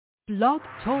Blog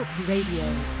Talk Radio.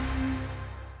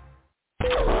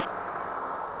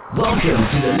 Welcome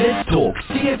to the Let's Talk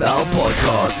CFL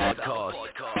podcast.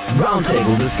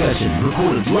 Roundtable discussion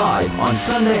recorded live on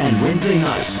Sunday and Wednesday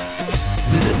nights.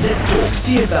 Visit Let's Talk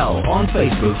CFL on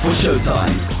Facebook for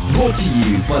showtimes. Brought to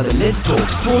you by the Let's Talk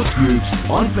Sports Groups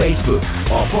on Facebook.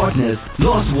 Our partners,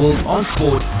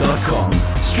 lostworldonsport.com.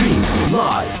 Stream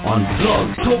live on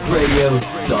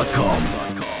blogtalkradio.com.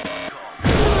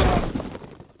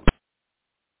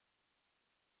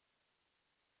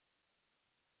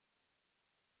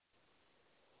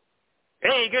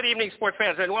 Hey, good evening, sports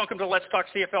fans, and welcome to Let's Talk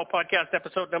CFL podcast,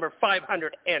 episode number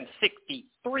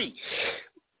 563.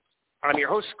 I'm your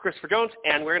host, Christopher Jones,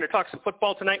 and we're going to talk some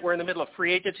football tonight. We're in the middle of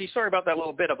free agency. Sorry about that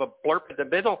little bit of a blurb at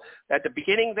the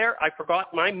beginning there. I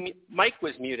forgot my mic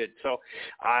was muted, so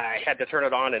I had to turn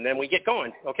it on, and then we get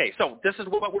going. Okay, so this is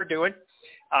what we're doing.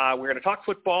 We're going to talk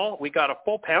football. We got a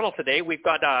full panel today. We've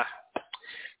got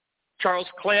Charles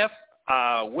Cliff,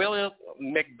 Will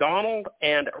McDonald,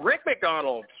 and Rick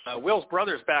McDonald. Will's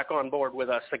brother's back on board with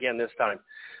us again this time.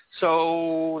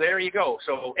 So there you go.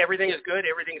 So everything is good.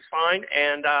 Everything's fine.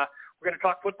 And we're going to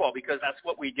talk football because that's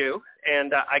what we do.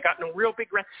 And I got no real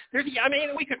big rant.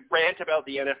 We could rant about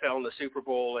the NFL and the Super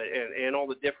Bowl and all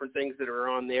the different things that are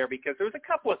on there because there's a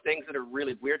couple of things that are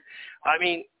really weird. I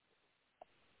mean,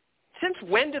 since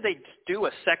when do they do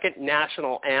a second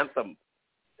national anthem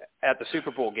at the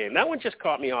Super Bowl game? That one just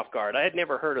caught me off guard. I had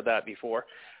never heard of that before,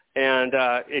 and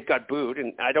it got booed,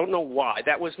 and I don't know why.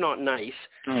 That was not nice,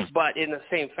 but in the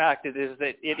same fact, it is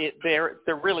that there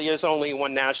really is only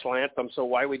one national anthem, so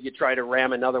why would you try to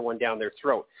ram another one down their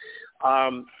throat?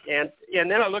 And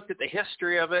then I looked at the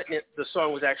history of it, and the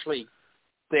song was actually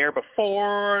there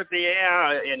before.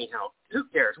 Anyhow, who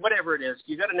cares? Whatever it is,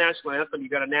 you got a national anthem, you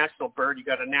got a national bird, you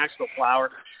got a national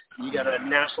flower, you got a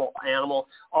national animal,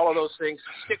 all of those things.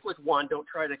 Stick with one. Don't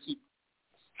try to keep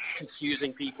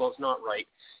confusing people. It's not right.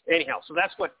 Anyhow, so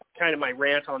that's what kind of my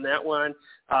rant on that one.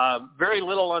 Very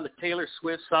little on the Taylor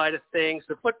Swift side of things.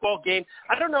 The football game,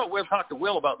 I don't know. We'll talk to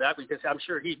Will about that because I'm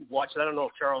sure he watched it. I don't know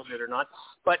if Charles did or not.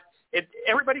 But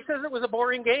everybody says it was a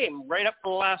boring game right up to the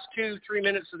last 2-3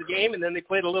 minutes of the game, and then they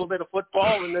played a little bit of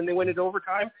football, and then they went into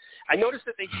overtime. I noticed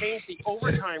that they changed the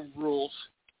overtime rules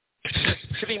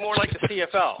to be more like the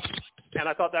CFL, and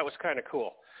I thought that was kind of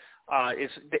cool.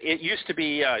 It used to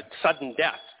be sudden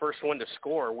death. First one to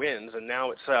score wins, and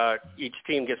now it's each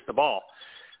team gets the ball.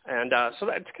 And so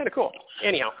that's kind of cool.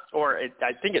 Anyhow, I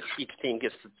think it's each team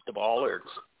gets the ball, or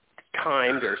it's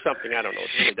timed or something. I don't know.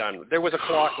 It's really done. There was a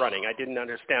clock running. I didn't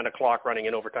understand a clock running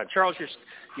in overtime. Charles,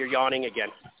 you're yawning again.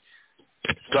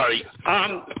 Sorry.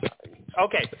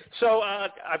 Okay, so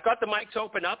I've got the mics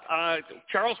open up.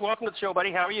 Charles, welcome to the show,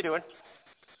 buddy. How are you doing?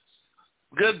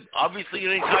 Good. Obviously,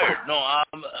 getting tired. No,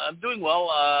 I'm doing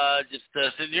well. Just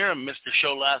sitting here. I missed the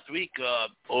show last week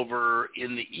over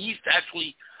in the East.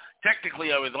 Actually,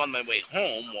 technically, I was on my way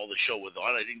home while the show was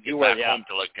on. I didn't get back home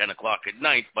till like 10 o'clock at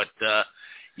night. But,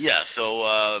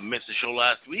 so missed the show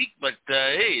last week. But,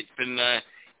 hey, it's been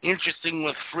interesting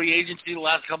with free agency the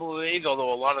last couple of days,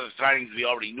 although a lot of the signings we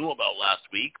already knew about last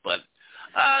week. But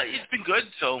it's been good,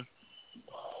 so.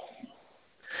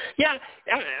 Yeah,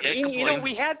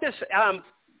 we had this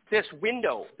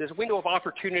window of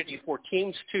opportunity for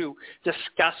teams to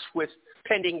discuss with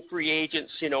pending free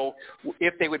agents,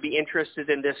 if they would be interested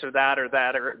in this or that or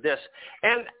this.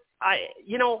 And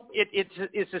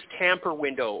it's this tamper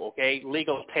window, okay,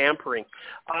 legal tampering.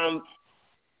 I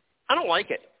don't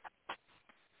like it.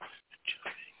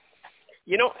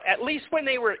 At least when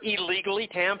they were illegally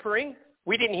tampering,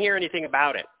 we didn't hear anything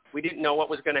about it. We didn't know what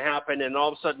was going to happen, and all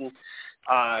of a sudden,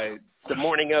 the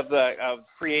morning of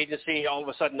free agency, all of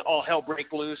a sudden, all hell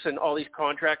break loose, and all these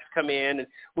contracts come in, and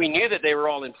we knew that they were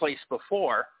all in place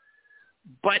before,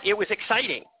 but it was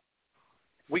exciting.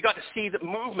 We got to see the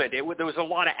movement. There was a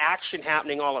lot of action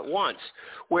happening all at once,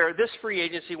 where this free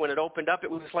agency, when it opened up,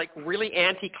 it was like really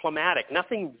anticlimactic.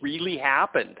 Nothing really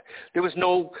happened. There was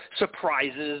no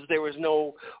surprises. There was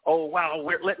no, oh, wow,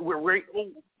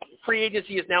 free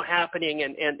agency is now happening,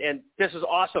 and this is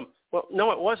awesome. Well,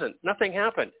 no, it wasn't. Nothing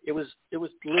happened. It was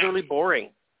literally boring,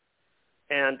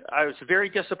 and I was very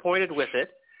disappointed with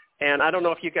it. And I don't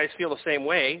know if you guys feel the same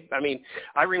way. I mean,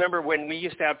 I remember when we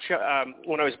used to have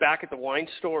when I was back at the wine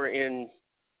store in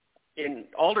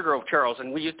Aldergrove, Charles,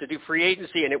 and we used to do free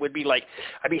agency, and it would be like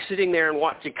I'd be sitting there and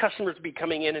watching customers be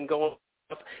coming in and going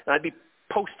up, and I'd be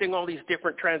posting all these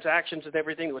different transactions and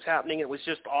everything that was happening. It was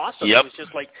just awesome. Yep. It was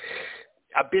just like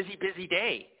a busy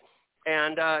day.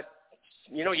 And,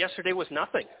 yesterday was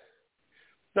nothing.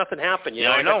 Nothing happened. I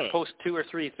know. I got to post 2 or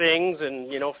 3 things,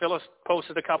 and, Phyllis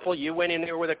posted a couple. You went in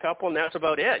there with a couple, and that's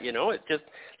about it. It just,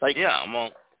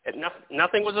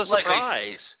 nothing was a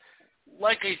surprise.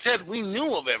 Like I said, we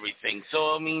knew of everything.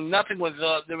 So, nothing was,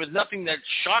 there was nothing that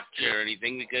shocked you or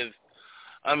anything because,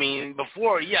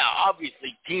 before,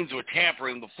 obviously teams were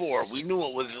tampering before. We knew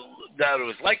it was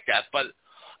like that. But,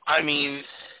 at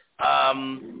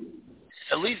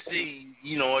least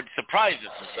it surprised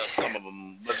us, some of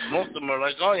them. But most of them are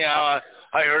like, oh, yeah,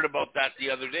 I heard about that the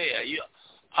other day.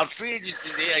 On free agency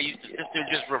day, I used to sit there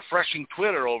just refreshing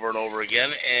Twitter over and over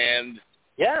again, and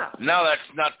now that's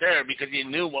not there because you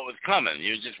knew what was coming.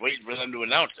 You were just waiting for them to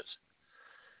announce it.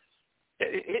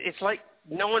 It's like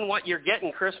knowing what you're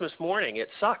getting Christmas morning. It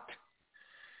sucked.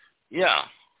 Yeah.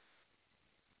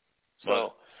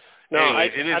 So,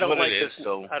 anyways, I don't like this.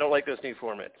 So. I don't like this new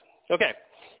format. Okay.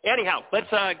 Anyhow,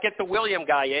 let's get the William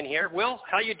guy in here. Will,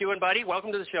 how you doing, buddy?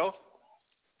 Welcome to the show.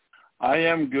 I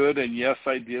am good, and yes,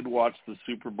 I did watch the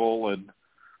Super Bowl, and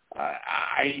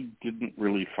I didn't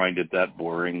really find it that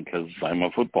boring because I'm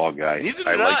a football guy. Neither did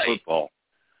I like football.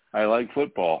 I like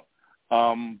football.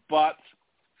 But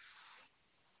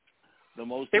the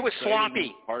most it was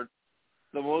sloppy.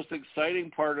 The most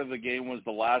exciting part of the game was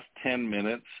the last 10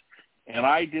 minutes, and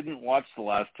I didn't watch the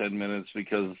last 10 minutes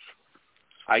because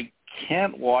I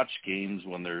can't watch games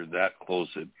when they're that close.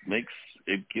 It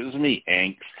gives me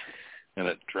angst, and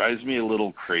it drives me a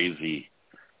little crazy.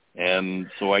 And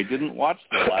so I didn't watch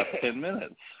the last 10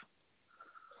 minutes.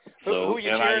 So, who are you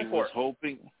cheering for?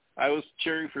 I was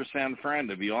cheering for San Fran,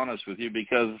 to be honest with you,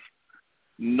 because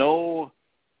no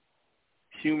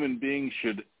human being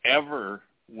should ever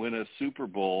win a Super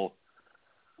Bowl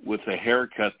with a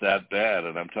haircut that bad,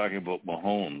 and I'm talking about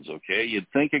Mahomes, okay? You'd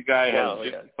think a guy has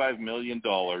 $55 million,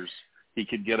 he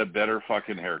could get a better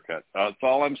fucking haircut. That's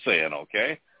all I'm saying,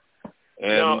 okay?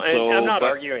 And I'm not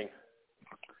arguing.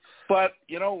 But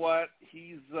you know what?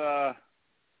 He's that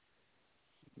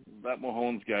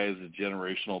Mahomes guy is a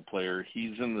generational player.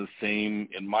 He's in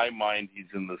my mind, he's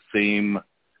in the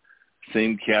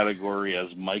same category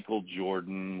as Michael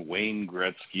Jordan, Wayne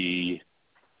Gretzky,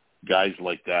 guys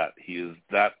like that. He's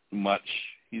that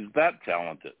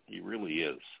talented. He really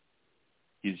is.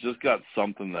 He's just got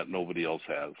something that nobody else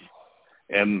has.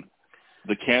 And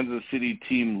the Kansas City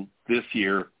team this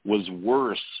year was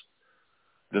worse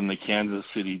than the Kansas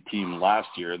City team last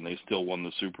year, and they still won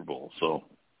the Super Bowl. So,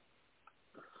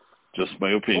 just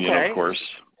my opinion, of course.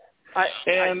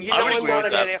 I'm not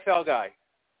an NFL guy.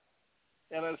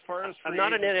 And as far as I'm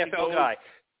not an NFL guy.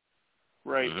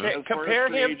 Right. Mm-hmm. Compare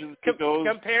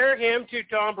him to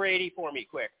Tom Brady for me,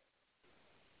 quick.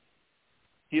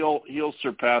 He'll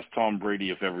surpass Tom Brady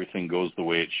if everything goes the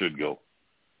way it should go.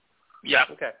 Yeah.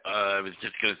 Okay. I was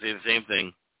just going to say the same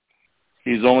thing.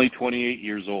 He's only 28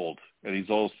 years old, and he's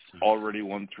already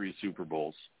won 3 Super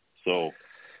Bowls. So,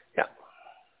 yeah.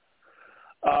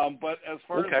 But as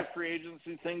far as the free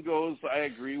agency thing goes, I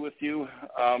agree with you.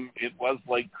 It was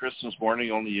like Christmas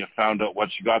morning, only you found out what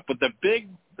you got. But the big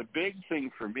thing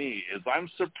for me is I'm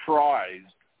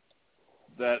surprised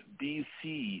that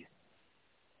BC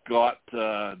got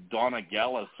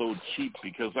Donagala so cheap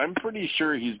because I'm pretty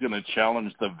sure he's going to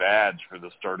challenge the Vag for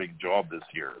the starting job this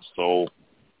year. So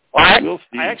we'll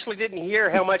see. I actually didn't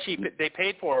hear how much they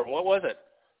paid for him. What was it?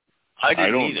 I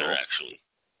didn't don't either, know. actually.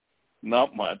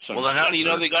 Not much. Well, then how do you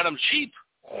know they got him cheap?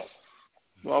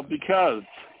 Well, because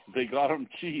they got him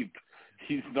cheap.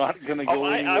 He's not going to go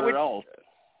anywhere else.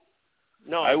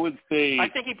 No. I would say... I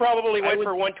think he probably went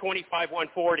for 125,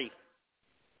 140.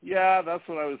 Yeah, that's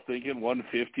what I was thinking.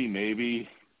 150 maybe.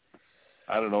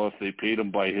 I don't know if they paid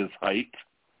him by his height.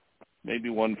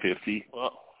 Maybe 150.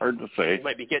 Well, hard to say. He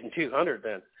might be getting 200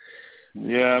 then.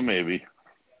 Yeah, maybe.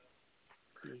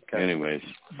 Okay. Anyways,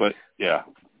 but yeah.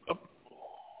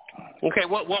 Okay,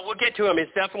 well, we'll get to him.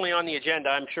 It's definitely on the agenda,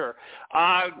 I'm sure.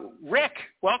 Rick,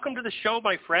 welcome to the show,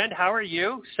 my friend. How are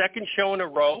you? Second show in a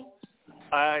row.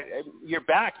 You're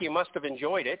back. You must have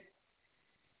enjoyed it.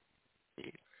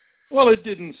 Well, it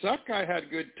didn't suck. I had a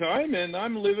good time, and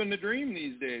I'm living the dream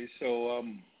these days. So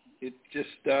it's just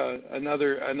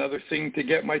another thing to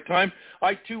get my time.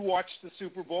 I, too, watched the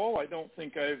Super Bowl. I don't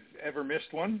think I've ever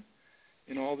missed one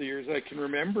in all the years I can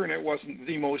remember, and it wasn't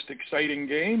the most exciting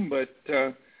game, but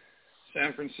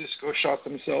San Francisco shot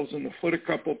themselves in the foot a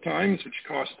couple times, which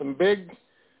cost them big.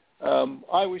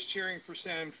 I was cheering for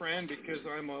San Fran because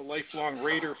I'm a lifelong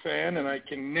Raider fan, and I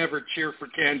can never cheer for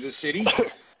Kansas City.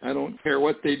 I don't care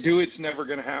what they do. It's never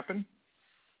going to happen.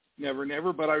 Never.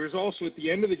 But I was also, at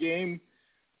the end of the game,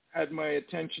 had my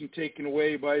attention taken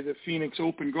away by the Phoenix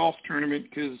Open golf tournament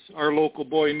because our local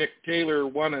boy Nick Taylor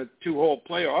won a 2-hole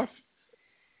playoff.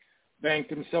 banked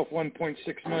himself $1.6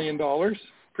 million.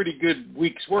 Pretty good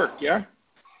week's work, yeah?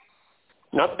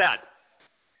 Not bad.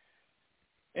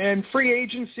 And free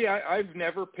agency, I've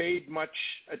never paid much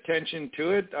attention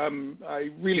to it. I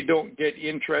really don't get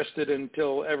interested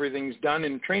until everything's done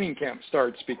and training camp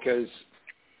starts, because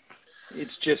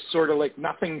it's just sort of like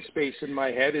nothing space in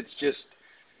my head. It's just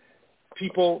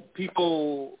people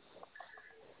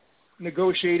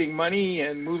negotiating money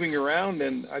and moving around.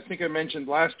 And I think I mentioned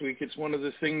last week, it's one of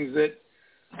the things that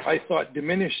I thought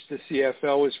diminished the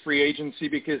CFL was free agency,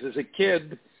 because as a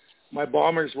kid, my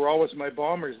Bombers were always my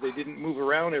Bombers. They didn't move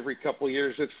around every couple of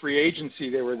years with free agency.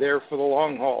 They were there for the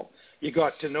long haul. You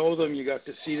got to know them. You got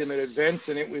to see them at events,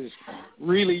 and it was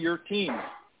really your team.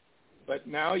 But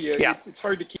now it's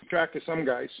hard to keep track of some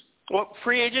guys. Well,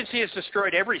 free agency has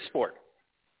destroyed every sport,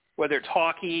 whether it's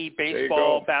hockey,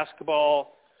 baseball,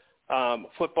 basketball,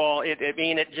 football. It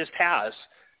just has.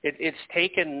 It's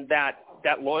taken that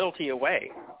loyalty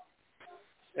away.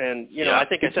 And, I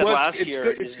think I said last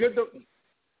year. It's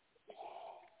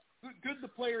good the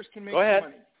players can make money.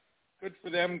 Good for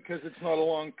them, because it's not a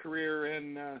long career,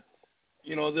 and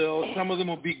some of them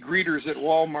will be greeters at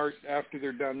Walmart after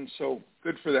they're done. So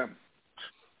good for them.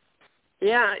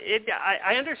 Yeah,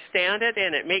 I understand it,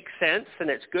 and it makes sense, and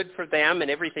it's good for them and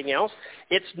everything else.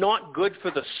 It's not good for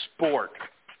the sport,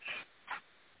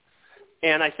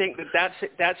 and I think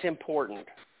that's important.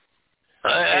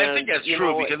 I think that's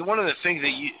true, because one of the things that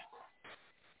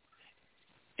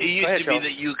it used to be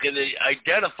that you could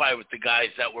identify with the guys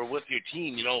that were with your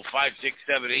team, 5, 6,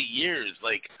 7, 8 years.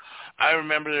 Like, I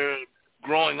remember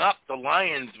growing up, the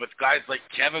Lions with guys like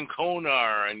Kevin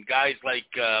Konar and guys like,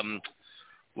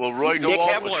 Roy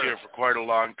DeWalt was here for quite a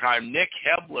long time. Nick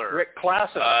Hebler. Rick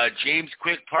Klassen. James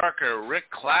Quick Parker.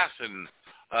 Rick Klassen.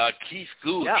 Keith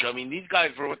Gooch. Yeah. I mean, these guys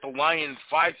were with the Lions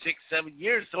 5, 6, 7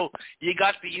 years, so you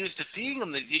got to be used to seeing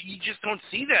them. You just don't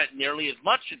see that nearly as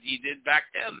much as you did back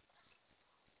then.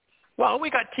 Well,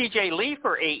 we got TJ Lee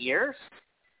for 8 years.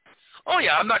 Oh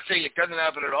yeah, I'm not saying it doesn't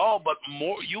happen at all, but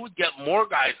you would get more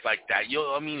guys like that. You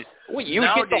nowadays,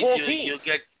 get the whole team. You'll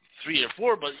get 3 or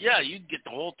 4, but yeah, you'd get the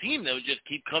whole team that would just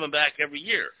keep coming back every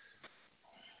year.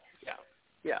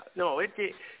 Yeah. No,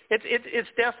 it's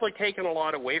definitely taken a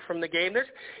lot away from the game.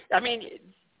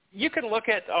 You can look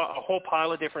at a whole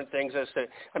pile of different things as to,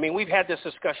 we've had this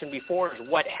discussion before, is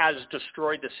what has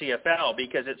destroyed the CFL,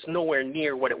 because it's nowhere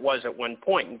near what it was at one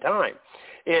point in time.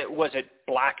 Was it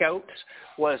blackouts?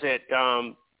 Was it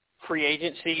free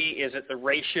agency? Is it the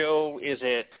ratio? Is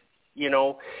it,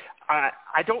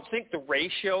 I don't think the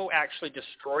ratio actually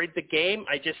destroyed the game.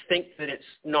 I just think that it's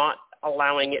not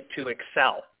allowing it to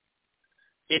excel.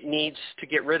 It needs to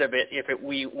get rid of it if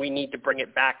we need to bring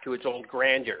it back to its old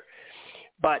grandeur.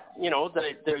 But,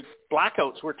 the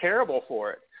blackouts were terrible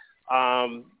for it.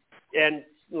 And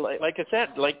like I said,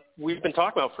 like we've been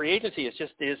talking about, free agency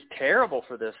is terrible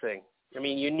for this thing.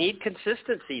 You need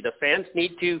consistency. The fans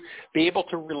need to be able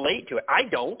to relate to it. I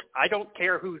don't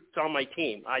care who's on my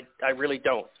team. I really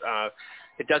don't.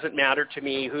 It doesn't matter to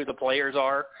me who the players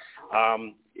are.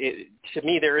 To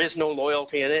me, there is no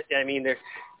loyalty in it.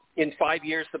 In 5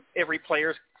 years,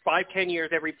 10 years,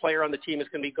 every player on the team is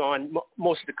going to be gone.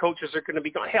 Most of the coaches are going to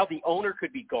be gone. Hell, the owner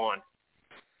could be gone.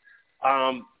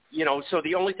 So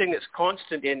the only thing that's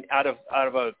constant out of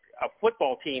a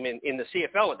football team in the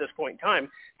CFL at this point in time,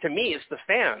 to me, is the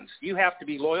fans. You have to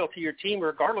be loyal to your team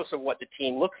regardless of what the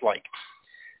team looks like.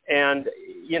 And,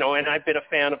 and I've been a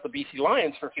fan of the BC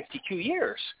Lions for 52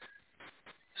 years.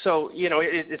 So,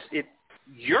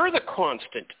 you're the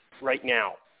constant right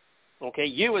now. Okay,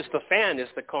 you as the fan is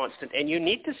the constant, and you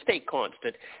need to stay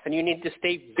constant, and you need to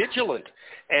stay vigilant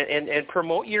and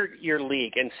promote your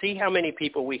league and see how many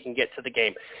people we can get to the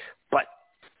game. But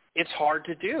it's hard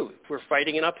to do. We're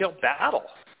fighting an uphill battle.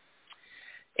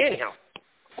 Anyhow,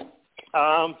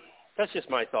 that's just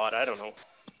my thought. I don't know.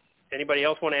 Anybody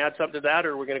else want to add something to that,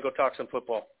 or we're going to go talk some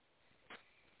football?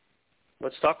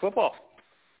 Let's talk football.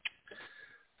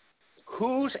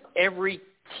 Who's every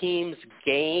team's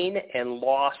gain and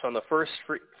loss on the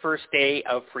first day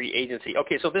of free agency?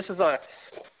 Okay, so this is a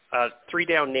 3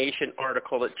 Down Nation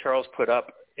article that Charles put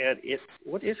up, and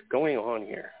what is going on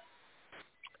here?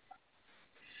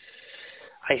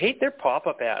 I hate their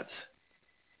pop-up ads.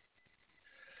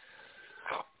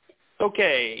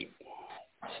 Okay,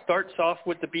 starts off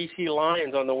with the BC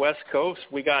Lions on the West Coast.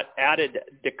 We got added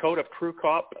Dakota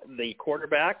Prukop, the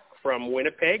quarterback from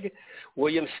Winnipeg,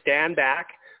 William Stanback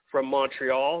from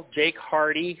Montreal, Jake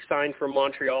Hardy signed from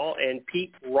Montreal, and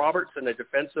Pete Robertson, a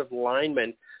defensive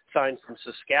lineman, signed from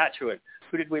Saskatchewan.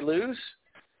 Who did we lose?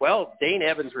 Well, Dane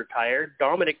Evans retired.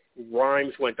 Dominic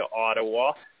Rhymes went to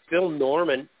Ottawa. Phil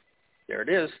Norman, there it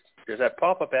is, there's that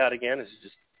pop-up ad again. It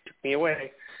just took me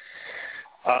away.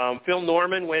 Phil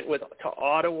Norman went to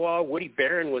Ottawa. Woody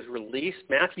Barron was released.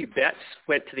 Matthew Betts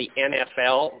went to the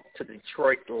NFL, to the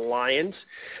Detroit Lions.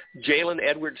 Jalen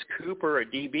Edwards-Cooper, a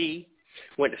DB,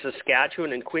 went to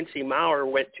Saskatchewan, and Quincy Maurer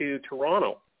went to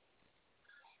Toronto.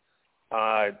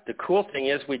 The cool thing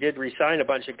is we did re-sign a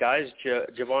bunch of guys,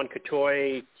 Javon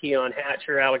Catoy, Keon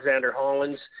Hatcher, Alexander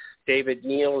Hollins, David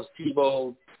Niels,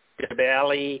 Thibaut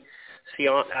Debali,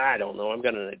 I don't know,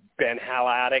 Ben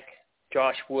Haladik,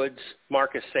 Josh Woods,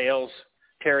 Marcus Sales,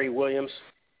 Terry Williams.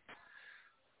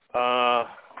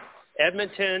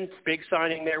 Edmonton, big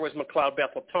signing there was McLeod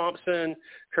Bethel-Thompson,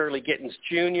 Curly Gittins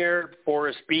Jr.,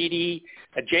 Boris Beattie,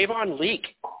 Javon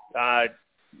Leake,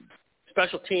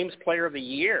 Special Teams Player of the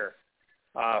Year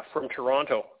from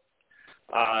Toronto.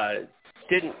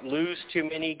 Didn't lose too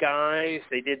many guys.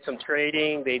 They did some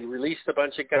trading. They released a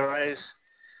bunch of guys.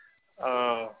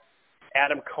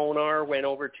 Adam Konar went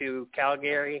over to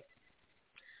Calgary.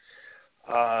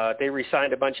 They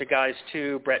re-signed a bunch of guys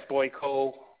too. Brett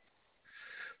Boyko,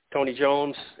 Tony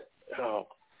Jones. Oh,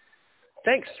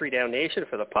 thanks, 3 Down Nation,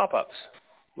 for the pop-ups.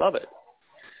 Love it.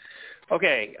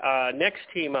 Okay, next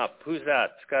team up. Who's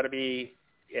that? It's got to be,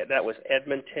 that was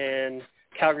Edmonton.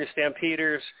 Calgary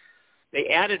Stampeders. They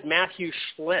added Matthew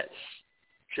Schlitz,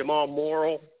 Jamal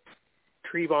Morrill,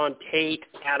 Trevon Tate,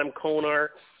 Adam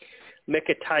Konar,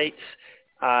 Micah Tights,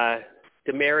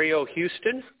 Demario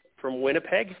Houston from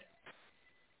Winnipeg.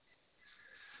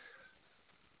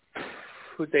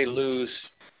 Who'd they lose?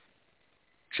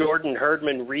 Jordan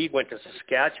Herdman Reed went to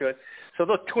Saskatchewan. So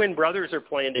the twin brothers are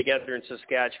playing together in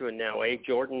Saskatchewan now, eh?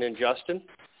 Jordan and Justin.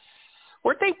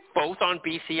 Weren't they both on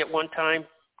BC at one time,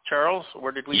 Charles?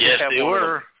 Or did we just have they one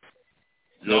were. of them?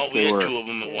 No, we had 2 of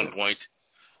them at one point.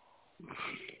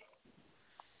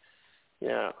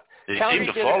 Yeah. They Calgary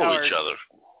seem to follow each other.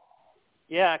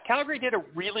 Yeah, Calgary did a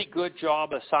really good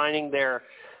job of signing their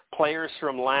players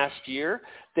from last year.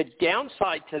 The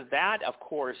downside to that, of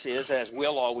course, is, as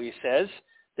Will always says,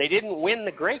 they didn't win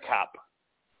the Grey Cup.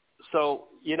 So,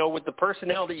 with the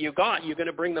personnel that you got, you're going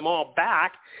to bring them all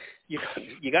back. You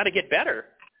got to get better.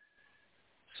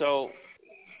 So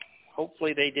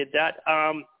hopefully they did that.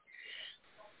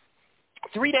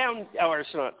 3 down, or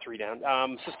it's not 3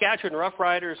 down. Saskatchewan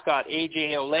Roughriders got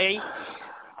A.J. Olette,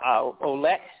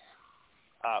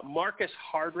 Marcus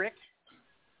Hardrick,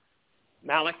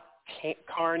 Malik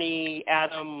Carney,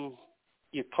 Adam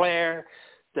Uclair,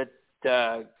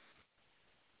 the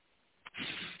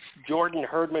Jordan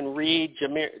Herdman Reed,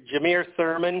 Jameer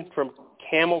Thurman from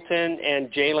Hamilton,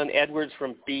 and Jalen Edwards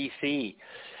from BC.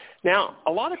 Now,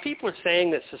 a lot of people are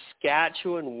saying that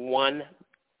Saskatchewan won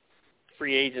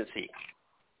free agency.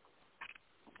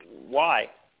 Why?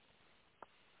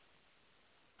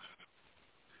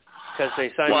 Because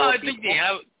they signed more people? I think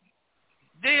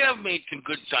they have made some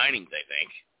good signings, I think.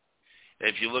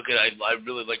 If you look at it, I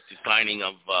really like the signing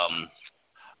of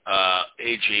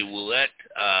A.J. Ouellette.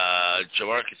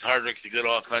 Jamarcus Hardrick's a good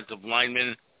offensive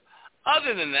lineman.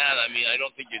 Other than that, I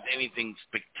don't think there's anything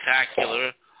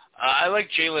spectacular. I like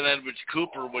Jalen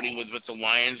Edwards-Cooper when he was with the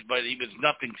Lions, but he was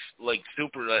nothing like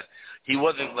super. He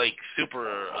wasn't like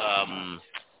super.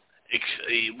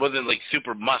 He wasn't like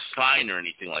super must sign or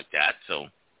anything like that. So.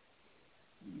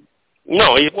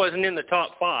 No, he wasn't in the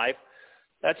top 5.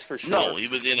 That's for sure. No, he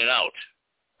was in and out.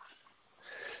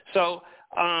 So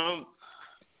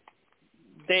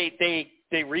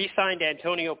they re-signed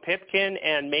Antonio Pipkin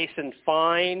and Mason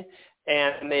Fine,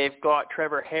 and they've got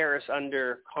Trevor Harris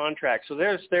under contract. So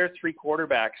there's their 3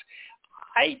 quarterbacks.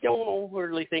 I don't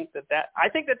overly think that I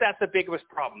think that that's the biggest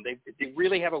problem. They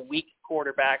really have a weak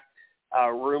quarterback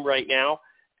room right now,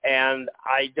 and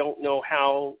I don't know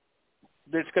how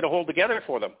it's going to hold together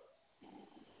for them.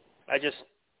 I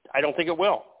don't think it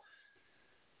will.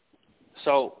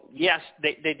 So yes,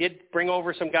 they did bring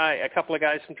over a couple of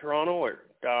guys from Toronto.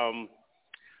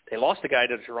 They lost a guy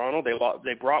to Toronto.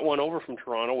 They brought one over from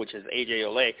Toronto, which is A.J.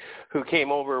 Olay, who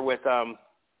came over with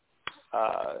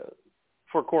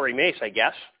for Corey Mace, I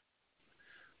guess.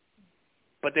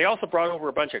 But they also brought over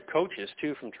a bunch of coaches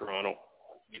too from Toronto,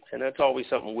 and that's always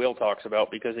something Will talks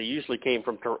about because they usually came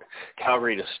from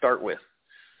Calgary to start with.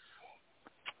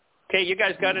 Okay, you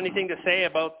guys got anything to say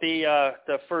about the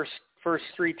first 4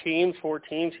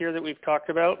 teams here that we've talked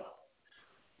about?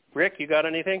 Rick, you got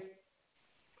anything?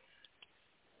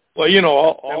 Well,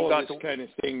 all of this kind of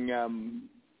thing,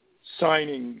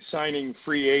 signing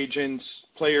free agents,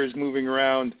 players moving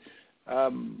around,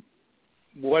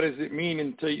 what does it mean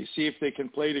until you see if they can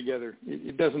play together?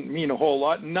 It doesn't mean a whole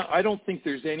lot. No, I don't think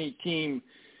there's any team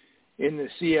in the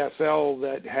CFL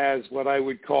that has what I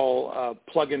would call a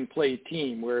plug-and-play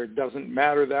team, where it doesn't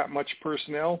matter that much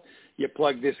personnel. You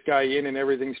plug this guy in and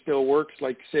everything still works,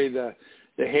 like, say, the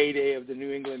heyday of the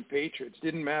New England Patriots.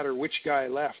 Didn't matter which guy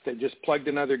left. They just plugged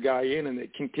another guy in, and they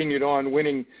continued on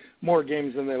winning more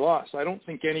games than they lost. I don't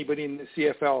think anybody in the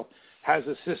CFL has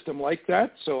a system like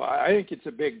that, so I think it's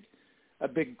a big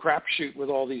crapshoot with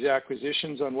all these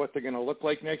acquisitions on what they're going to look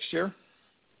like next year.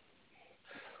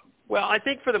 Well, I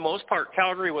think for the most part,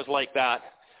 Calgary was like that.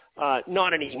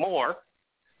 Not anymore,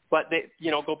 but they,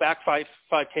 go back 10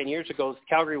 years ago,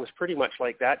 Calgary was pretty much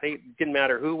like that. They didn't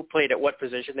matter who played at what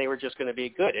position; they were just going to be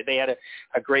good. They had a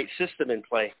great system in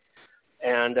play,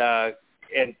 and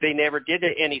they never did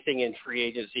anything in free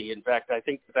agency. In fact, I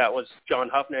think that was John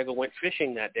Hufnagel went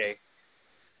fishing that day.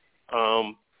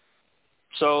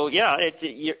 So yeah,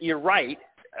 you're right.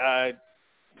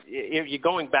 If you're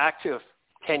going back to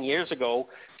 10 years ago,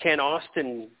 Ken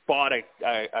Austin bought a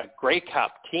Grey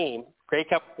Cup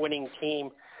winning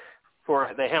team for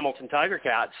the Hamilton Tiger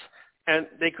Cats, and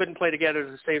they couldn't play together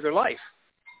to save their life.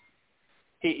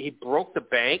 He broke the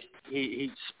bank.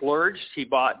 He splurged. He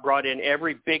brought in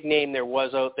every big name there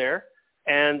was out there,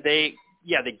 and they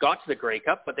got to the Grey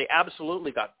Cup, but they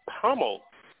absolutely got pummeled.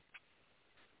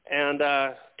 And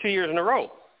 2 years in a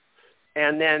row.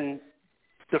 And then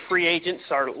the free agents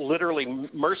are literally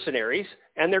mercenaries,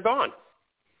 and they're gone.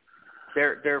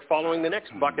 They're following the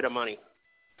next bucket of money.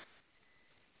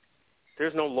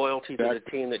 There's no loyalty to the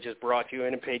team that just brought you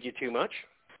in and paid you too much.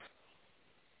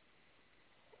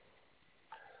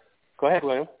 Go ahead,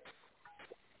 William.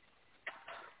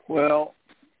 Well,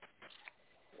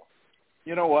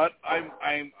 you know what? I'm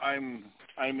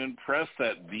impressed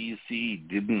that BC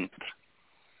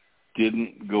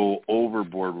didn't go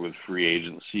overboard with free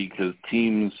agency, because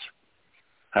teams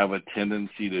have a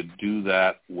tendency to do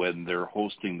that when they're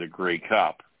hosting the Grey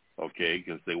Cup, okay,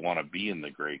 because they want to be in the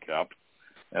Grey Cup.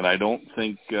 And I don't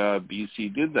think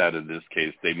BC did that in this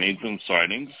case. They made some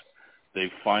signings.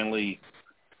 They finally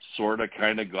sort of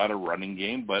kind of got a running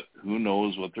game, but who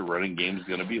knows what the running game is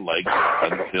going to be like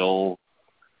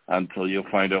until you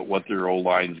find out what their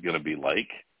O-line is going to be like.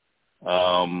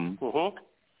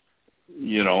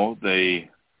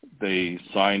 They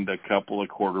signed a couple of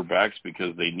quarterbacks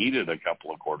because they needed a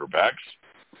couple of quarterbacks,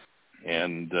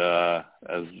 and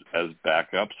as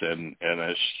backups and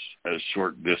as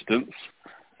short distance.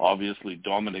 Obviously,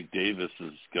 Dominic Davis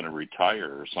is going to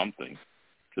retire or something,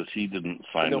 because he didn't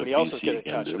sign with BC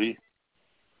again, did he?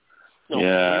 No,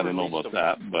 yeah, I don't know about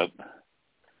that, but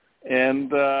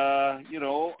the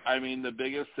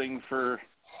biggest thing for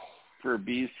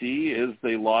BC is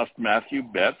they lost Matthew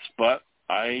Betts, but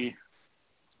I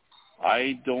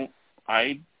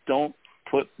don't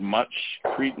put much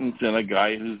credence in a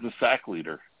guy who's the sack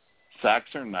leader.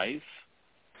 Sacks are nice,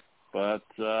 but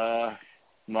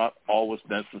not always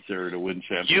necessary to win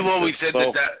championships. You've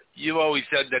always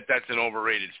said that that's an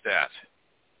overrated stat.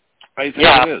 I think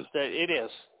it is. It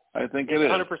is. I think it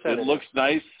is. 100%. It looks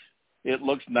nice. It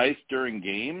looks nice during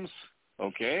games,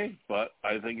 okay, but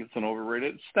I think it's an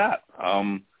overrated stat.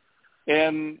 And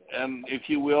if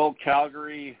you will,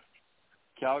 Calgary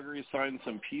signed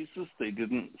some pieces. They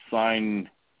signed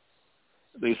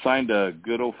a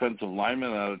good offensive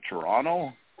lineman out of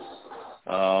Toronto.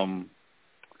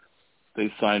 They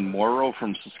signed Morrow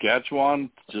from Saskatchewan.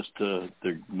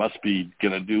 They must be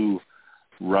going to do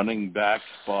running backs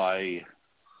by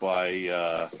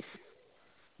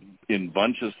in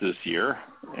bunches this year.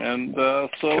 And so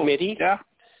committee?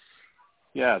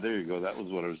 Yeah, there you go. That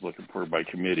was what I was looking for, by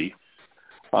committee.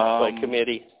 By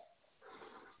committee.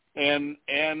 And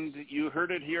you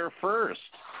heard it here first.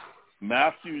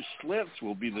 Matthew Schlitz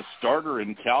will be the starter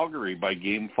in Calgary by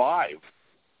Game 5.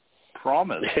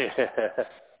 Promise.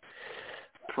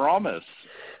 Promise.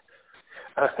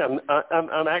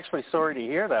 I'm actually sorry to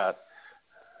hear that.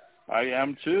 I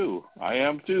am too.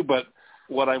 But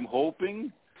what I'm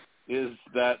hoping is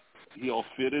that he'll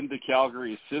fit into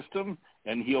Calgary's system,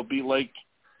 and he'll be like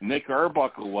Nick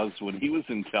Arbuckle was when he was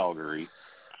in Calgary.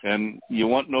 And you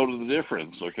won't know the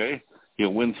difference, okay?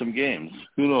 He'll win some games.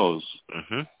 Who knows?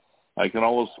 Mm-hmm. I can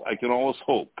always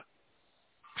hope.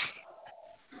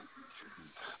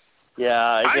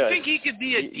 Yeah, I think he could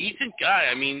be a decent guy.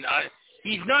 I mean,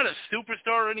 he's not a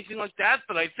superstar or anything like that,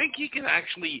 but I think he can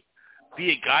actually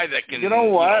be a guy that can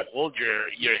hold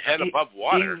your head above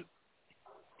water.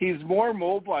 He's more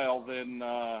mobile than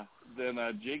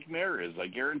Jake Mayer is, I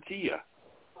guarantee you.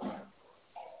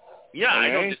 Yeah, okay?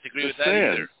 I don't disagree with that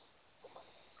either.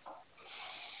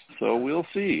 So we'll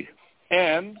see.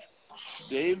 And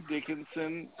Dave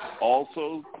Dickinson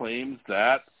also claims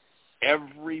that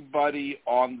everybody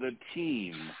on the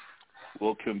team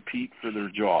will compete for their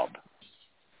job.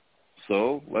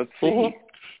 So let's see. Mm-hmm.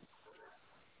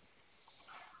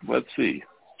 Let's see.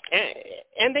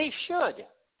 And they should.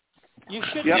 You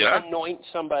shouldn't anoint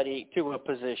somebody to a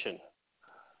position.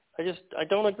 I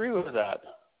don't agree with that.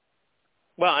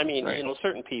 Well, I mean, right.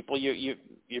 Certain people,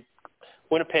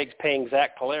 Winnipeg's paying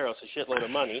Zach Polaros a shitload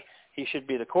of money. He should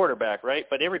be the quarterback, right?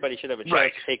 But everybody should have a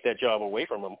chance to take that job away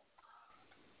from him.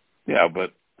 Yeah,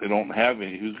 but they don't have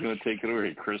any. Who's going to take it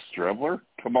away? Chris Strebler?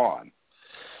 Come on.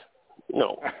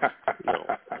 No.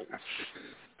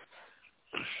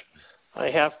 I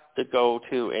have to go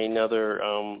to another.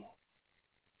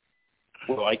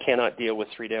 I cannot deal with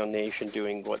 3 Down Nation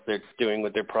doing what they're doing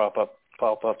with their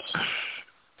pop-ups.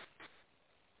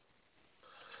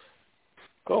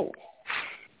 Go.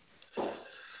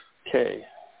 Okay.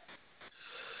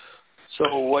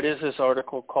 So what is this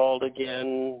article called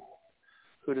again?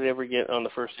 Who did ever get on the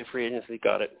first day free agency?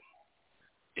 Got it.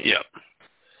 Yep.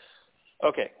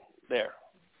 Okay, there.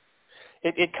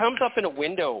 It comes up in a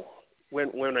window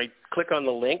when I click on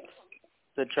the link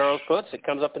that Charles puts. It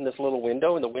comes up in this little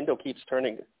window, and the window keeps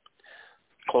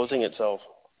closing itself.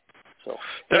 So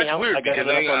that's anyhow, weird because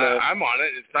I'm on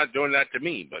it. It's not doing that to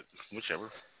me, but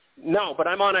whichever. No, but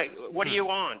I'm on a. What are you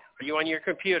on? Are you on your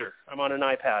computer? I'm on an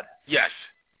iPad. Yes.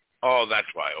 Oh, that's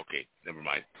why. Okay, never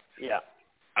mind. Yeah.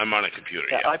 I'm on a computer.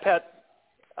 Yeah.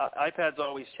 iPad's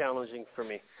always challenging for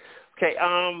me. Okay.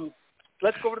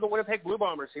 Let's go over to the Winnipeg Blue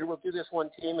Bombers here. We'll do this one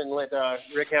team and let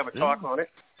Rick have a talk on it.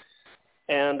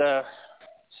 And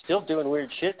still doing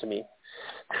weird shit to me.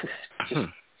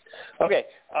 Okay.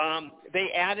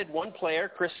 They added one player.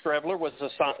 Chris Strebler was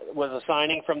a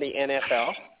signing from the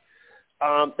NFL.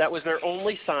 That was their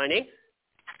only signing.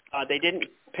 They didn't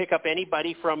pick up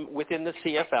anybody from within the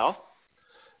CFL.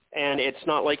 And it's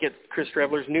not like Chris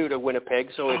Strebler's new to Winnipeg,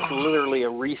 so it's literally a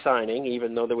re-signing,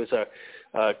 even though there was a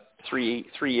 3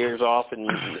 years off in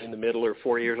the middle, or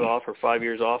 4 years off, or 5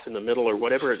 years off in the middle, or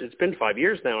whatever. It's been 5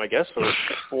 years now, I guess, so it's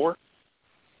 4.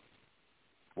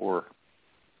 4.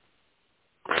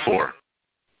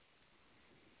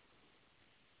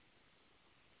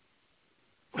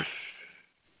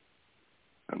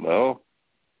 Hello?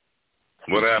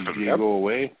 What happened? Did you go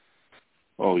away?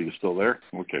 Oh, you still there?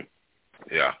 Okay.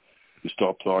 Yeah. You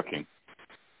stopped talking.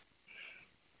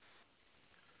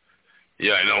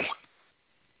 Yeah, I know.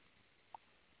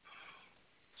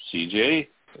 CJ,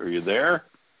 are you there?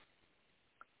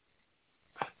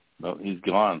 No, he's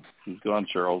gone. He's gone,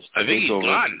 Charles. I think he's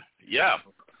gone. Yeah.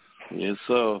 Yes,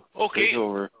 so. Okay. Take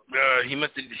over. He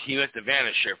must have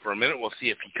vanished here for a minute. We'll see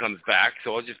if he comes back.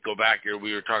 So I'll just go back here.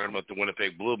 We were talking about the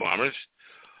Winnipeg Blue Bombers.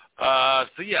 Let's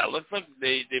look.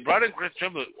 They brought in Chris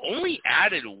Strebler. Only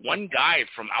added one guy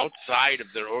from outside of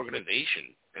their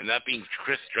organization, and that being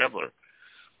Chris Strebler.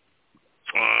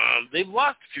 They've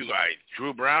lost a few guys.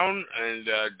 Drew Brown and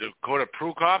Dakota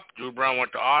Prukop. Drew Brown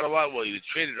went to Ottawa. Well, he was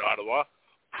traded to Ottawa.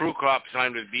 Prukop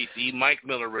signed with BC. Mike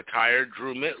Miller retired.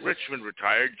 Richmond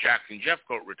retired. Jackson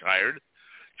Jeffcoat retired.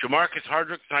 Jamarcus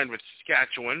Hardrick signed with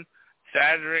Saskatchewan.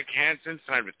 Cedric Hansen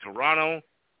signed with Toronto.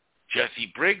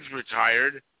 Jesse Briggs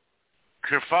retired.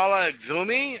 Kerfala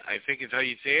Exumi, I think is how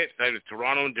you say it, signed with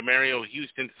Toronto, and Demario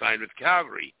Houston signed with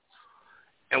Calgary.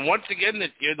 And once again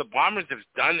this year, the Bombers have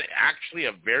done actually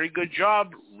a very good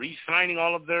job re-signing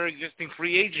all of their existing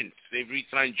free agents. They've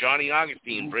re-signed Johnny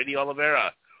Augustine, Brady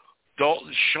Oliveira,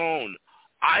 Dalton Schoen.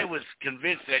 I was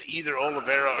convinced that either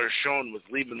Oliveira or Schoen was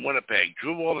leaving Winnipeg.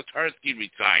 Drew Wolotarski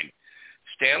re-signed.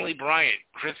 Stanley Bryant,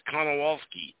 Chris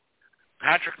Konowalski,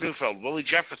 Patrick Neufeld, Willie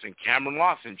Jefferson, Cameron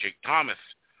Lawson, Jake Thomas,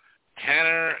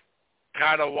 Tanner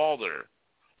Cadwalder,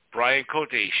 Brian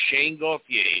Cote, Shane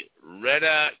Gauthier,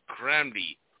 Reda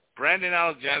Kramdi, Brandon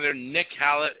Alexander, Nick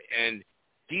Hallett, and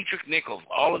Dietrich Nichols.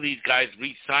 All of these guys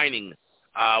re-signing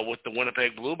with the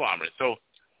Winnipeg Blue Bombers. So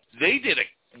they did a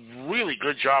really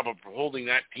good job of holding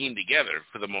that team together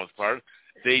for the most part.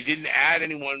 They didn't add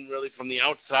anyone really from the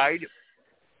outside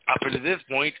up until this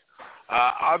point,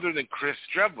 other than Chris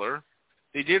Strebler.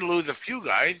 They did lose a few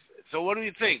guys. So what do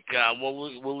you think?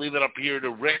 We'll leave it up here to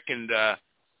Rick, and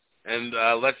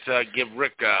let's give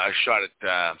Rick a shot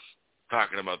at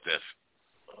talking about this.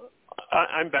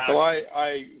 I'm back.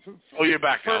 So you're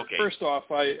back now. Okay. First off,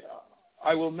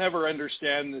 I will never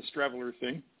understand the Strebler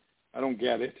thing. I don't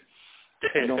get it.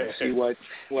 I don't see what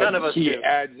he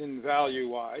adds in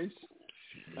value-wise.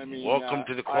 I mean, welcome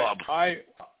to the club.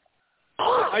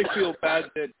 I feel bad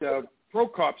that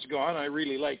Prokop's gone. I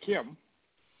really like him.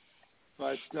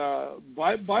 But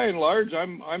by and large,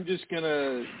 I'm just going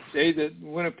to say that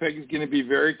Winnipeg is going to be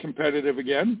very competitive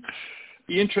again.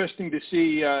 Be interesting to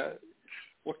see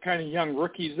what kind of young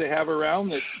rookies they have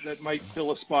around that might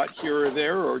fill a spot here or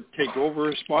there or take over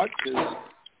a spot, because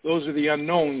those are the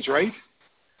unknowns, right?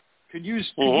 Could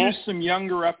use some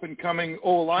younger up-and-coming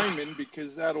O-linemen,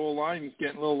 because that O-line is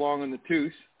getting a little long in the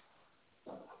tooth.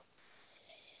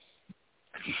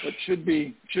 But should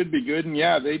be good. And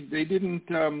yeah, they didn't.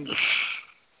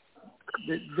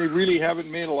 They really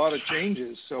haven't made a lot of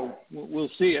changes, so we'll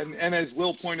see. And as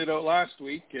Will pointed out last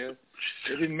week, they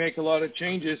didn't make a lot of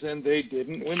changes, and they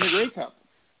didn't win the Grey Cup.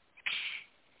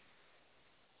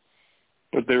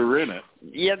 But they were in it.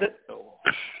 Yeah,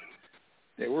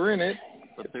 they were in it.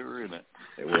 But they were in it.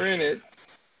 They were in it.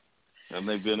 And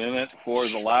they've been in it for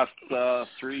the last 4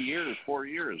 years,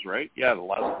 right? Yeah, the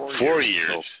last 4 years. 4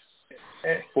 years.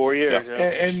 So, 4 years. Yeah.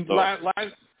 Yeah. And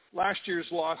last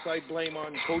year's loss I blame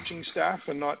on coaching staff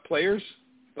and not players,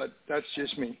 but that's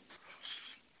just me.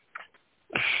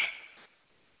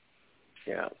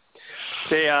 Yeah.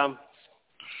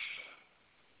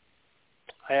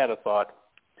 I had a thought.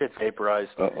 It's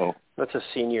vaporized. Uh-oh. That's a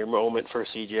senior moment for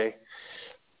CJ.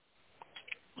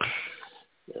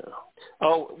 Yeah.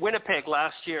 Oh, Winnipeg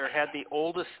last year had the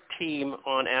oldest team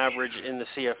on average in the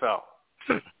CFL.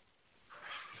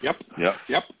 Yep.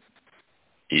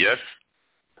 Yes.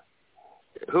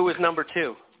 Who was number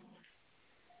 2?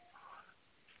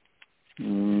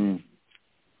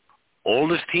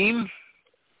 Oldest team?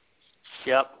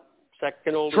 Yep.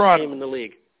 Second oldest Toronto. team in the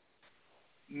league.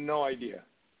 No idea.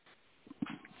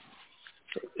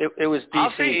 It was BC.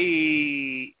 I'll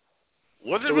say,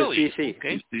 was it It was really? BC.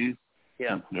 Okay.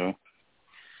 Yeah. No.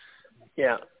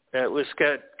 Yeah. It was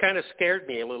kind of scared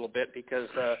me a little bit because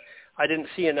I didn't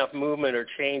see enough movement or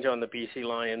change on the BC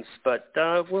Lions, but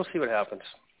we'll see what happens.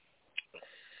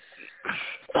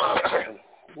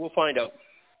 We'll find out.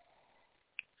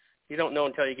 You don't know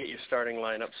until you get your starting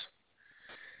lineups.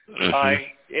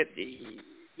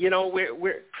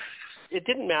 It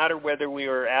didn't matter whether we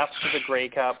were after the Grey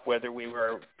Cup, whether we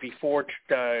were before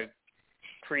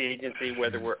free agency,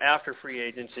 whether we're after free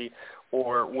agency,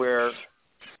 or we're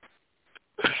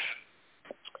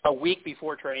a week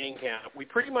before training camp. We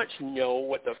pretty much know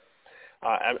what the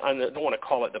I don't want to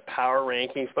call it the power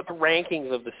rankings, but the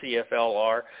rankings of the CFL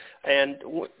are, and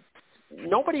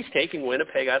nobody's taking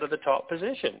Winnipeg out of the top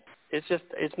position.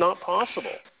 It's not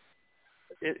possible.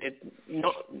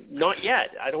 Not yet.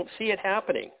 I don't see it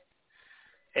happening.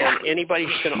 And anybody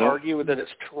who's going to argue that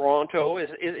it's Toronto is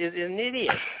an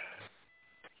idiot.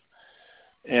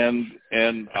 And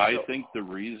I think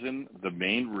the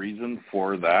main reason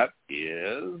for that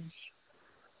is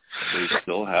they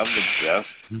still have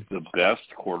the best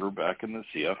quarterback in the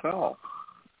CFL. Well,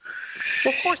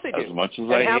 of course they do. As much as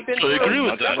I hate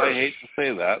to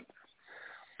say that.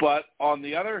 But on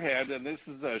the other hand, and this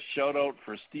is a shout-out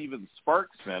for Steven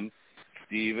Sparksman.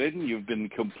 Steven, you've been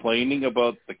complaining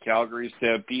about the Calgary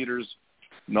Stampeders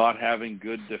not having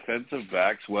good defensive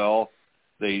backs. Well,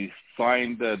 they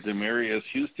signed Demarius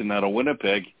Houston out of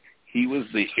Winnipeg. He was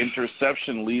the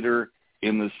interception leader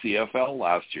in the CFL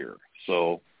last year.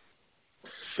 So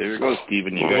there you go,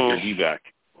 Steven. You got your D-back.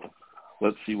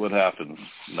 Let's see what happens.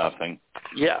 Nothing.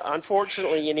 Yeah,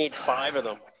 unfortunately, you need 5 of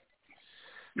them.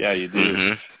 Yeah, you do.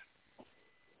 Mm-hmm.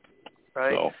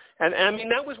 Right? So. And I mean,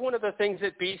 that was one of the things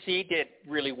that BC did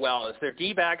really well, is their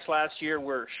D-backs last year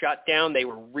were shut down. They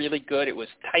were really good. It was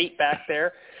tight back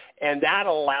there. And that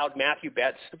allowed Matthew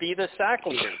Betts to be the sack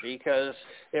leader, because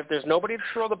if there's nobody to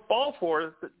throw the ball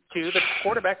the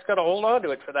quarterback's got to hold on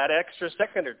to it for that extra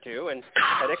second or two. And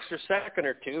that extra second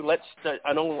or two lets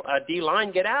a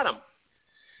D-line get at him.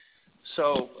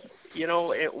 So,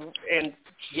 and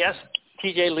yes,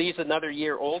 TJ Lee's another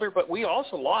year older, but we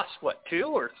also lost, 2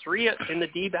 or 3 in the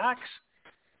D-backs?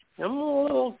 I'm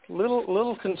a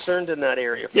little concerned in that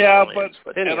area. Yeah, but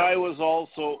anyway. And I was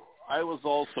also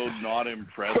not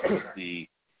impressed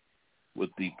with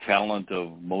the talent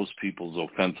of most people's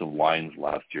offensive lines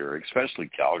last year, especially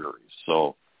Calgary.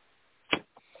 So,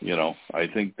 I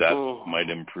think that might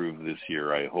improve this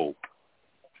year, I hope.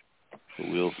 But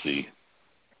we'll see.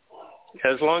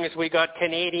 As long as we got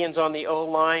Canadians on the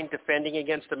O-line defending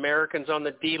against Americans on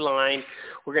the D-line,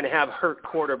 we're going to have hurt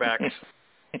quarterbacks.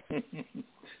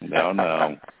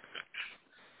 No.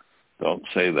 Don't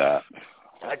say that.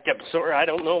 I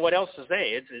don't know what else to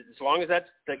say. As long as that's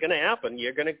going to happen,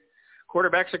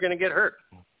 quarterbacks are going to get hurt.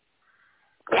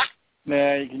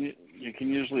 Nah, you can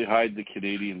usually hide the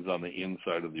Canadians on the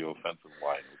inside of the offensive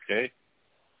line, okay?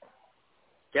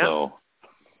 Yeah. So,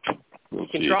 we'll you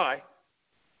can see. try.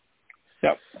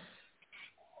 Yep.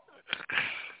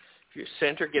 If your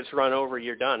center gets run over,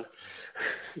 you're done.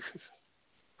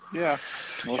 Yeah.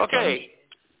 Okay.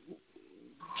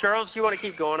 Charles, do you want to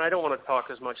keep going? I don't want to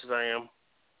talk as much as I am.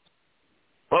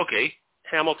 Okay.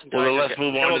 Hamilton Well, Tiger let's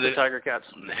move on to the Tiger Cats.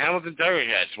 Hamilton Tiger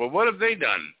Cats. Well, what have they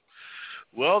done?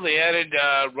 Well, they added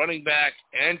running back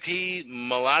Ante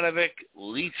Milanovic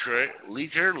Letre,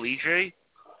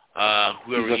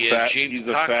 whoever he is.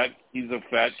 He's a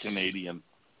fat Canadian.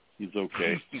 He's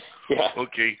okay. Yeah.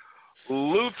 Okay.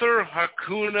 Luther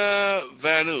Hakuna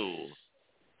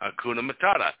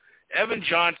Matata. Evan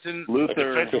Johnson,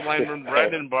 defensive lineman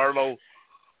Brandon Barlow,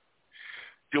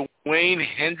 Dwayne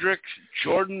Hendricks,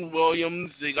 Jordan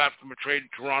Williams, they got from a trade in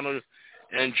Toronto,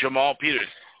 and Jamal Peters.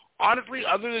 Honestly,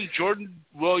 other than Jordan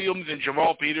Williams and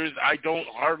Jamal Peters, I don't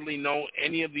hardly know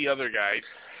any of the other guys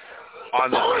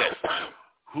on the list.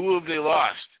 Who have they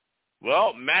lost?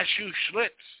 Well, Matthew Schlitz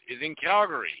is in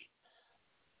Calgary.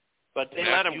 But they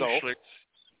let him go. Schlitz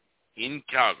in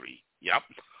Calgary, yep.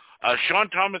 Sean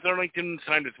Thomas Arlington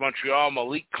signed with Montreal.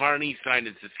 Malik Carney signed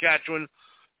in Saskatchewan.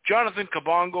 Jonathan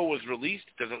Kabongo was released.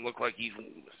 Doesn't look like he's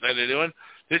signed a new one.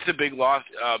 This is a big loss.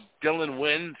 Dylan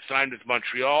Wynn signed with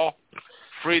Montreal.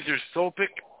 Fraser Solpic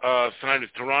signed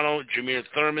with Toronto. Jameer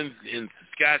Thurman in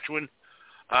Saskatchewan.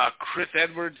 Chris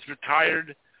Edwards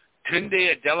retired. Tunde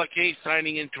Adeleke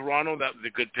signing in Toronto. That was a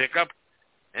good pickup.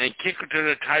 And kicker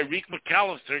returner Tyreek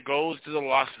McAllister goes to the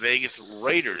Las Vegas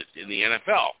Raiders in the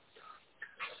NFL.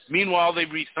 Meanwhile, they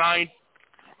re-signed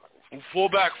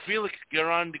fullback Felix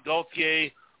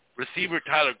Guerin-Gauthier, receiver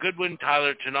Tyler Goodwin,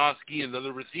 Tyler Chinoski,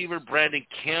 another receiver, Brandon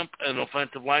Kemp, an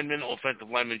offensive lineman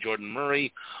Jordan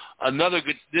Murray.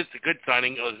 This is a good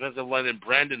signing, offensive lineman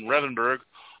Brandon Revenberg,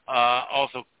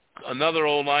 also another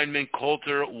old lineman,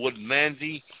 Coulter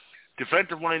Woodmansey,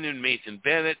 defensive lineman Mason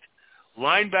Bennett,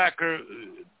 linebacker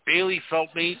Bailey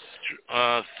Feltmate,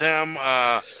 Sam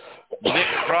Nick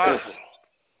Cross,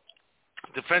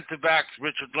 defensive backs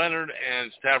Richard Leonard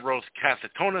and Stavros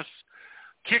Kassatonis,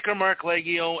 kicker Mark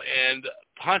Leggio, and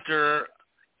punter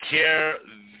Kier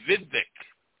Vidvik,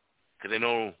 because I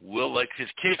know Will likes his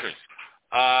kickers.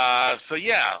 So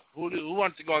yeah, who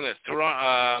wants to go on this?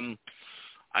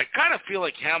 I kind of feel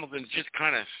like Hamilton's just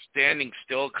kind of standing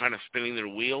still, kind of spinning their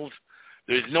wheels.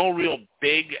 There's no real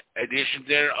big additions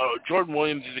there. Jordan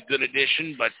Williams is a good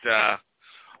addition, but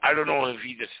I don't know if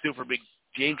he's a super big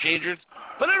game changer.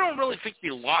 But I don't really think they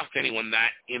lost anyone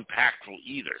that impactful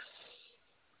either.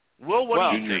 Will,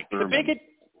 what do you think? The big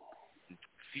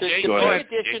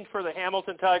addition for the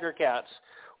Hamilton Tiger Cats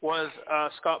was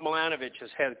Scott Milanovic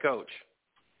as head coach.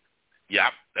 Yeah,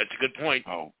 that's a good point.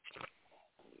 Oh.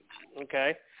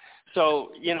 Okay.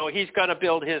 So, he's got to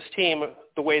build his team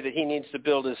the way that he needs to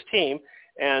build his team,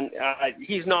 and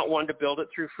he's not one to build it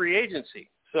through free agency.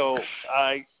 So,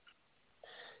 are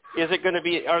they going to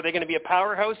be a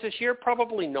powerhouse this year?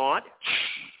 Probably not.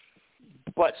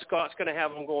 But Scott's going to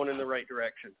have them going in the right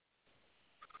direction.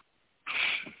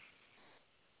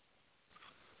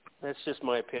 That's just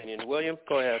my opinion. William,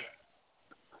 go ahead.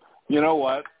 You know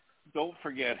what? Don't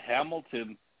forget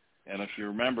Hamilton. And if you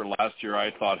remember last year,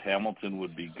 I thought Hamilton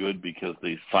would be good because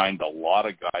they signed a lot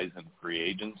of guys in free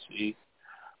agency.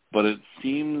 But it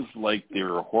seems like they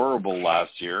were horrible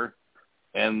last year.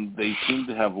 And they seem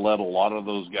to have let a lot of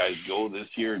those guys go this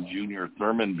year, Junior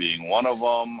Thurman being one of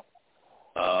them,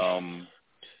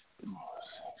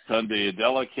 Tunde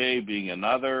Adeleke being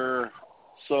another.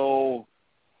 So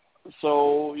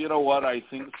you know what? I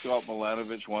think Scott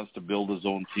Milanovic wants to build his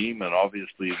own team, and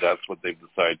obviously that's what they've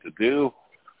decided to do.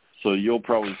 So you'll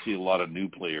probably see a lot of new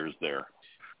players there.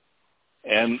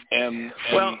 And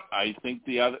I think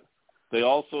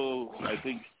I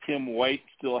think Tim White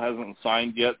still hasn't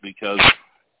signed yet because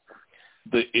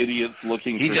the idiot's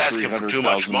looking for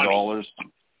 $300,000.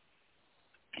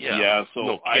 Yeah. So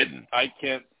no kidding. I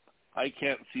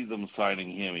can't see them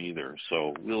signing him either.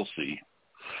 So we'll see.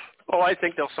 Oh, I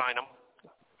think they'll sign him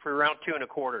for around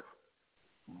 $2.25.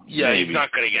 Yeah, maybe. He's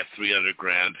not going to get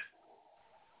 $300,000.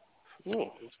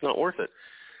 No, it's not worth it.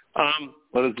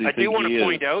 What does he I think do want to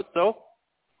point out, though.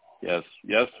 Yes.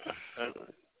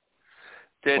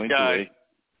 That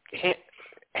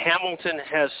Hamilton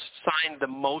has signed the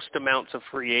most amounts of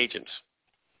free agents.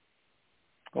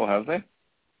 Oh, have they?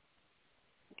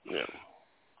 Yeah.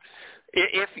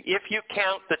 If you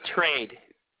count the trade,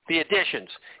 the additions,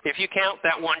 if you count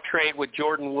that one trade with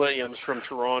Jordan Williams from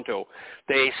Toronto,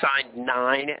 they signed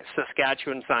 9,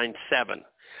 Saskatchewan signed 7.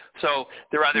 So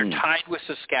they're either tied with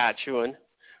Saskatchewan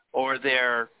or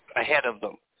they're ahead of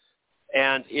them.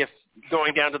 And if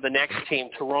going down to the next team,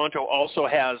 Toronto also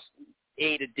has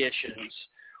 8 additions,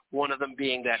 one of them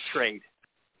being that trade.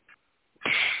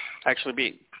 Actually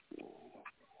being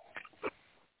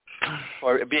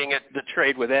the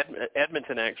trade with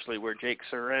Edmonton, actually, where Jake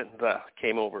Sorrenta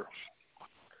came over.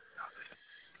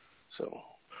 So.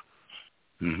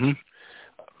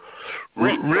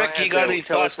 Rick, you got any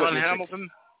thoughts on Hamilton?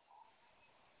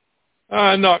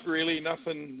 Not really.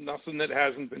 Nothing that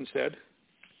hasn't been said.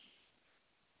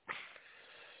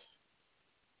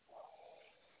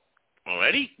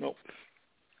 Already? Nope.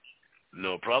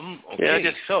 No problem. Okay,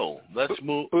 yeah, so let's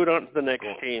move on to the next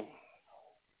team.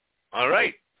 All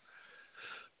right.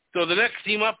 So the next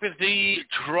team up is the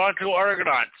Toronto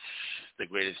Argonauts, the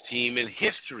greatest team in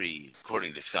history,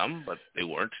 according to some, but they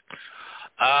weren't.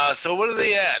 So what do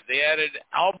they add? They added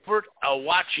Albert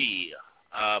Awachi,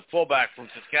 fullback from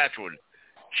Saskatchewan.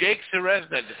 Jake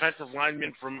Seresna, defensive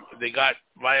lineman they got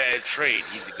via a trade.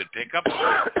 He's a good pickup.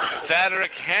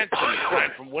 Cedric Hansen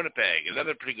signed from Winnipeg,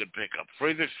 another pretty good pickup.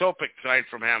 Fraser Sopik signed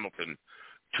from Hamilton.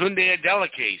 Tunde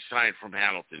Adeleke signed from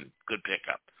Hamilton, good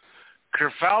pickup.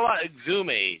 Kerfala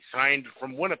Exume signed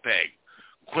from Winnipeg.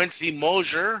 Quincy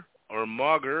Mauger or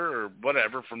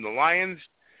whatever from the Lions.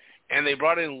 And they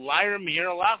brought in Lyram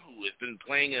Hiralahu, who has been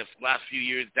playing the last few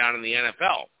years down in the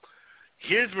NFL.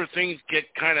 Here's where things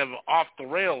get kind of off the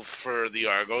rails for the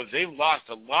Argos. They've lost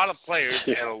a lot of players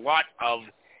and a lot of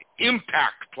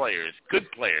impact players,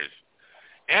 good players.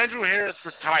 Andrew Harris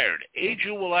retired.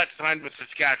 Aju Willett signed with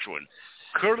Saskatchewan.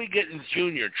 Curly Gittins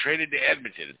Jr. traded to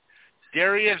Edmonton.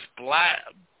 Darius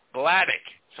Bladdick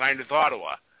signed with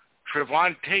Ottawa.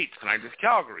 Trevon Tate signed with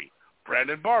Calgary.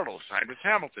 Brandon Bartle signed with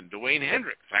Hamilton. Dwayne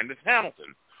Hendrick signed with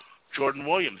Hamilton. Jordan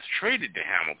Williams traded to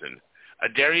Hamilton.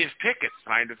 Darius Pickett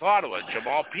signed with Ottawa.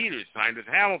 Jamal Peters signed with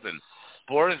Hamilton.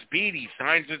 Boris Beatty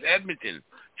signed with Edmonton.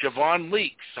 Javon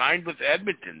Leake signed with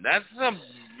Edmonton. That's some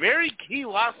very key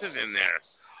losses in there.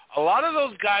 A lot of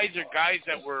those guys are guys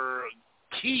that were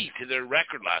key to their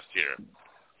record last year.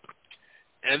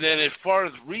 And then as far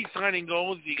as re-signing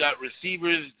goes, you got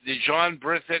receivers Dejon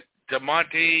Brissett,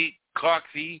 DeMonte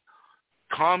Coxey,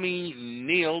 Tommy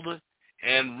Neild,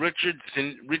 and Richie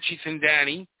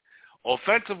Sindani.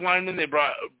 Offensive linemen, they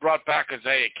brought back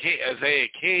Isaiah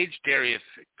Cage, Darius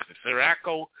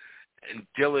Siracco, and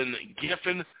Dylan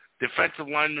Giffen. Defensive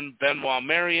lineman Benoit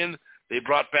Marion. They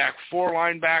brought back 4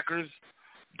 linebackers,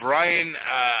 Brian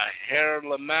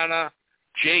Herlamana,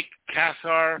 Jake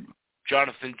Cassar,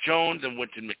 Jonathan Jones, and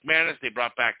Winton McManus. They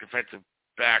brought back defensive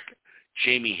back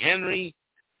Jamie Henry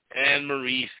and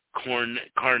Maurice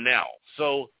Carnell.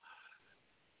 So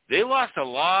they lost a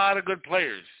lot of good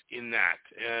players in that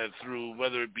through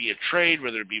whether it be a trade,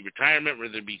 whether it be retirement,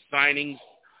 whether it be signings.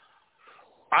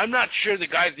 I'm not sure the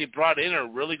guys they brought in are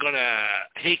really going to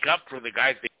take up for the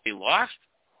guys they lost.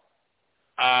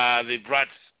 They brought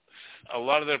a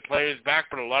lot of their players back,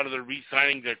 but a lot of their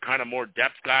re-signings are kind of more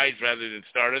depth guys rather than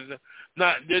starters.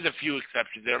 There's a few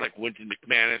exceptions there, like Winton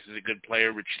McManus is a good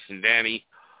player, Richie Sindani.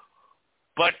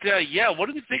 But, what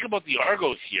do we think about the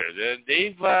Argos here?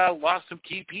 They've lost some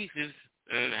key pieces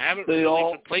and haven't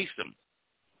really replaced them.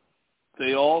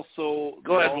 They also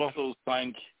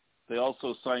signed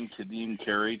Kadeem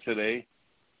Carey today.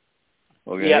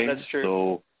 Okay, yeah, that's true.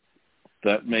 So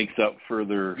that makes up for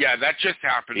their that just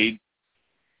happened.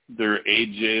 Their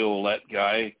AJ Ouellette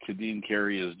guy. Kadeem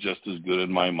Carey is just as good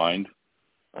in my mind.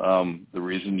 The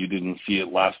reason you didn't see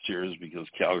it last year is because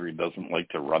Calgary doesn't like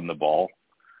to run the ball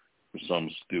for some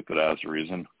stupid ass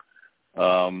reason.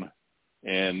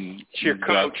 And he's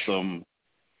got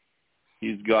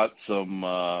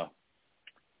some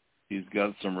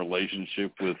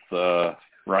relationship with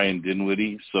Ryan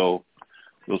Dinwiddie, so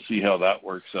we'll see how that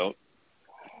works out.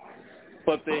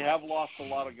 But they have lost a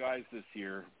lot of guys this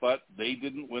year, but they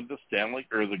didn't win the Stanley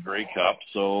or the Grey Cup,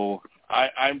 so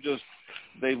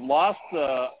they've lost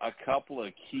a couple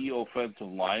of key offensive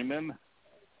linemen,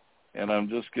 and I'm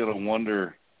just going to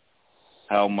wonder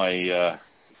how my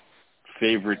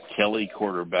favorite Kelly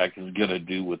quarterback is going to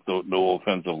do with no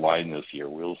offensive line this year.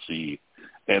 We'll see.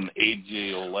 And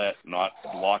A.J. Ouellette not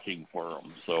blocking for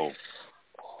him, so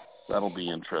that'll be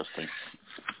interesting.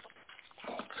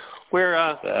 We're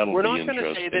not going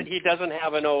to say that he doesn't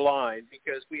have an O-line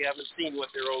because we haven't seen what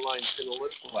their O-line is going to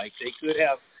look like. They could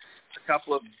have a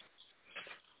couple of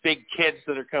big kids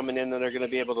that are coming in that are going to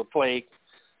be able to play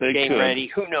game ready.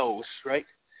 Who knows, right?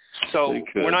 So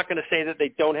we're not going to say that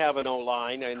they don't have an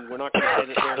O-line, and we're not going to say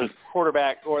that their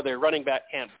quarterback or their running back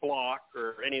can't block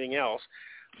or anything else.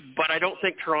 But I don't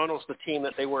think Toronto's the team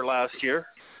that they were last year.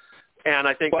 And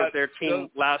I think that their team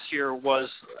last year was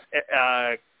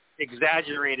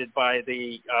exaggerated by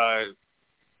the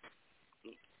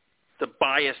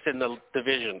bias in the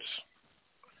divisions.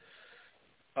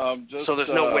 So there's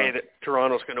no way that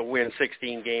Toronto's going to win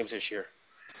 16 games this year.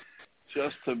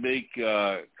 Just to make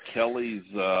Kelly's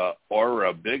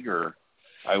aura bigger,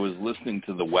 I was listening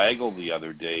to the Waggle the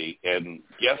other day, and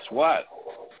guess what?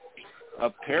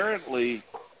 Apparently,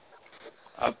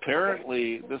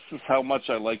 apparently, this is how much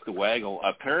I like the Waggle.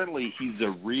 Apparently, he's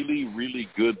a really, really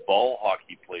good ball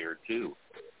hockey player, too.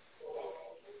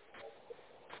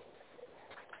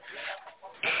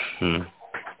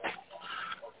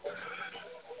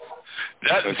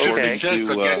 That according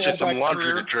to get some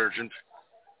laundry detergent.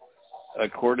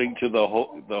 According to the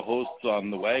hosts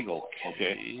on the Waggle,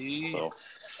 okay? So,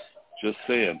 just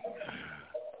saying.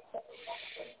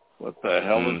 What the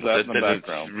hell is that in the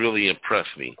background? Really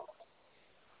impressed me.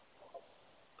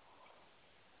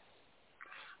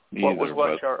 What was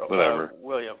what, whatever.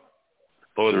 William?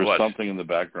 There's something in the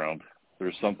background.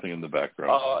 There's something in the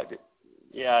background. Oh,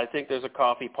 yeah, I think there's a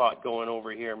coffee pot going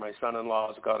over here. My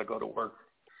son-in-law's got to go to work.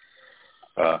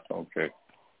 Okay.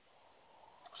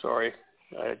 Sorry,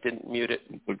 I didn't mute it.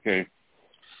 Okay.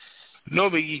 No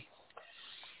biggie.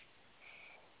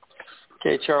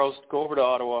 Okay, Charles, go over to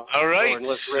Ottawa. All right,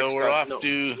 so we're off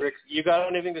to... Rick, you got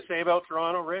anything to say about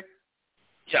Toronto, Rick?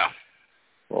 Yeah.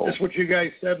 Well, that's what you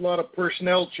guys said. A lot of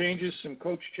personnel changes, some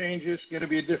coach changes. Going to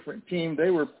be a different team. They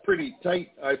were pretty tight,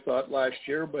 I thought, last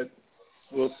year, but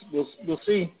we'll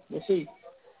see. We'll see.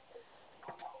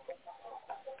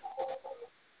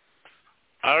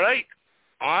 All right,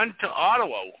 on to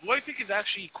Ottawa, who I think is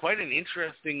actually quite an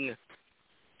interesting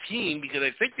team because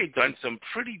I think they've done some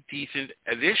pretty decent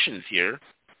additions here.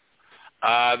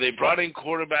 They brought in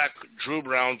quarterback Drew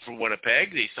Brown from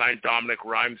Winnipeg. They signed Dominic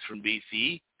Rhymes from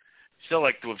BC. Still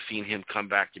like to have seen him come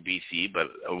back to BC, but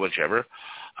whichever.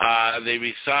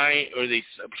 They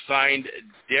signed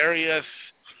Darius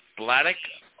Bladdock,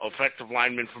 offensive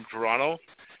lineman from Toronto,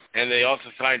 and they also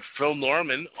signed Phil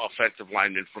Norman, offensive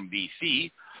lineman from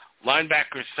BC.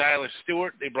 Linebacker Silas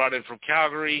Stewart, they brought in from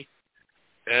Calgary.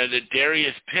 And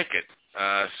Darius Pickett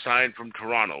signed from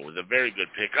Toronto with a very good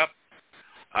pickup.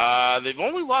 They've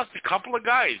only lost a couple of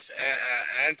guys.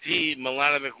 Ante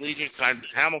Milanovic-Legic signed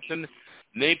with Hamilton.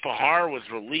 Nate Pahar was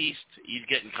released. He's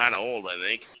getting kind of old, I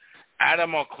think.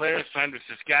 Adam Auclair signed with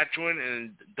Saskatchewan,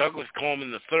 and Douglas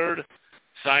Coleman III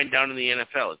signed down in the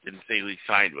NFL. It didn't say who he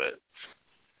signed with.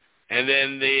 And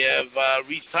then they have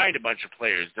re-signed a bunch of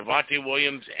players. Devontae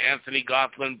Williams, Anthony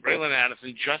Gofflin, Braylon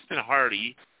Addison, Justin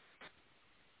Hardy.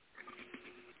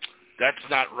 That's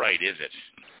not right, is it?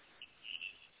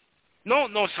 No,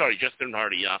 sorry, Justin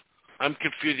Hardy, yeah. I'm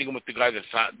confusing him with the guy that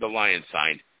the Lions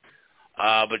signed.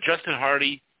 But Justin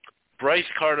Hardy, Bryce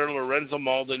Carter, Lorenzo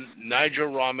Malden, Nigel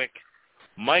Romick,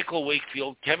 Michael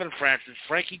Wakefield, Kevin Francis,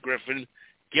 Frankie Griffin,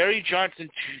 Gary Johnson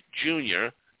Jr.,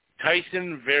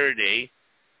 Tyson Verde,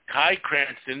 Kai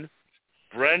Cranston,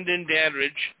 Brendan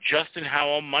Dandridge, Justin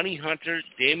Howell, Money Hunter,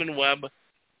 Damon Webb,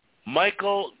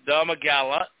 Michael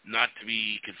Domagala, not to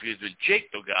be confused with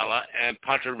Jake Dogala, and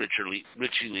punter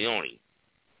Richie Leone,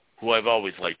 who I've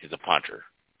always liked as a punter.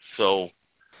 So,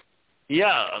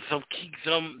 yeah,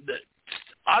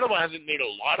 Ottawa hasn't made a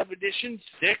lot of additions,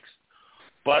 6,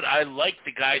 but I like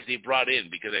the guys they brought in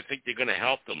because I think they're going to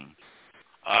help them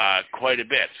quite a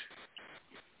bit.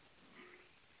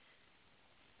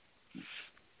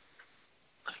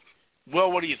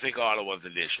 Well, what do you think of Ottawa's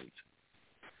additions?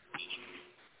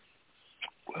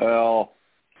 Well,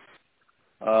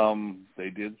 they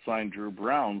did sign Drew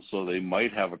Brown, so they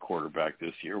might have a quarterback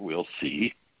this year. We'll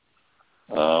see.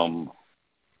 They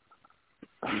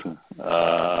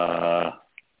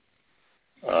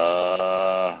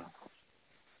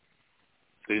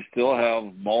still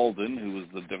have Malden, who was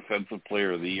the Defensive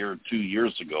Player of the Year 2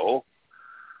 years ago.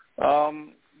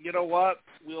 You know what?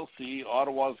 We'll see.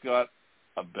 Ottawa's got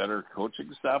a better coaching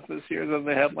staff this year than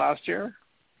they had last year.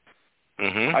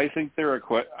 Mm-hmm. I think they're a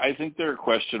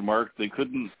question mark. They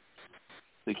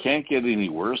can't get any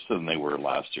worse than they were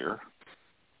last year.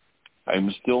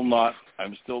 I'm still not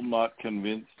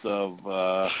convinced of.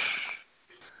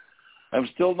 I'm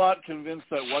still not convinced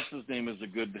that what's his name is a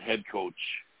good head coach.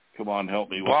 Come on, help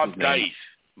me. Bob Dice.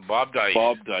 Bob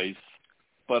Dice.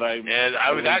 But I'm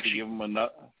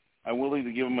willing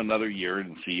to give him another year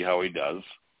and see how he does,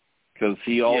 because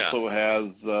he also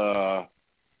has.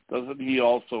 Doesn't he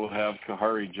also have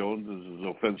Kahari Jones as his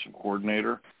offensive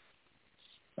coordinator?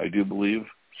 I do believe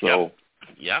so.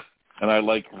 Yeah. And I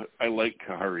like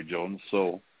Kahari Jones.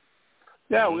 So,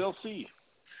 yeah, we'll see.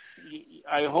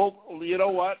 I hope, you know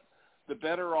what? The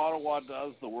better Ottawa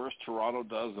does, the worse Toronto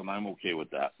does, and I'm okay with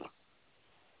that.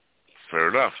 Fair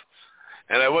enough.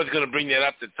 And I was going to bring that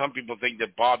up, that some people think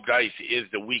that Bob Dice is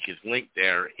the weakest link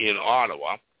there in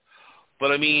Ottawa.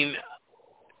 But, I mean,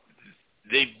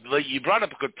 you brought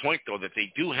up a good point, though, that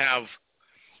they do have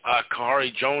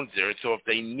Kahari Jones there. So if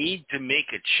they need to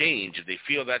make a change, if they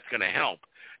feel that's going to help,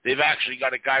 they've actually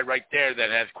got a guy right there that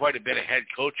has quite a bit of head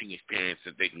coaching experience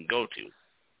that they can go to.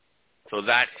 So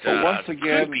that once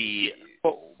again, could be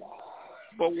But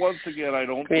once again, I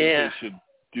don't think they should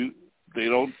do.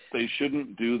 They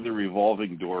shouldn't do the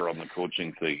revolving door on the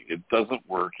coaching thing. It doesn't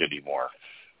work anymore.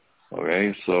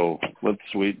 Okay, so let's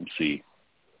wait and see.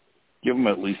 Give them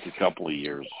at least a couple of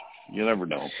years. You never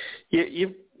know.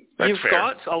 You've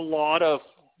got a lot of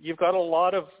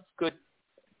good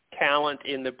talent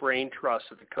in the brain trust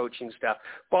of the coaching staff.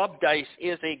 Bob Dice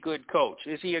is a good coach.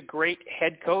 Is he a great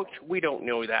head coach? We don't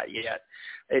know that yet.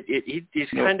 He's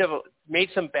kind of made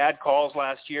some bad calls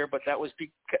last year, but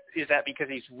is that because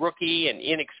he's rookie and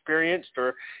inexperienced, or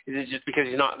is it just because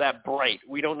he's not that bright?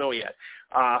 We don't know yet.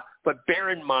 But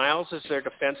Baron Miles is their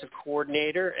defensive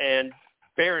coordinator, and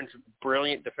Baron's a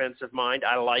brilliant defensive mind.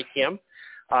 I like him.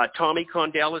 Tommy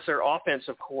Condell is their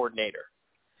offensive coordinator.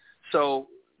 So,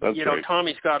 right.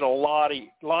 Tommy's got a lot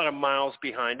of miles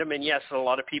behind him, and yes, a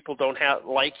lot of people don't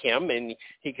like him, and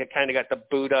he kind of got the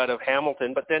boot out of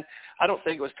Hamilton. But then I don't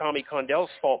think it was Tommy Condell's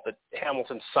fault that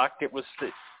Hamilton sucked. It was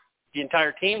the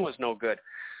entire team was no good,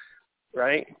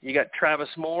 right? You got Travis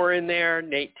Moore in there,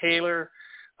 Nate Taylor,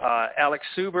 Alex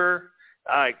Suber,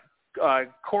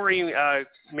 Corey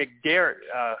McDyrod.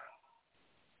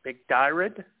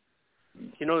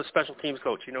 You know the special teams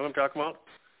coach. You know what I'm talking about?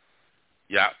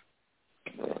 Yeah.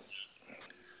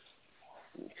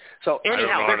 So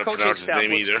anyhow, their coaching staff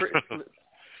looks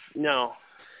no,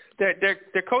 their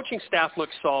coaching staff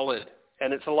looks solid,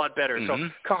 and it's a lot better. Mm-hmm.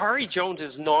 So Kahari Jones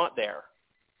is not there.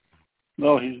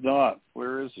 No, he's not.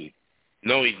 Where is he?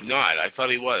 No, he's not. I thought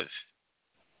he was.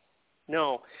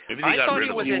 No, I thought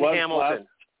he was in Hamilton.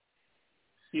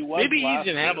 Maybe he's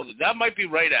in Hamilton. That might be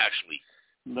right, actually.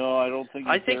 No, I don't think.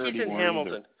 I think he's in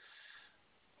Hamilton.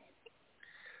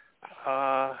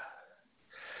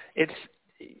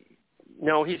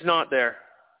 No, he's not there.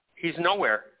 He's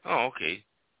nowhere. Oh, okay.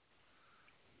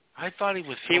 I thought he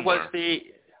was somewhere.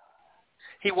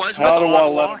 He was with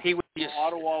Ottawa. He was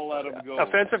Ottawa let him go.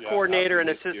 Offensive coordinator and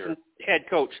assistant head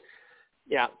coach.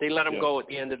 Yeah, they let him go at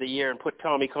the end of the year and put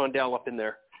Tommy Condell up in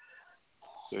there.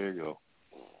 There you go.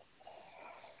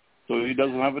 So he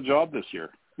doesn't have a job this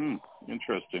year.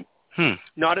 Interesting.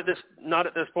 Not at this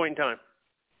point in time.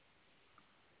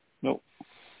 Nope.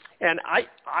 And I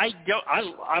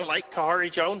like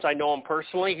Kahari Jones. I know him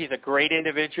personally. He's a great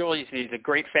individual. He's a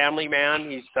great family man.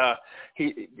 He's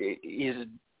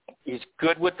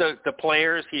good with the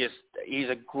players. He's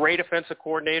a great offensive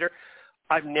coordinator.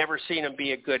 I've never seen him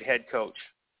be a good head coach.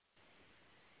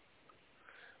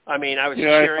 I mean, I was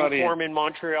cheering for him in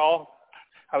Montreal.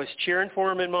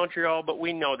 But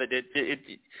we know that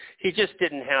he just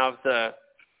didn't have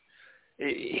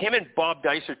him and Bob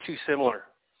Dice are too similar.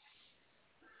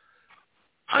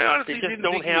 I honestly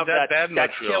don't have that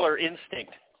killer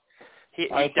instinct.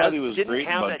 I thought he was didn't great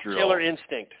have in that Montreal. killer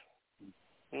instinct.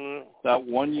 That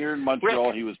 1 year in Montreal,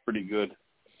 Rick, he was pretty good.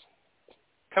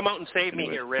 Come out and save me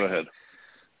here, Rick. Go ahead.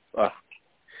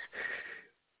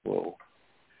 Whoa.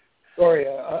 Sorry,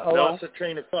 I lost the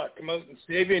train of thought. Come out and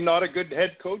save you. Not a good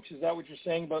head coach? Is that what you're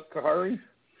saying about Kahari?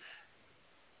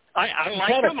 I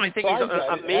like him. I think he's an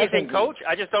amazing coach.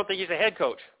 I just don't think he's a head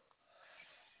coach.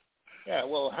 Yeah,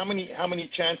 well, how many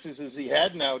chances has he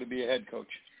had now to be a head coach?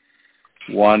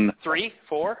 1. 3,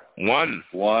 4? 1.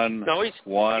 No, he's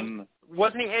 1.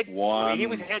 Wasn't he head? 1. He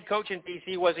was head coach in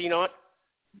BC, was he not?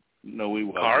 No, he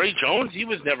wasn't. Kahari Jones, he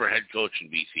was never head coach in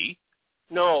BC.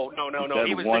 No.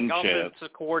 He was the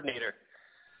offensive coordinator.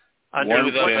 He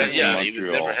was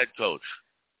never head coach.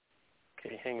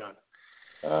 Okay, hang on.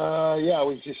 I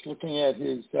was just looking at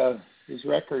his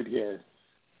record here.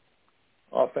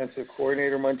 Offensive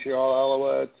coordinator, Montreal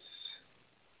Alouettes.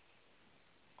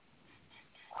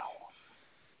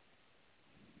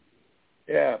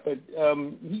 Yeah, but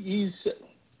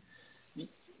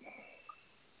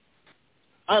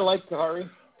I like Kahari.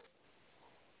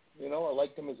 I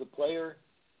liked him as a player.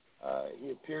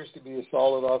 He appears to be a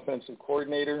solid offensive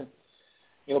coordinator.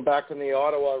 Back in the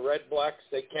Ottawa Red Blacks,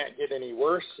 they can't get any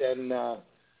worse. And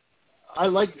I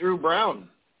like Drew Brown.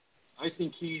 I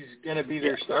think he's going to be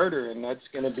their starter, and that's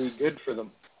going to be good for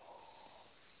them.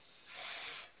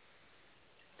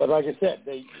 But like I said,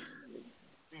 it'd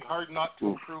be hard not to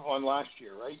improve on last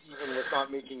year, right? Even with not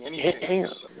making any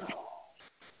changes.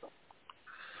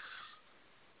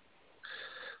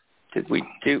 Did we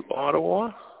do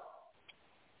Ottawa?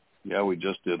 Yeah, we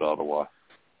just did Ottawa.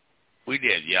 We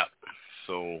did, yeah.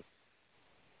 So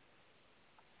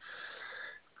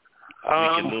we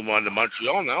can move on to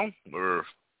Montreal now, or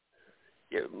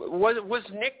was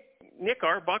Nick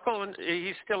Arbuckle? And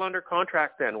he's still under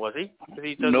contract then, was he? Because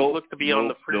he doesn't look to be on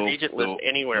the free agent list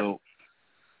anywhere. No.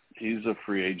 He's a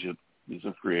free agent.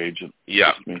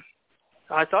 Yeah.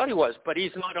 I thought he was, but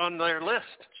he's not on their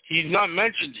list. He's not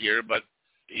mentioned here, but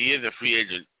He is a free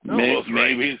agent.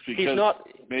 Maybe it's because He's not.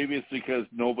 Maybe it's because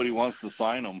nobody wants to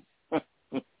sign him.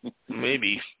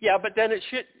 Maybe. Yeah, but then it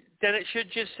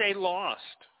should just say lost,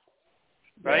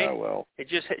 right? Yeah, well, it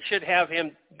should have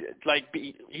him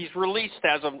he's released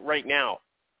as of right now.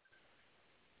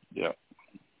 yeah.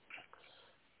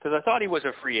 Because I thought he was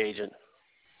a free agent.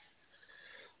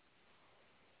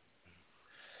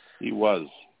 He was.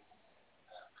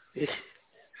 Yes.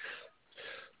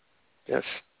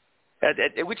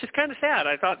 Which is kind of sad.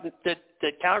 I thought that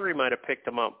Calgary might have picked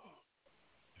him up.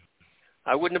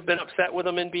 I wouldn't have been upset with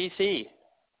him in BC.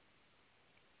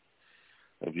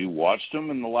 Have you watched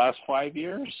him in the last 5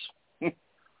 years?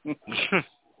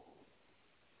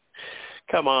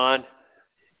 Come on.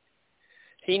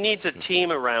 He needs a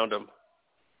team around him.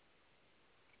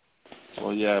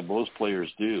 Well, yeah, most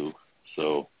players do.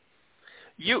 So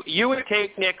You would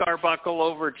take Nick Arbuckle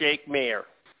over Jake Mayer.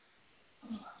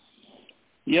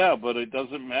 yeah, but it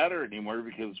doesn't matter anymore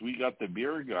because we got the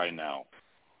beer guy now.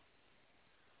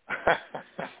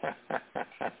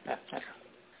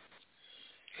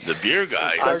 The beer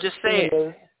guy. I'm just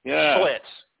saying. Yeah, Schlitz.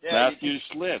 Yeah, Matthew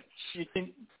Schlitz. you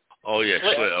think Oh, yeah,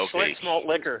 Schlitz, okay. Schlitz malt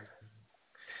liquor.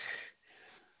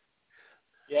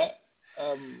 yeah.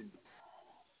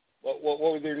 What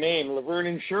was their name? Laverne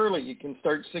and Shirley. You can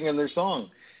start singing their song.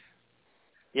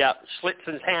 Yeah,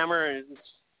 Schlitz's Hammer. And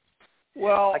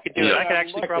Well, I could do it. I could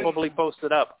actually probably post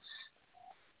it up.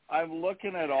 I'm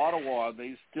looking at Ottawa.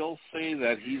 They still say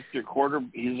that he's a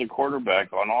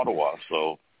quarterback on Ottawa.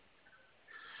 So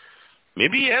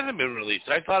Maybe he hasn't been released.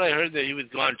 I thought I heard that he was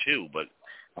gone too, but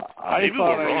I maybe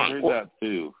thought we're I wrong. heard that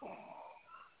too.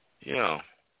 Yeah.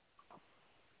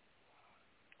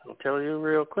 I'll tell you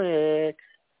real quick.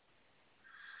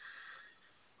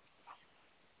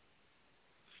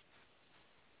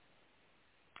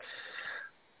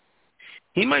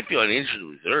 He might be on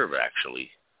injured reserve,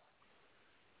 actually.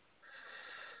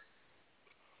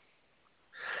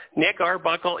 Nick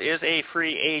Arbuckle is a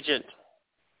free agent.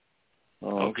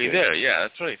 Oh, Okay, there. Yeah,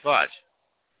 that's what I thought.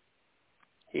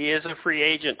 He is a free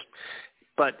agent,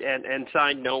 but and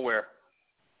signed nowhere.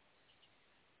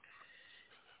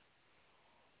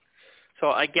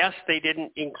 So I guess they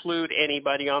didn't include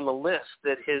anybody on the list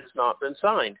that has not been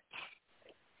signed,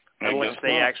 unless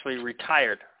they actually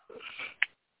retired.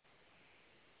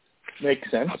 Makes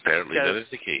sense. Apparently that is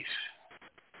the case.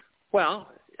 Well,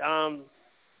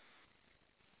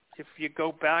 if you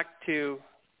go back to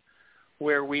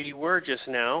where we were just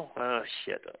now, I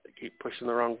keep pushing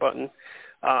the wrong button.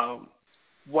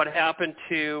 What happened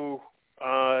to,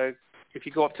 if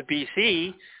you go up to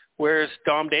BC, where's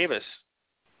Dom Davis?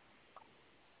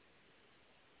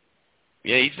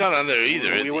 Yeah, he's not on there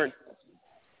either, is he?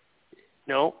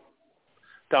 No.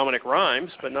 Dominic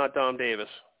Rhymes, but not Dom Davis.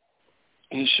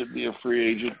 He should be a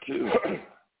free agent too.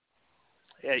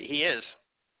 Yeah, he is.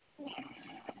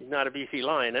 He's not a BC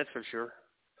Lion, that's for sure.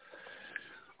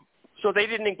 So they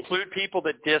didn't include people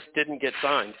that just didn't get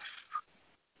signed.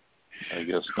 I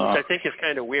guess Which not. I think is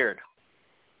kind of weird.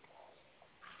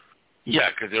 Yeah,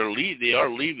 because they are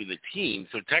leaving the team,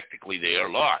 so technically they are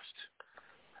lost.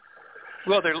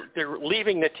 Well, they're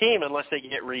leaving the team unless they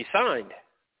get re-signed.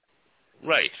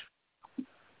 Right.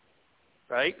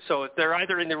 Right? So they're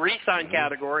either in the re-signed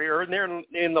category or they're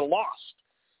in the lost,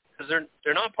 because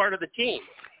they're not part of the team.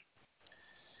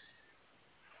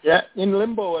 Yeah, in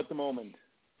limbo at the moment.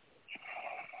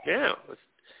 Yeah, it's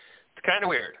kind of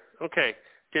weird. Okay,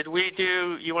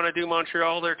 you want to do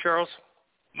Montreal there, Charles?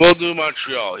 We'll do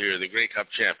Montreal here, the Grey Cup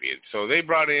champions. So they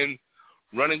brought in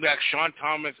running back Sean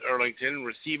Thomas Erlington,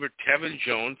 receiver Kevin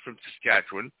Jones from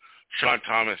Saskatchewan. Sean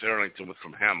Thomas Erlington was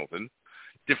from Hamilton.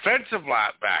 Defensive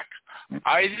back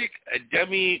Isaac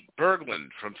Ademi Berglund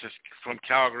from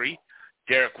Calgary.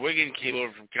 Derek Wigan came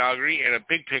over from Calgary, and a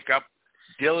big pickup,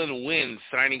 Dylan Wynn,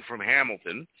 signing from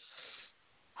Hamilton.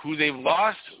 Who they've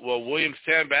lost? Well, William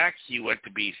Sandback, he went to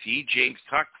BC. James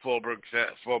Tuck,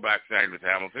 fullback, signed with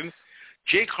Hamilton.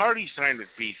 Jake Hardy signed with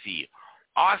BC.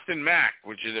 Austin Mack,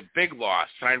 which is a big loss,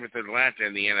 signed with Atlanta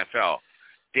in the NFL.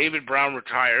 David Brown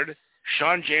retired.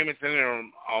 Sean Jamison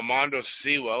and Armando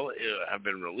Sewell have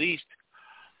been released.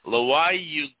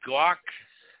 Lawai Ugok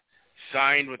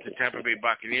signed with the Tampa Bay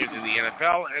Buccaneers in the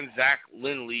NFL, and Zach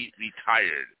Lindley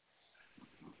retired.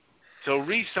 So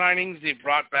re-signings, they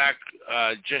brought back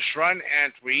Jeshurun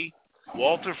Antwi,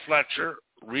 Walter Fletcher,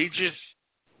 Regis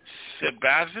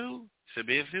Sabazu,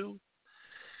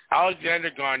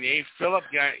 Alexander Gagne, Philip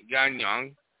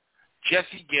Gagnon,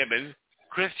 Jesse Gibbon,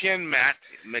 Christian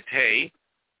Mate,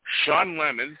 Sean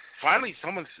Lemon. Finally,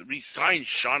 someone re-signed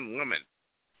Sean Lemon.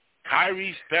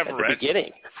 Tyrese Beverett. At the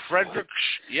beginning. Frederick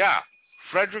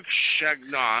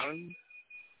Chagnon,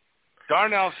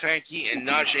 Darnell Sankey, and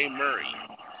Najee Murray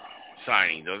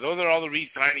signing. Those are all the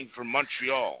re-signing from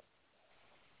Montreal.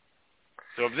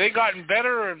 So have they gotten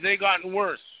better or have they gotten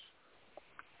worse?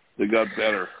 They got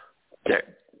better.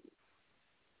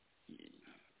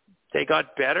 They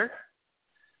got better?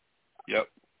 Yep.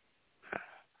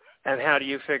 And how do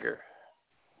you figure?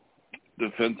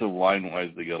 Defensive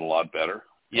line-wise, they got a lot better.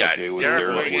 Yeah, okay, with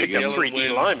Derek Wiggins, Wiggins,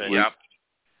 3D lineman. Yep.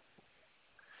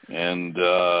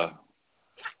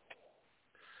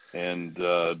 And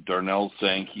Darnell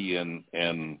Sankey and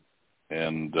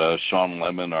Sean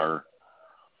Lemon are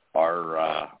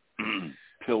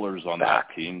pillars on that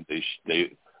team.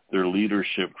 Their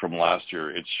leadership from last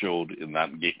year, it showed in that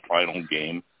final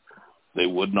game. They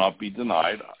would not be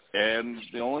denied. And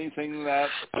the only thing that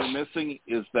they're missing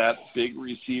is that big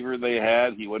receiver they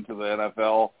had. He went to the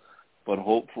NFL, but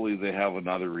hopefully they have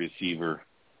another receiver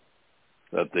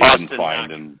that they can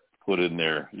find and put in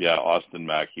there. Yeah, Austin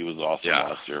Mack. He was awesome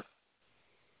last year.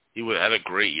 He had a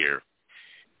great year.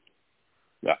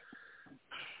 Yeah.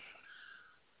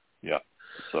 Yeah.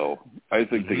 So I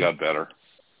think they got better.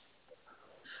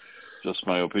 Just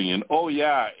my opinion. Oh,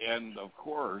 yeah, and of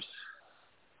course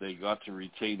they got to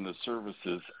retain the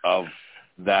services of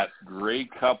that Grey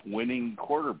Cup winning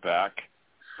quarterback,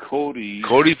 Cody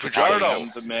Fajardo.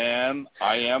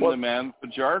 I am the man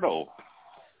Fajardo.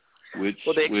 They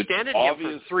extended him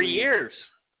for 3 years.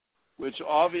 Which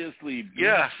obviously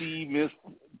BC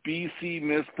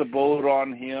missed the boat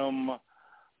on him.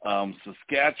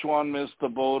 Saskatchewan missed the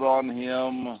boat on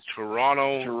him.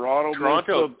 Toronto missed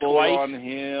the boat twice. on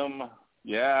him.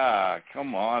 Yeah,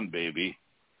 come on, baby.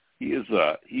 He is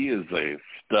a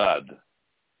stud.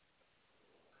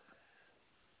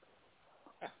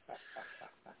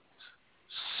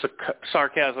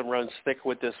 Sarcasm runs thick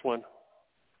with this one.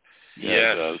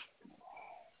 Yeah, it does.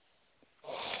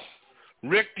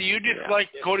 Rick, do you dislike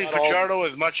Cody Fajardo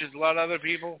as much as a lot of other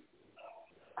people?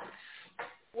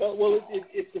 Well,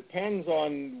 it depends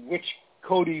on which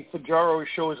Cody Fajardo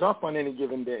shows up on any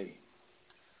given day.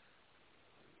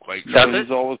 Quite true.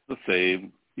 He's always the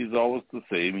same.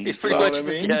 He's pretty much the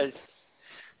same. Yes.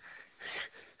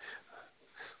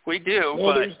 We do,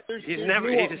 well, but there's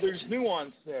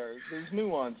nuance there. There's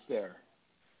nuance there.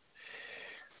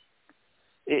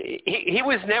 He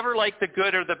was never like the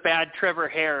good or the bad Trevor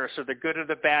Harris or the good or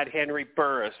the bad Henry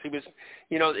Burris. He was,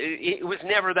 it was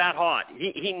never that hot.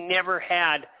 He never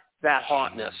had that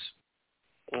hotness.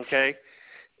 Okay,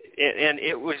 and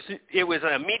it was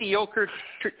a mediocre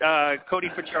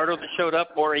Cody Fajardo that showed up,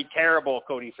 or a terrible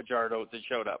Cody Fajardo that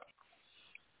showed up.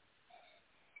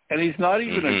 And he's not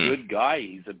even a good guy.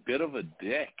 He's a bit of a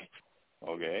dick.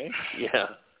 Okay. Yeah.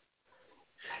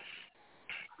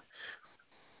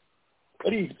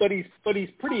 But he's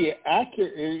pretty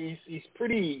accurate. He's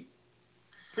pretty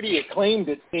acclaimed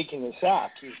at taking a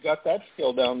sack. He's got that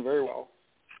skill down very well.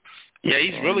 Yeah,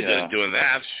 he's really good at doing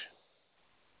that.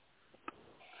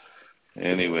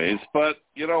 Anyways, but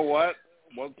you know what?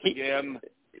 Once again,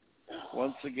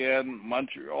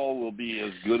 Montreal will be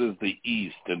as good as the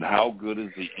East, and how good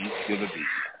is the East going to be?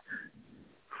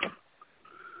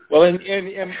 Well, and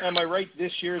am I right?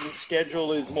 This year the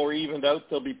schedule is more evened out.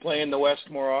 They'll be playing the West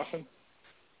more often.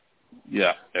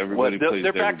 Yeah, everybody plays.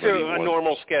 They're back to a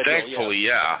normal schedule. Thankfully,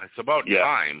 yeah. It's about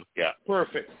time. Yeah.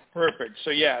 Perfect. So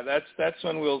yeah, that's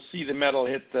when we'll see the metal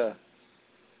hit the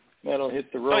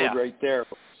road right there.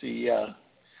 We'll see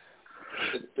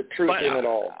the truth in it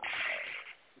all.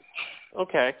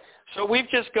 Okay, so we've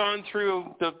just gone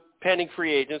through the pending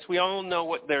free agents. We all know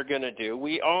what they're going to do.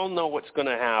 We all know what's going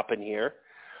to happen here.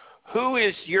 Who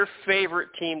is your favorite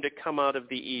team to come out of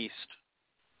the East?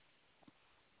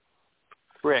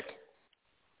 Rick.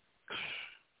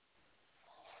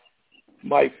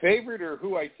 My favorite, or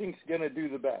who I think's going to do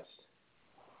the best?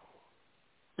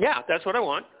 Yeah, that's what I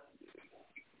want.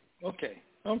 Okay.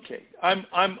 I'm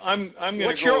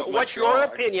going to go. What's your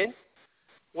opinion?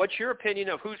 What's your opinion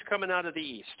of who's coming out of the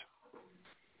East?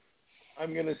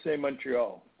 I'm going to say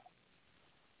Montreal.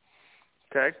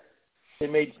 Okay. They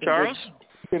made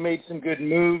some good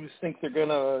moves. Think they're going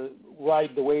to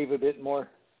ride the wave a bit more.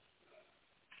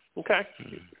 Okay.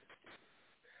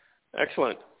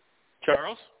 Excellent.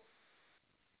 Charles?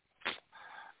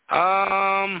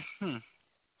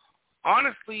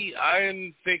 Honestly,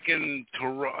 I'm thinking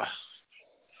Toronto.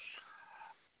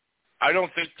 I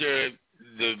don't think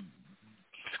the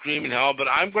screaming hell, but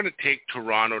I'm going to take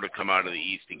Toronto to come out of the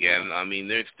East again. I mean,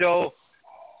 they're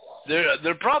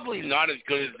probably not as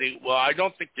good as I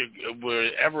don't think they were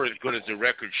ever as good as the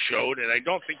record showed, and I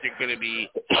don't think they're going to be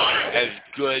as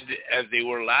good as they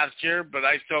were last year, but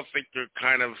I still think they're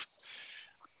kind of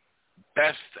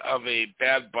best of a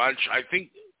bad bunch. I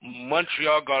think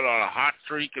Montreal got on a hot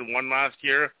streak and won last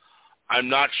year. I'm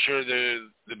not sure the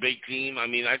big team. I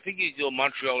mean, I think either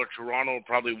Montreal or Toronto,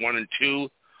 probably 1 and 2,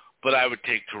 but I would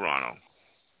take Toronto.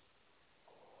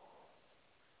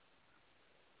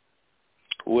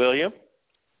 William?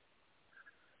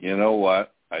 You know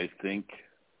what? I think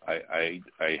I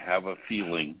have a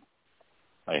feeling.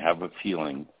 I have a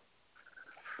feeling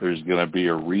there's going to be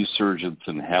a resurgence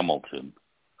in Hamilton.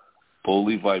 Bo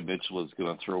Levi Mitchell is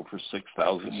going to throw for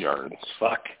 6,000 yards.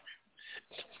 Fuck.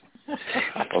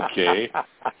 Okay.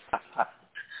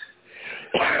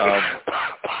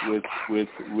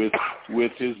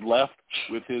 With his left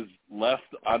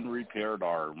unrepaired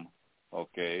arm.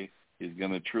 Okay, he's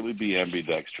going to truly be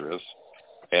ambidextrous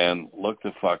and look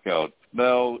the fuck out.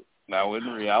 Now in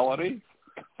reality,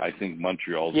 I think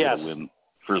Montreal's going to win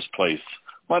first place.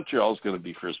 Montreal's going to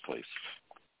be first place.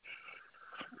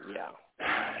 Yeah.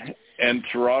 And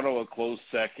Toronto a close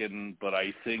second, but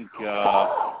I think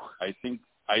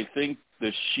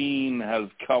the sheen has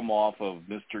come off of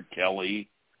Mr. Kelly,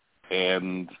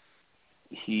 and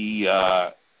he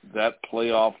that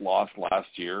playoff loss last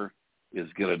year is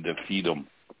going to defeat him,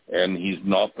 and he's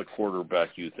not the quarterback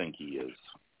you think he is.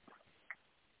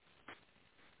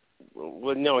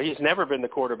 Well, no, he's never been the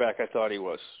quarterback I thought he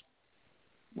was.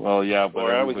 Well, yeah, but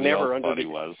or I was never else under thought he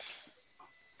was.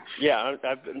 Yeah,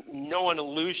 I've no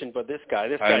illusion, but this guy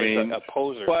is a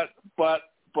poser. But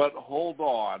hold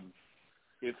on.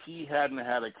 If he hadn't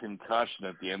had a concussion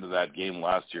at the end of that game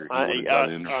last year, he would have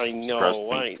done in. I know,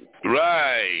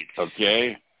 right?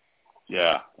 Okay.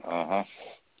 Yeah. Uh-huh.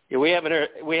 Yeah, we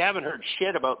haven't heard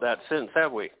shit about that since,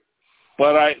 have we?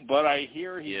 But I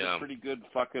hear he's a pretty good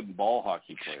fucking ball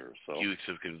hockey player. So use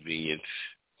of convenience.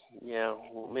 Yeah,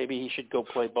 well, maybe he should go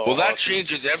play ball. Well, that hockey.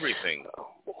 changes everything.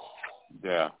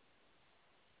 Yeah.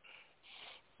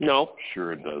 No.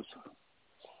 Sure it does.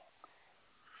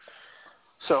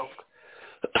 So,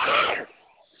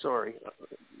 sorry.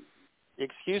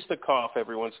 Excuse the cough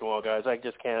every once in a while, guys. I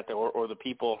just can't, or the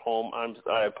people at home.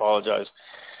 I apologize.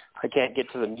 I can't get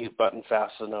to the mute button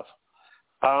fast enough.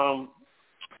 I'm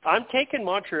taking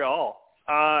Montreal.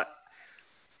 I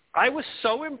was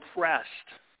so impressed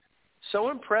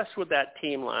with that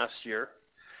team last year.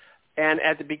 And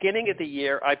at the beginning of the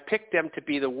year, I picked them to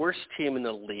be the worst team in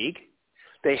the league.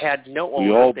 They had no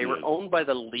owners. They were owned by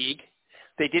the league.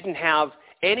 They didn't have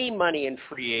any money in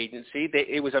free agency.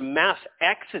 It was a mass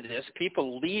exodus,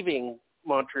 people leaving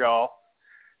Montreal,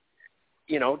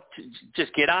 to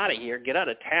just get out of here, get out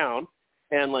of town.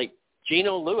 And like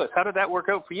Gino Lewis, how did that work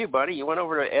out for you, buddy? You went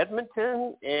over to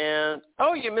Edmonton and,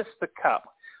 you missed the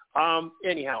cup.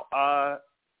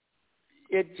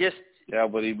 It just... Yeah,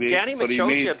 but he made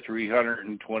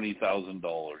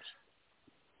 $320,000.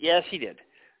 Yes, he did.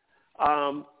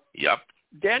 Yep.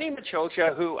 Danny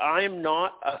Machocha, who I am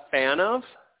not a fan of,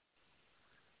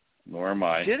 nor am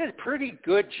I, did a pretty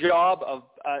good job of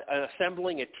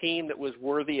assembling a team that was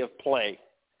worthy of play.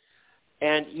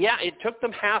 And, it took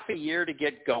them half a year to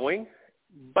get going,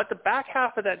 but the back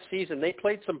half of that season, they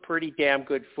played some pretty damn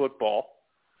good football,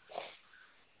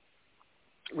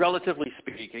 relatively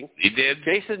speaking. He did.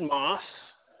 Jason Moss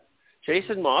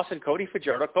and Cody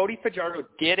Fajardo. Cody Fajardo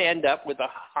did end up with the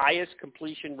highest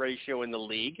completion ratio in the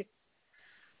league.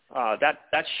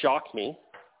 That shocked me.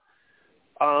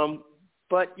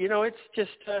 But, it's just,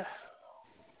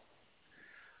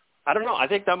 I don't know. I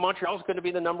think that Montreal's going to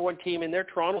be the number one team in there.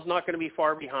 Toronto's not going to be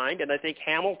far behind. And I think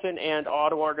Hamilton and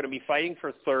Ottawa are going to be fighting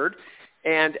for third.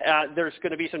 And there's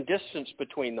going to be some distance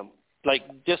between them, like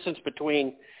distance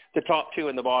between the top two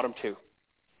and the bottom two.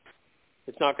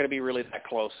 It's not going to be really that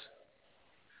close.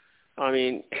 I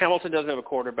mean, Hamilton doesn't have a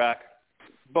quarterback.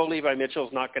 Bo Levi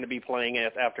Mitchell's not going to be playing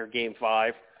after Game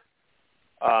 5.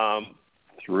 What's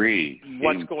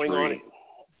going on?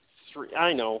 3.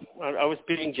 I know. I was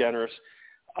being generous.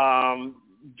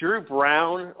 Drew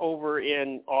Brown over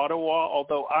in Ottawa,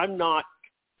 although I'm not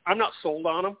sold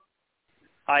on him.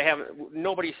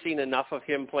 Nobody's seen enough of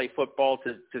him play football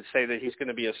to say that he's going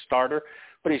to be a starter,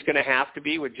 but he's going to have to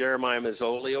be with Jeremiah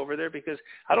Mazzoli over there because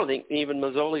I don't think even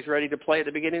Mazzoli's ready to play at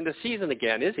the beginning of the season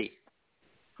again, is he?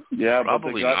 Yeah,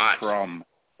 probably but they got not. Crum.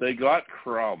 They got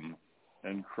Crum,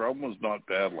 and Crum was not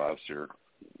bad last year.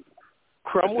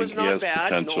 Crum was not bad,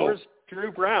 potential. nor is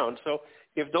Drew Brown. So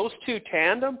if those two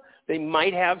tandem, they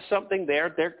might have something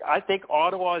there. I think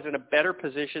Ottawa is in a better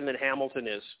position than Hamilton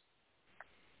is.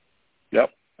 Yep,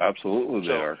 absolutely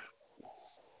they are.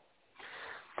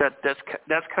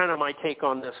 That's kind of my take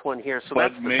on this one here. So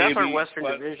that's our Western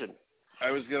Division.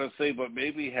 I was going to say, but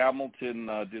maybe Hamilton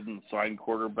didn't sign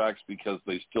quarterbacks because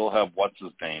they still have what's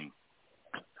his name?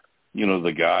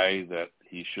 The guy that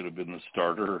he should have been the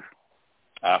starter.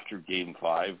 after Game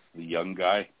 5, the young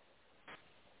guy.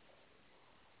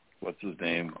 What's his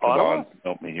name? Come Ottawa? on,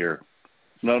 help me here.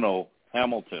 No,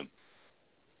 Hamilton.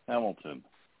 Oh,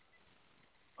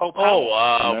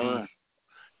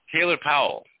 Taylor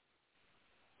Powell.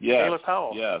 Yes, Taylor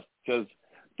Powell. yes, because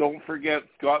don't forget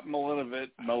Scott Milanovic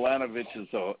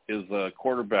is a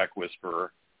quarterback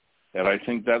whisperer, and I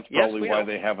think that's probably why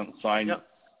they haven't signed. Yep.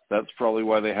 That's probably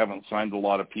why they haven't signed a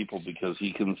lot of people, because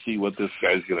he can see what this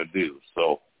guy's going to do.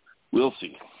 So we'll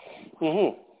see.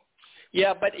 Mm-hmm.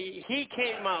 Yeah, but he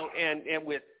came out and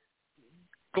with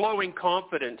glowing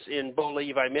confidence in Bo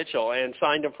Levi Mitchell and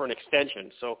signed him for an extension.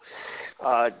 So,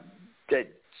 I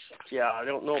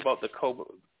don't know about the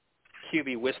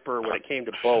QB whisperer when it came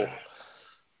to Bo.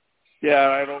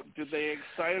 Yeah, did they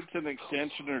excite him to an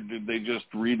extension, or did they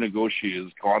just renegotiate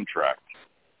his contract?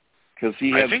 Because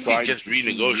I think they just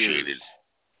renegotiated.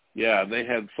 Yeah, he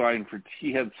had signed for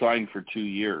 2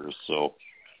 years, so.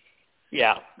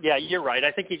 Yeah, you're right.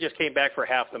 I think he just came back for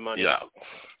half the money.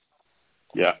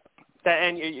 Yeah.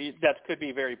 That could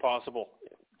be very possible.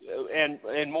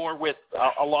 And more with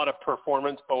a lot of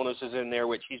performance bonuses in there,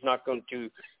 which he's not going to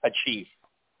achieve.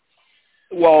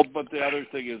 Well, but the other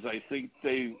thing is, I think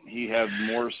he had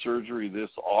more surgery this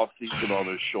offseason on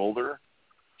his shoulder,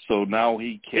 so now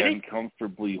he can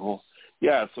comfortably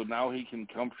so now he can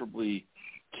comfortably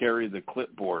carry the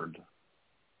clipboard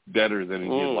better than he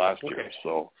did last year.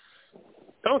 So.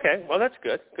 Okay, well, that's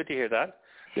good. Good to hear that.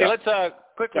 Yeah. Hey, let's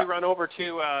quickly run over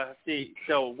to the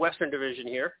Western Division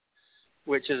here,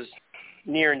 which is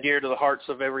near and dear to the hearts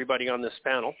of everybody on this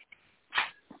panel.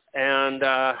 And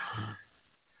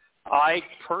I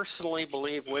personally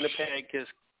believe Winnipeg is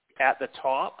at the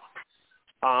top.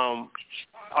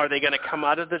 Are they going to come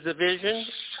out of the division?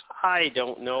 I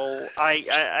don't know.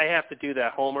 I have to do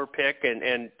that homer pick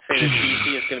and say that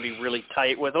BC is going to be really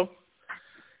tight with them,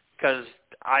 because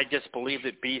I just believe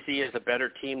that BC is a better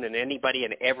team than anybody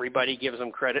and everybody gives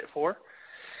them credit for.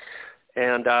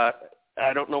 And I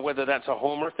don't know whether that's a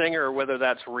homer thing or whether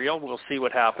that's real. We'll see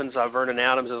what happens. Vernon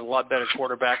Adams is a lot better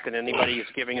quarterback than anybody is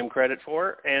giving him credit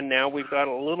for. And now we've got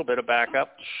a little bit of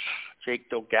backup. Jake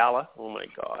Dogala. Oh, my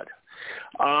God.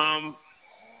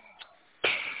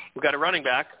 We've got a running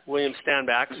back, William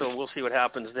Stanback, so we'll see what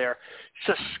happens there.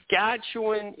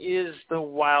 Saskatchewan is the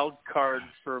wild card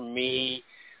for me.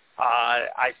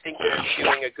 I think they're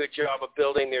doing a good job of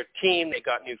building their team. They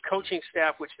got new coaching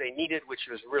staff, which they needed, which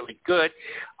was really good.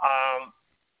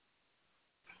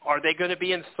 Are they going to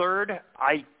be in third?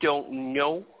 I don't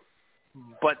know,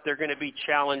 but they're going to be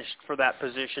challenged for that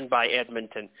position by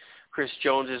Edmonton. Chris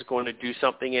Jones is going to do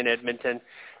something in Edmonton,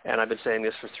 and I've been saying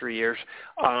this for 3 years.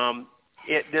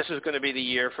 This is going to be the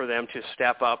year for them to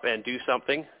step up and do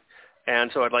something.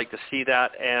 And so I'd like to see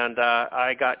that. And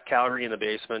I got Calgary in the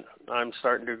basement. I'm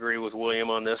starting to agree with William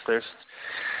on this. There's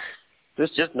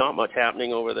just not much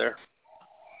happening over there.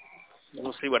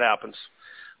 We'll see what happens.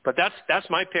 But that's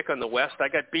my pick on the West. I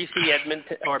got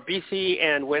BC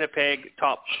and Winnipeg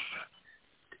top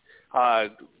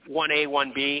 1A,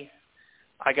 1B.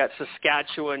 I got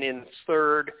Saskatchewan in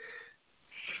third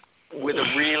with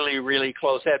a really, really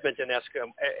close Edmonton Elks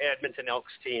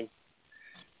team,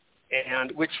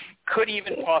 and which could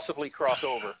even possibly cross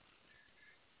over.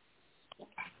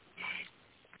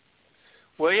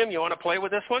 William, you want to play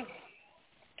with this one?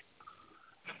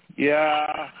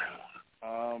 Yeah.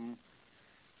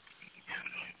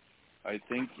 I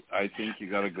think you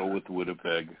got to go with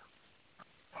Winnipeg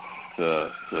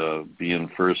to be in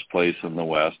first place in the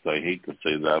West. I hate to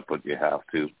say that, but you have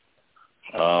to.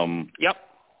 Yep.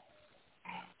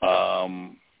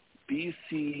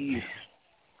 BC,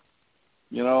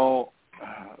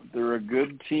 they're a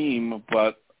good team,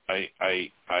 but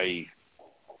the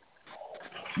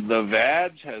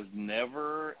Vag has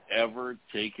never, ever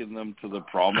taken them to the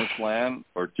promised land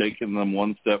or taken them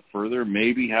one step further.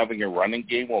 Maybe having a running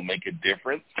game will make a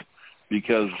difference,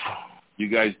 because you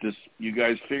guys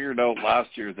figured out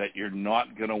last year that you're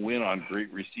not going to win on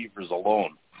great receivers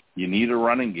alone. You need a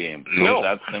running game. It's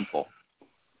that simple.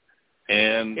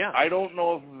 And I don't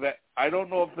know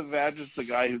if the Vag is the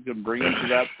guy who can bring him to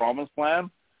that promised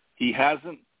land. He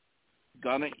hasn't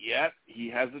done it yet. He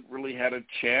hasn't really had a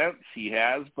chance. He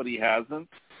has, but he hasn't.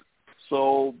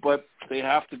 So, but they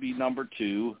have to be number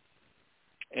 2.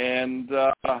 And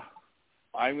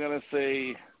I'm going to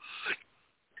say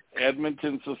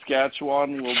Edmonton,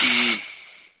 Saskatchewan will be,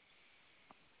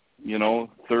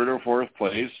 third or fourth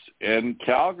place. And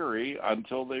Calgary,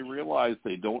 until they realize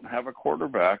they don't have a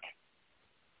quarterback,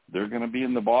 they're going to be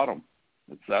in the bottom.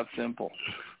 It's that simple.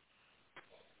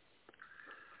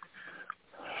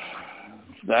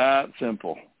 It's that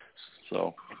simple.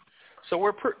 So So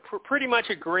we're pretty much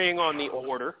agreeing on the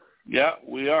order. Yeah,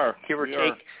 we are. Give or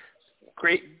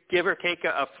take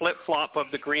a flip-flop of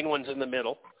the green ones in the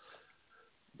middle.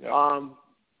 Yeah.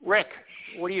 Rick,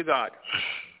 what do you got?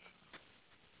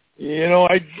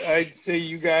 I'd say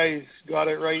you guys got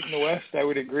it right in the West. I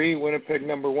would agree. Winnipeg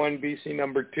number 1, BC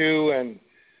number 2, and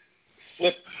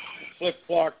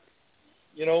flip-flop,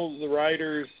 the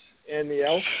Riders and the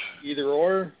Elks, either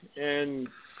or. And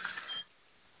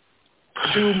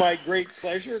to my great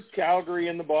pleasure, Calgary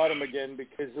in the bottom again,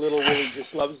 because Little Willie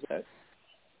just loves that.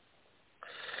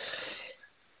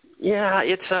 Yeah,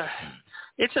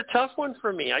 it's a tough one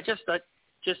for me.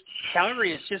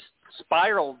 Calgary has just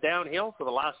spiraled downhill for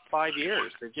the last 5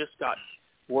 years. They just got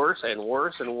worse and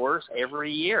worse and worse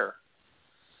every year.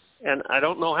 And I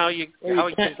don't know how you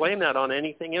can blame that on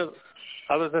anything else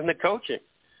other than the coaching.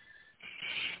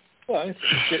 Well, it's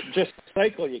just a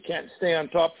cycle. You can't stay on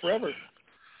top forever.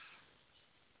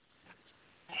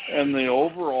 And the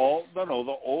overall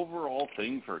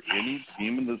thing for any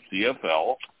team in the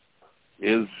CFL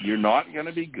is you're not going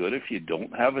to be good if you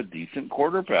don't have a decent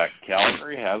quarterback.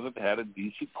 Calgary hasn't had a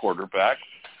decent quarterback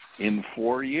in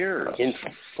 4 years.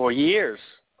 4 years.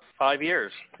 5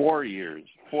 years. 4 years.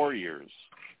 4 years.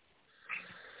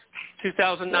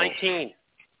 2019.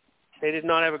 They did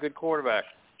not have a good quarterback.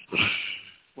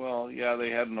 Well, yeah,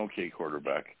 they had an okay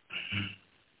quarterback.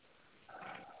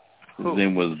 His Who?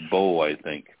 name was Bo, I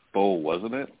think. Bo,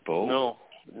 wasn't it? Bo? No,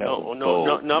 Bo.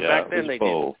 not back then they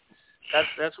Bo. did.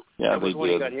 That was when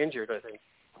did. he got injured, I think.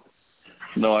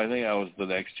 No, I think that was the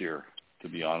next year, to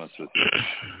be honest with you.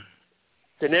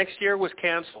 The next year was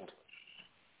canceled.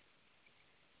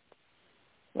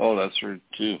 Oh, that's true,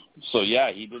 too. So,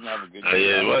 yeah, he didn't have a good year.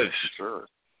 Yeah, it was. Sure.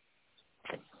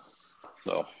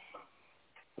 So.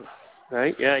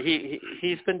 Right? Yeah,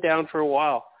 he's been down for a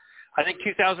while. I think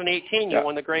 2018 you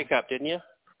won the Grey Cup, didn't you?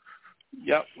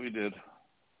 Yep, we did.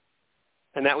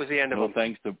 And that was the end of it.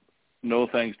 No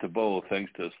thanks to Bo,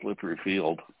 thanks to slippery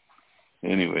field.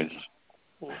 Anyways.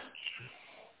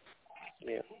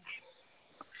 Yeah.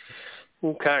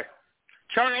 Okay.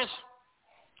 Charles,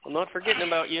 I'm not forgetting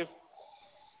about you.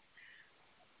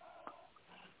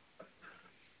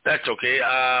 That's okay.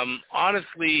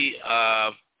 Honestly,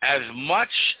 as much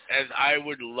as I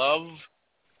would love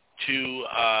to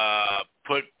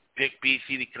pick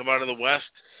BC to come out of the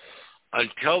West,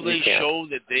 until they show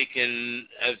that they can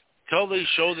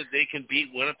beat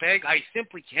Winnipeg, I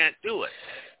simply can't do it.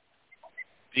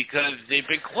 Because they've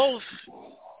been close,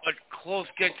 but close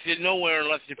gets you nowhere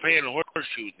unless you're paying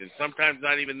horseshoes, and sometimes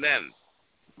not even then.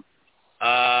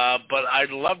 But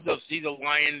I'd love to see the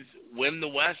Lions win the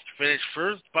West, finish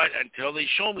first, but until they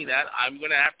show me that, I'm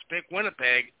going to have to pick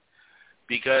Winnipeg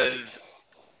because,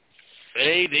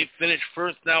 A, they've finished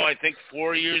first now, I think,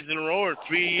 4 years in a row or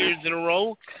 3 years in a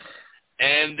row,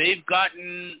 and they've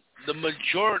gotten the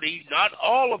majority, not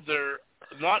all of their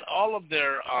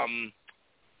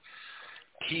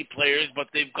key players, but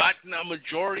they've gotten a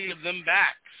majority of them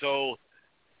back. So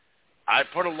I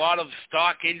put a lot of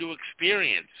stock into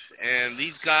experience, and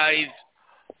these guys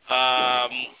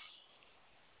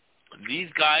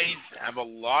have a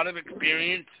lot of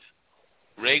experience,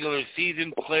 regular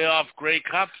season, playoff, Grey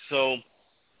Cup. So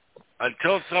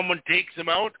until someone takes them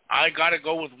out, I got to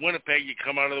go with Winnipeg to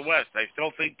come out of the West. I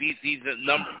still think BC's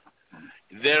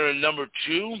they're in number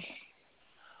 2.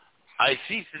 I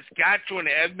see Saskatchewan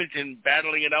and Edmonton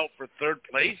battling it out for third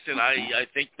place, and I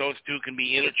think those two can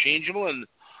be interchangeable, and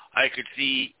I could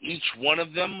see each one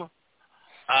of them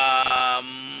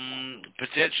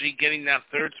potentially getting that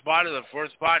third spot or the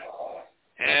fourth spot.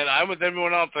 And I'm with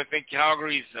everyone else. I think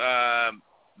Calgary's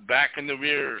back in the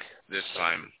rear this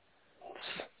time.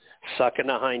 Sucking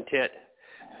the hind tit.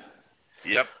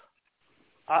 Yep.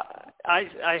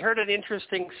 I heard an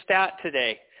interesting stat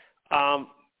today.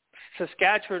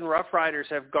 Saskatchewan Roughriders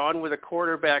have gone with a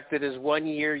quarterback that is 1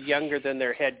 year younger than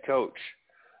their head coach.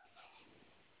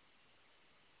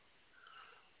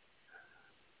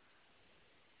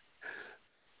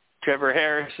 Trevor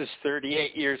Harris is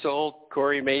 38 years old.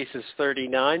 Corey Mace is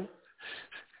 39.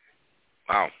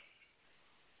 Wow.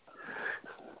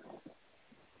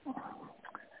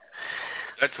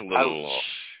 That's a little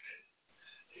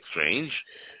strange.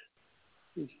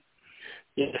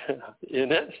 Yeah,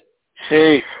 isn't it?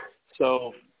 Hey,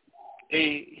 so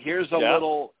here's a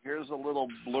little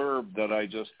blurb that I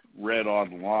just read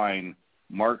online.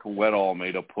 Mark Weddall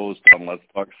made a post on Let's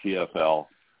Talk CFL,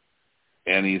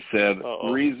 and he said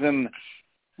reason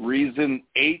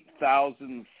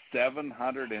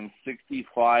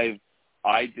 8,765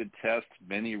 I detest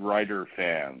many Rider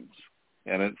fans,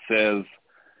 and it says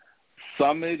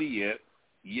some idiot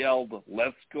yelled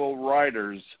 "Let's go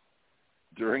Riders"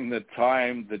 during the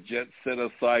time the Jets set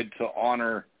aside to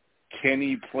honor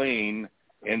Kenny Payne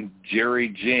and Jerry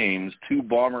James, 2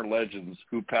 Bomber legends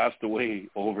who passed away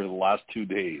over the last 2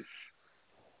 days.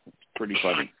 It's pretty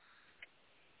funny.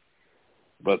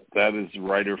 But that is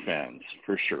Rider fans,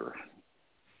 for sure.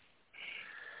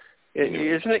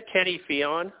 Isn't it Kenny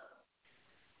Fionn?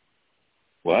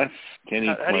 What? Kenny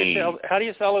Payne. How do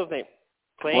you spell his name?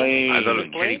 Payne. I thought it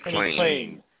was Kenny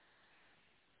Payne.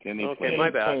 Kenny okay, Payne. my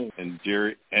bad. And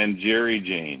Jerry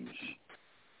James.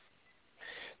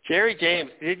 Jerry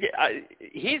James,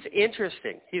 he's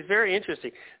interesting. He's very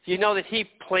interesting. Do you know that he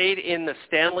played in the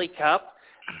Stanley Cup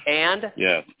and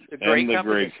the Grey Cup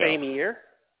in the same year?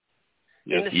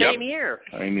 Yes. In the same year.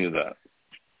 I knew that.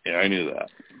 Yeah, I knew that.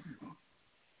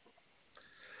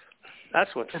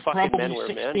 That's what fucking men were,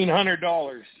 man.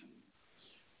 $1,600.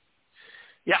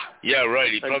 Yeah. Yeah,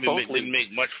 right. He probably didn't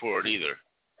make much for it either.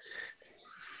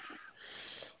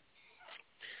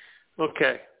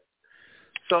 Okay.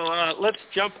 So let's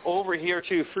jump over here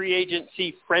to free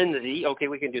agency frenzy. Okay,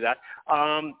 we can do that.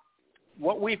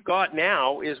 What we've got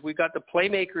now is we've got the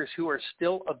playmakers who are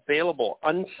still available,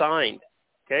 unsigned.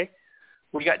 Okay?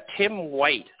 We got Tim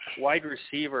White, wide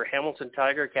receiver, Hamilton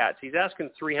Tiger Cats. He's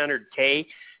asking $300K.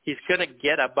 He's going to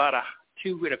get about a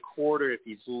 2.25 if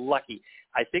he's lucky.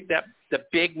 I think that the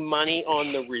big money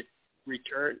on the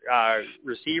return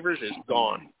receivers is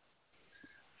gone.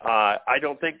 I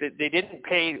don't think that they didn't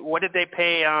pay. What did they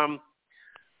pay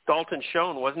Dalton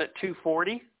Schoen? Wasn't it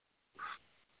 $240?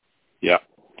 Yeah.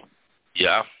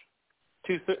 Yeah.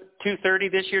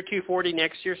 $230 this year, $240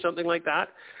 next year, something like that.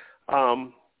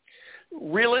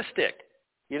 Realistic.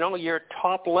 You know, you're a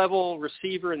top-level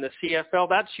receiver in the CFL.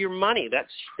 That's your money.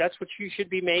 That's what you should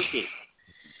be making.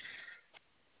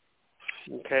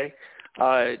 Okay.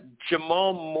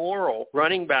 Jamal Morrill,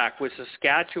 running back with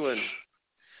Saskatchewan.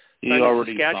 He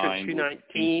already signed.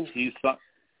 219.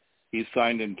 He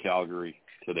signed in Calgary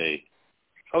today.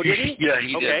 Oh, did he? Yeah, he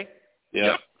did. Okay.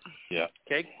 Yeah. Yeah.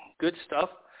 Okay, good stuff.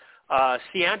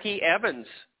 Cianti Evans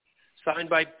signed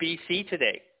by BC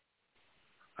today.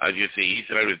 I was going to say he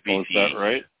signed with BC. Oh, is that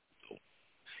right?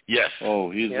 Yes. Oh,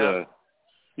 he's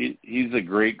a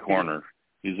great corner.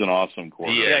 He's an awesome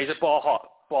corner. Yeah, he's a ball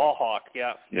hawk.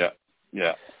 Yeah. Yeah.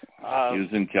 Yeah. He was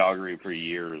in Calgary for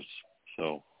years.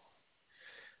 So.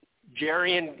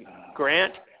 Jarian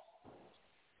Grant,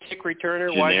 kick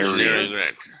returner, wide receiver.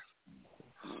 Grant.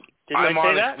 I'm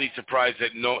honestly surprised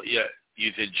that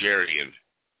you said Jarian.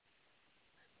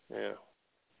 Yeah.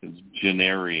 It's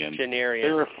Janarian.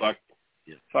 They're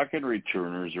fucking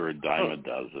returners are a dime a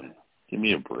dozen. Give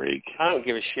me a break. I don't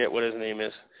give a shit what his name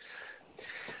is.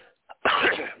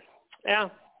 Yeah,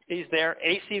 he's there.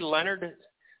 AC Leonard,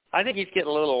 I think he's getting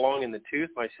a little long in the tooth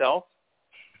myself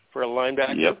for a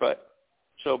linebacker, but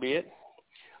so be it.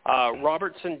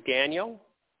 Robertson Daniel,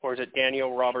 or is it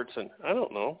Daniel Robertson? I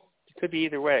don't know. It could be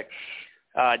either way.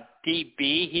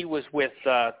 DB, he was with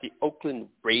the Oakland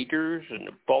Raiders and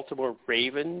the Baltimore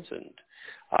Ravens, and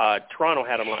Toronto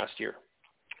had him last year.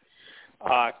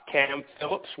 Cam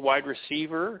Phillips, wide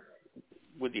receiver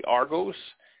with the Argos,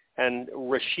 and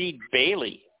Rashid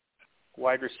Bailey,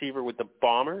 wide receiver with the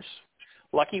Bombers.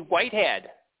 Lucky Whitehead,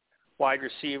 wide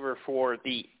receiver for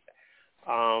the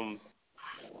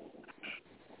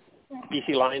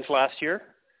BC Lions last year,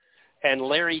 and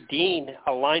Larry Dean,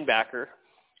 a linebacker.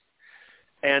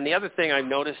 And the other thing I've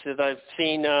noticed is I've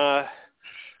seen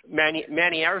Manny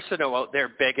Arsenault out there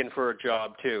begging for a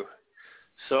job too.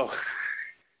 So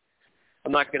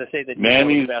I'm not going to say that he's one of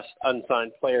the best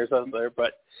unsigned players out there,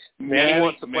 but Manny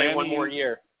wants to play one more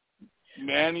year.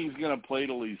 Manny's going to play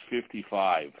till he's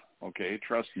 55. Okay,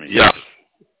 trust me. Yeah.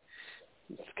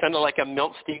 It's kind of like a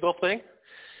Milt Stegall thing.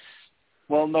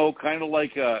 Well, no, kind of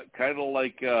like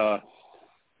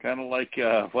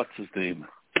what's his name?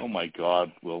 Oh my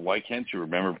God! Well, why can't you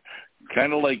remember?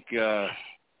 Kind of like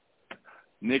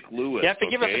Nick Lewis. You have to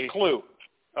give us a clue.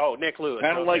 Oh, Nick Lewis.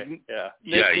 Kind of like Nick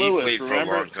Lewis. He played for a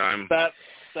long time.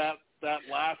 That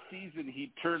last season,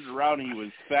 he turned around. He was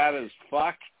fat as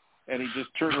fuck, and he just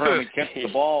turned around and kept the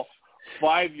ball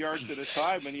 5 yards at a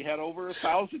time, and he had over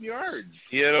 1,000 yards.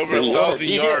 He had over 1,000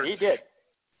 yards. He did.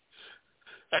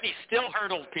 And he still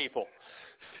hurdled people.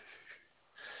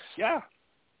 Yeah.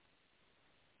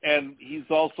 And he's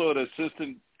also an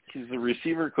assistant. He's a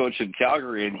receiver coach in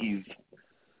Calgary, and he's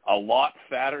a lot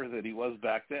fatter than he was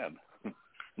back then.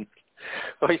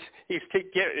 Well, he's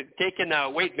taking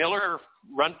Wade Miller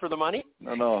run for the money?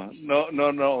 No.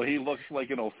 He looks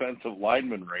like an offensive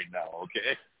lineman right now,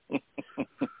 okay?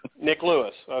 Nick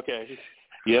Lewis, okay.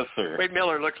 Yes, sir. Wade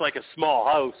Miller looks like a small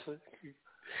house.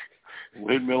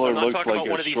 Wade Miller looks like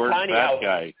a short, fat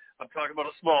guy. I'm talking about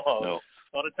a small house.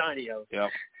 not a tiny house. Yeah.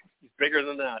 He's bigger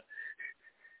than that.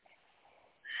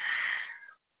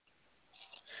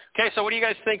 Okay, so what do you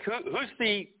guys think? Who's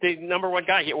the number one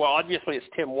guy here? Well, obviously it's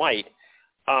Tim White.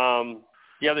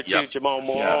 The other two, Jamal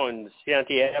Morrow and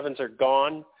Santi Evans, are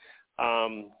gone.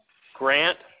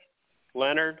 Grant,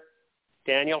 Leonard,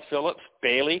 Daniel Phillips,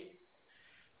 Bailey,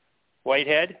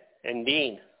 Whitehead, and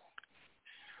Dean.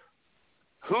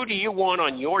 Who do you want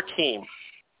on your team?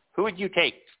 Who would you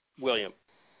take, William?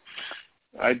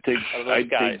 I'd take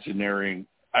Janarian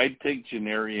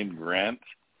Grant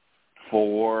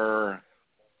for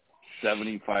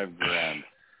 $75,000.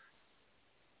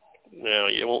 No,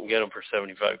 you won't get him for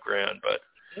 $75,000, but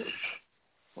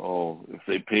if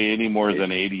they pay any more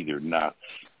than 80, they're nuts.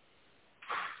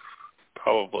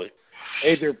 Probably.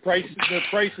 Hey, their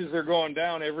prices are going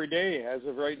down every day as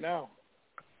of right now.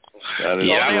 That is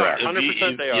correct.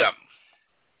 100% they are.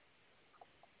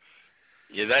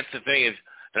 Yeah, that's the thing is,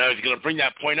 and I was going to bring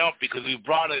that point up because we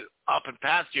brought it up in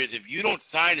past years. If you don't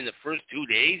sign in the first 2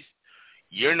 days,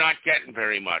 you're not getting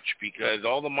very much because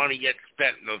all the money gets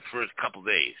spent in those first couple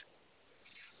days.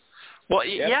 Well,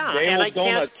 and I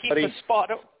can't keep a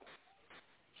spot.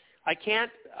 I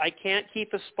can't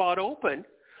keep a spot open,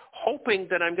 hoping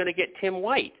that I'm going to get Tim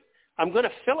White. I'm going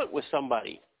to fill it with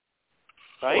somebody,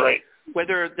 right?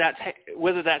 Whether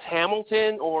that's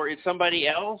Hamilton or it's somebody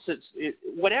else, it's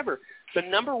whatever. The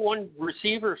number one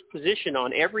receiver position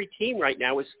on every team right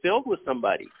now is filled with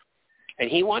somebody, and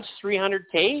he wants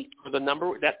 $300K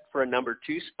for a number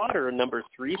 2 spot or a number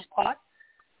 3 spot.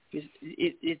 He's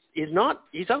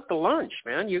out to lunch,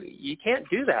 man. You can't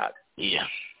do that. Yeah.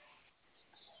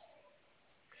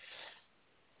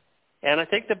 And I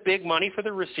think the big money for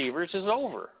the receivers is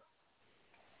over,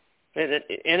 and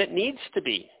it needs to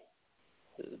be.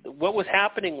 What was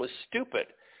happening was stupid.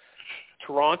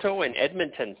 Toronto and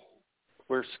Edmonton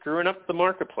were screwing up the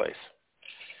marketplace.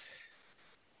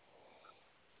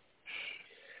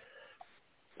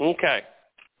 Okay.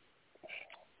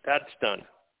 That's done.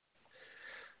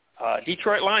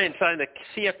 Detroit Lions signed the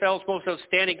CFL's most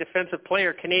outstanding defensive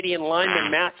player, Canadian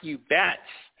lineman Matthew Betts.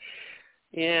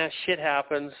 Yeah, shit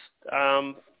happens.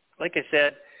 Like I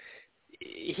said,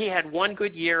 he had one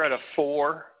good year out of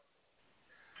 4.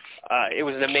 It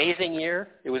was an amazing year.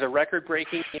 It was a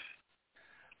record-breaking year.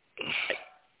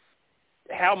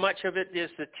 How much of it is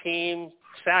the team?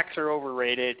 Sacks are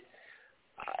overrated.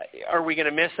 Are we going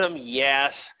to miss him?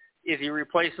 Yes. Is he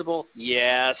replaceable?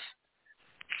 Yes.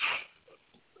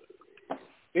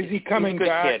 Is he coming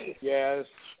back? Kid. Yes.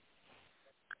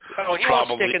 Oh, he won't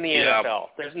stick in the NFL.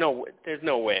 There's no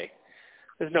way.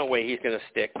 There's no way he's going to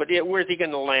stick. But where's he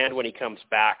going to land when he comes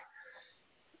back?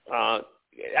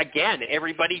 Again,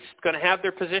 everybody's going to have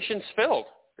their positions filled,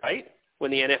 right?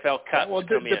 When the NFL cuts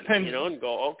come in, and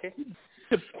go, okay.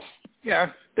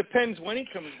 Yeah, depends when he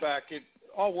comes back. It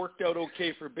all worked out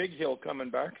okay for Big Hill coming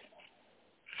back.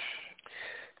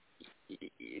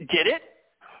 Did it?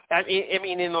 I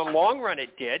mean, in the long run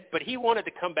it did, but he wanted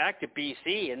to come back to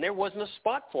BC, and there wasn't a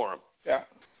spot for him. Yeah.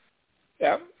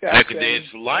 The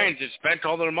Lions have spent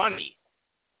all their money.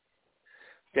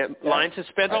 The Lions have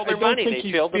spent all their money.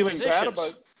 They filled the positions.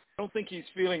 I don't think he's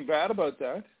feeling bad about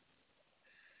that.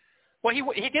 Well,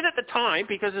 he did at the time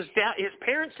because his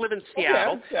parents live in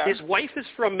Seattle. Yeah. His wife is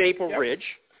from Maple Ridge,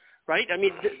 right? I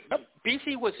mean,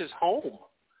 BC was his home.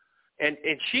 And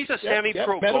she's a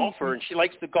semi-pro golfer, and she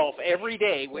likes to golf every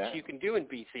day, which you can do in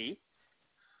BC.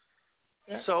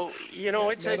 Yeah. So, it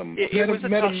was a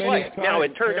tough life. Now,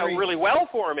 it turned out really well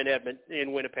for him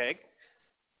in Winnipeg.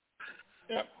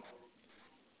 Yeah.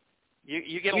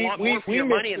 You get a lot more for your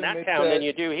money in that town than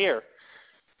you do here.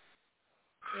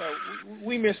 Yeah,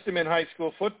 we missed him in high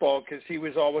school football because he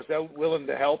was always out willing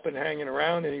to help and hanging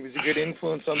around, and he was a good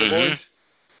influence on the boys.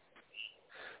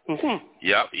 Mm-hmm.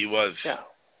 Yeah, he was. Yeah.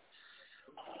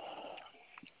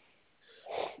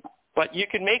 But you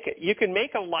can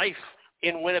make a life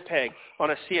in Winnipeg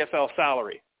on a CFL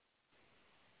salary.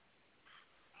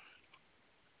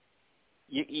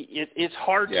 It's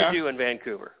hard to do in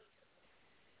Vancouver.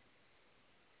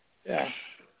 Yeah.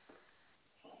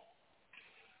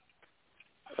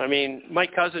 I mean, my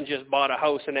cousin just bought a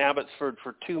house in Abbotsford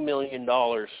for $2 million,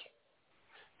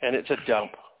 and it's a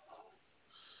dump.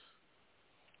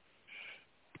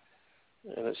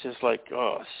 And it's just like,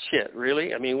 oh, shit,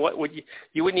 really? I mean, what would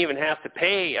you wouldn't even have to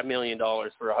pay $1 million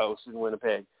for a house in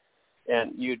Winnipeg,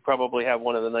 and you'd probably have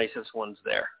one of the nicest ones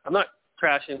there. I'm not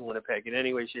trashing Winnipeg in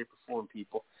any way, shape, or form,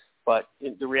 people, but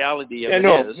the reality of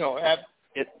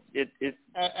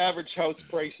average house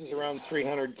price is around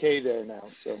 $300K there now,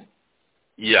 so.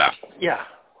 Yeah. Yeah.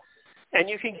 And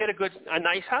you can get a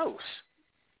nice house.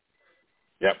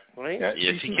 Yep. Right? Yeah,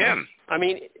 Yes, he can. I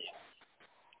mean,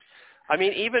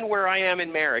 even where I am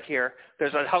in Merritt here,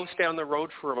 there's a house down the road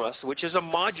from us, which is a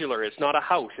modular. It's not a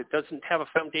house. It doesn't have a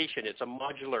foundation. It's a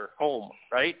modular home,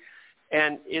 right?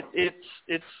 And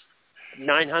it's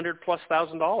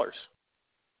 $900,000+.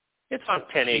 It's on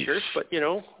 10 acres, but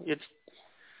it's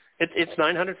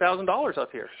 $900,000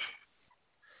 up here.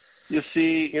 You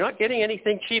see, You're not getting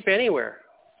anything cheap anywhere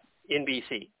in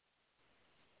BC.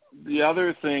 the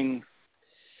other thing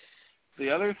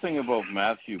about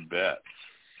Matthew Betts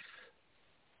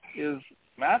is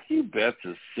Matthew Betts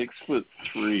is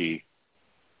 6'3",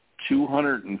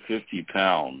 250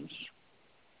 pounds.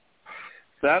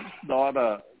 That's not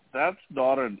an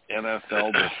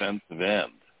NFL defensive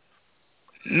end.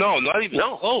 No, not even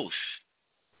close.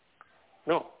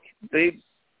 No. They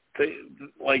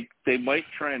might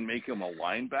try and make him a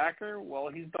linebacker. Well,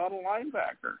 he's not a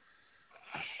linebacker.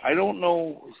 I don't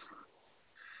know.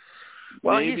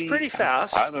 Well, Maybe, he's pretty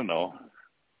fast. I don't know.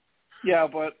 Yeah,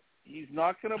 but he's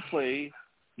not going to play.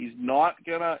 He's not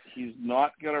gonna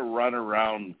run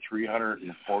around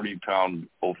 340-pound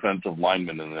offensive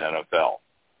linemen in the NFL.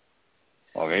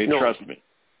 Okay, No. trust me.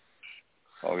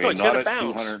 Okay, No, not at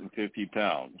bounce. 250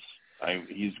 pounds.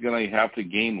 He's going to have to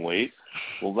gain weight.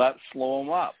 Will that slow him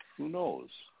up? Who knows?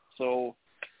 So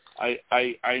I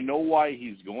know why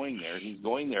he's going there. He's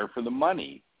going there for the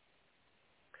money.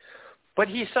 But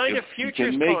he signed If a he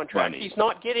futures can make contract. money. He's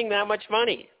not getting that much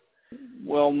money.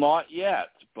 Well, not yet,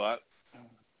 but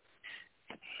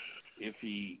if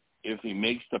he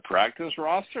makes the practice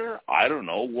roster, I don't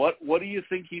know. What do you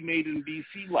think he made in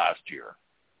BC last year?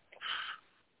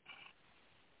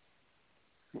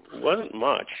 Wasn't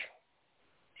much.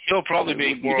 He'll probably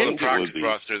make more on the practice be.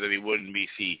 roster than he would in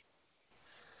BC.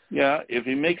 Yeah, if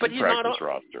he makes the But he's not practice on-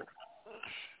 roster.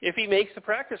 If he makes the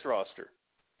practice roster.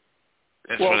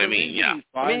 That's Well, what I the mean, reason yeah. he's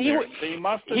I mean, fine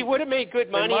he would have made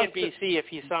good money in must have- BC if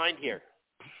he signed here.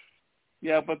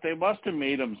 Yeah, but they must have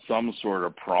made him some sort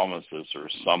of promises or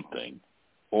something.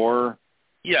 Or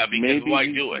Yeah, because maybe why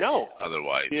do it No.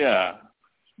 otherwise? yeah,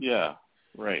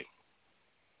 right.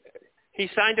 He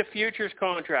signed a futures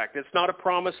contract. It's not a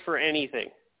promise for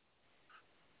anything.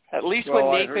 At least Well,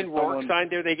 when I Nathan heard Rourke someone- signed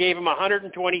there, they gave him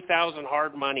 $120,000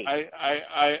 hard money.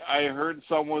 I heard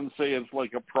someone say it's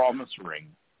like a promise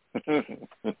ring.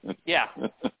 Yeah.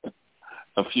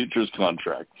 A futures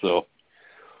contract. So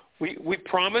We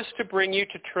promise to bring you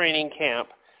to training camp.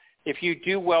 If you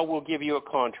do well, we'll give you a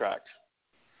contract.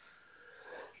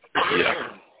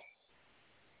 Yeah.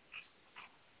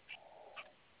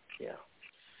 Yeah.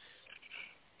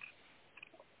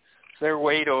 It's their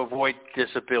way to avoid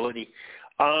disability.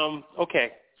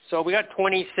 Okay, so we got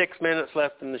 26 minutes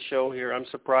left in the show here. I'm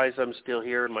surprised I'm still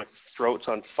here and my throat's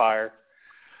on fire.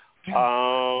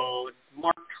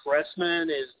 Mark Trestman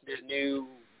is the new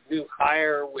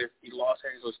hire with the Los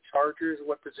Angeles Chargers.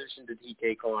 What position did he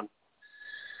take on?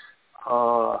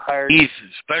 He's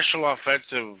special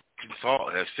offensive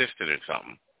assistant or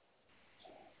something.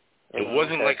 It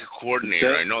wasn't like a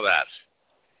coordinator. I know that.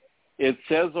 it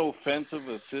says offensive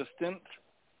assistant,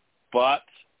 but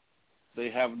they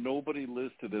have nobody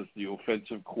listed as the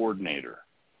offensive coordinator.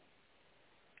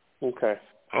 Okay.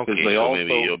 Okay, They so also,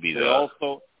 maybe you'll be they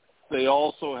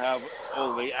also have,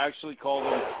 they actually call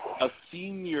them a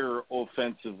senior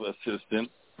offensive assistant,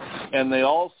 and they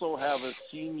also have a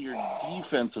senior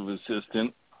defensive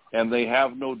assistant, and they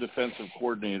have no defensive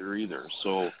coordinator either.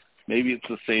 So maybe it's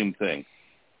the same thing.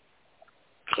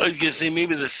 I was going to say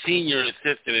maybe the senior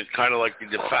assistant is kind of like the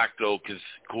de facto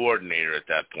coordinator at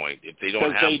that point if they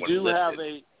don't have one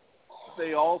listed.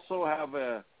 They also have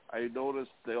I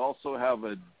noticed they also have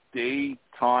a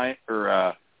daytime or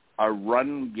a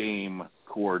run game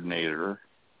coordinator.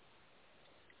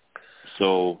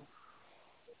 So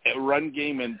a run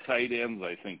game and tight ends,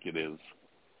 I think it is.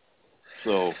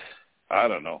 So I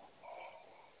don't know.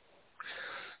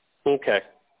 Okay.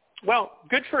 Well,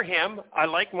 good for him. I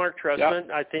like Mark Trestman.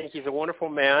 Yep. I think he's a wonderful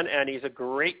man, and he's a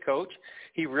great coach.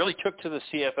 He really took to the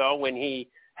CFL when he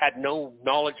had no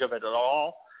knowledge of it at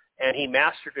all, and he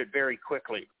mastered it very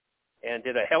quickly and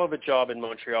did a hell of a job in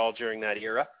Montreal during that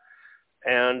era.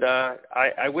 And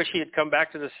I wish he had come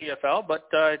back to the CFL, but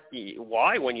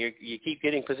why when you keep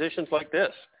getting positions like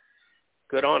this?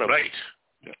 Good on him. Right.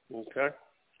 Okay.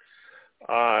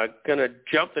 Going to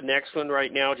jump the next one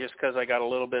right now just because I got a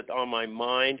little bit on my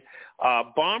mind.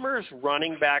 Bombers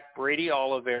running back Brady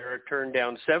Oliveira turned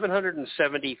down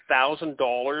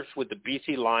 $770,000 with the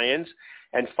BC Lions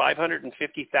and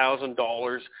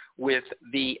 $550,000 with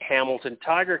the Hamilton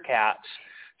Tiger Cats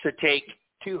to take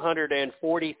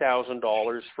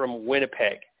 $240,000 from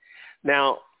Winnipeg.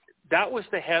 Now, that was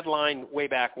the headline way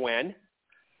back when.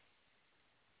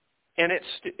 and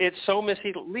it's so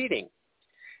misleading.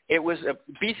 It was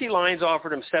BC Lions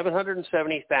offered him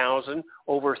 $770,000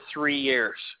 over 3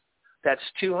 years. That's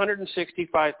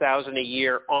 $265,000 a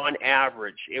year on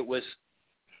average. It was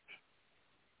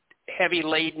heavy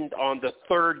laden on the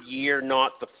third year,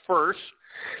 not the first.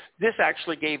 This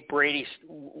actually gave Brady,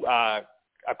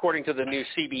 according to the new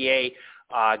CBA,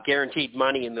 guaranteed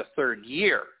money in the third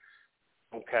year.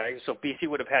 Okay, so BC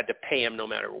would have had to pay him no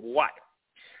matter what.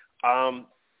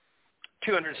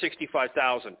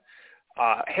 $265,000.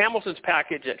 Hamilton's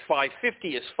package at $550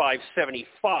 is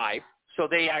 $575, so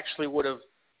they actually would have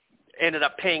ended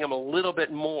up paying him a little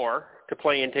bit more to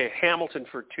play into Hamilton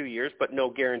for 2 years, but no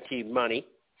guaranteed money.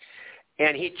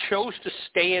 And he chose to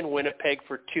stay in Winnipeg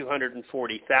for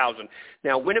 $240,000.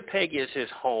 Now, Winnipeg is his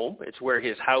home. It's where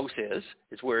his house is.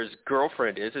 It's where his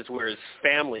girlfriend is. It's where his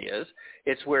family is.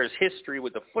 It's where his history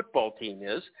with the football team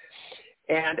is.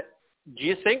 And do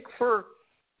you think for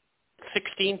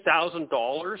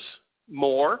 $16,000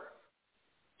 more,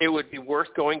 it would be worth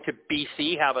going to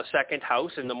BC, have a second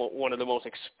house in one of the most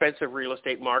expensive real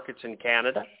estate markets in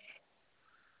Canada?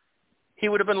 He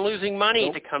would have been losing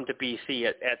money to come to BC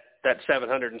at that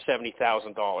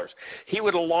 $770,000. He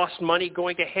would have lost money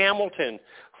going to Hamilton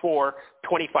for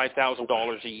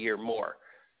 $25,000 a year more,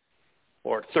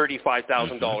 or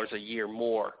 $35,000 a year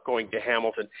more going to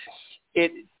Hamilton.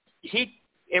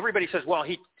 Everybody says, well,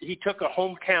 he took a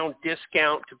hometown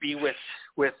discount to be with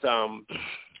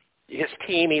his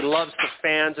team. He loves the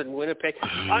fans in Winnipeg.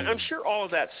 I'm sure all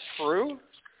of that's true.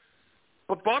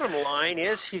 But bottom line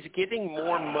is he's getting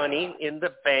more money in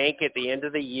the bank at the end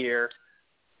of the year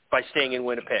by staying in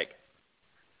Winnipeg.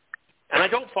 And I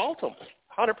don't fault him.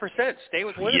 100%. Stay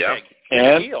with Winnipeg.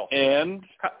 Yep.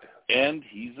 And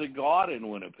he's a god in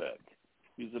Winnipeg.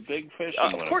 He's a big fish in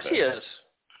Winnipeg. Of course he is.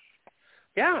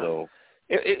 Yeah. So.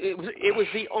 It was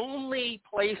the only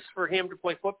place for him to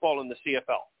play football in the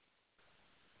CFL.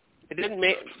 It didn't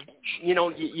make,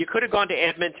 you could have gone to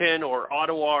Edmonton or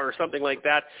Ottawa or something like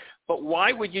that, but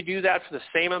why would you do that for the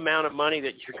same amount of money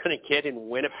that you're going to get in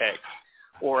Winnipeg,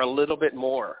 or a little bit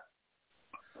more?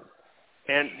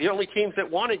 And the only teams that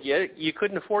wanted you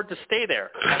couldn't afford to stay there.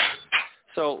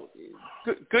 So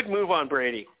good move on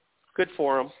Brady. Good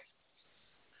for him.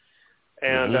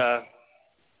 And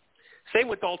same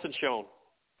with Dalton Schoen.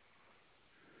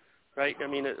 Right? I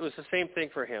mean, it was the same thing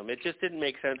for him. It just didn't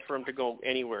make sense for him to go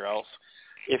anywhere else.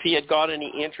 If he had got any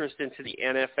interest into the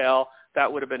NFL, that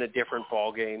would have been a different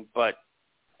ball game. But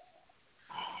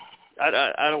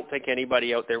I don't think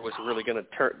anybody out there was really going to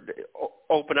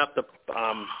open up the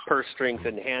purse strings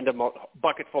and hand him a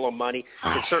bucket full of money.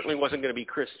 It certainly wasn't going to be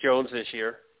Chris Jones this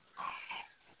year.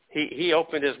 He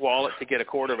opened his wallet to get a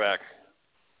quarterback.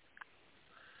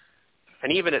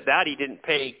 And even at that, he didn't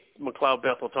pay McLeod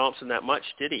Bethel-Thompson that much,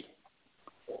 did he?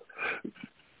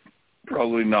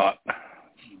 Probably not.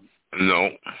 No.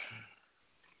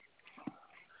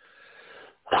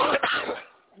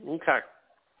 Okay.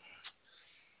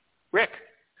 Rick,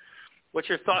 what's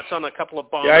your thoughts on a couple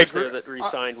of Bombers there that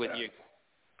re-signed with you?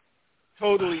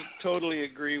 Totally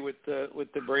agree with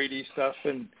the Brady stuff,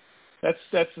 and that's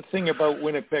the thing about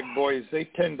Winnipeg boys. They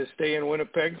tend to stay in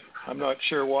Winnipeg. I'm not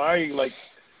sure why. Like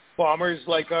Bombers,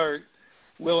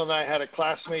 Will and I had a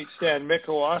classmate, Stan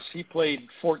Mikowas. He played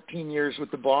 14 years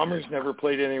with the Bombers, never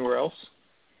played anywhere else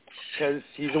because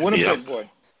he's a Winnipeg boy.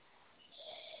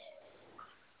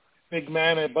 Big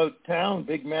man about town,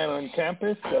 big man on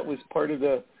campus. That was part of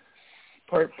the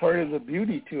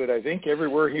beauty to it. I think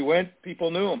everywhere he went,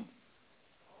 people knew him.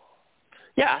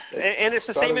 Yeah, and it's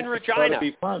the same in Regina. It'd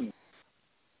be fun.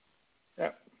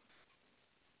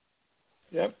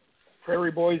 Yep.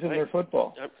 Prairie boys and their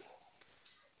football. Yep.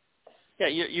 Yeah,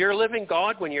 you're a living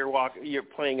god when you're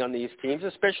playing on these teams,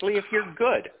 especially if you're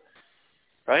good,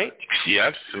 right?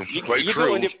 Yes, quite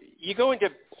true. You go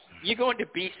into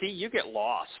BC, you get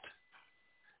lost.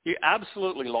 You're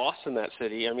absolutely lost in that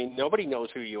city. I mean, nobody knows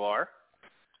who you are.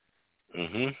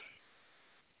 Mhm.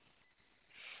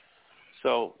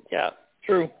 So yeah,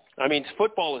 true. I mean,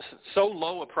 football is so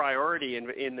low a priority in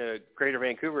the Greater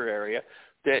Vancouver area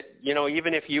that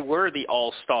even if you were the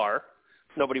all-star,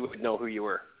 nobody would know who you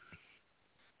were.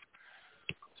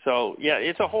 So yeah,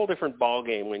 it's a whole different ball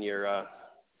game when you're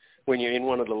in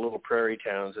one of the little prairie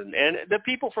towns, and the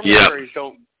people from the prairies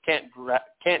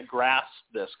can't grasp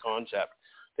this concept.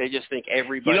 They just think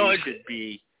everybody should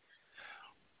be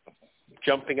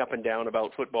jumping up and down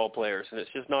about football players, and it's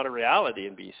just not a reality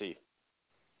in BC.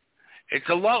 It's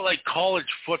a lot like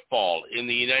college football in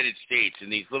the United States, in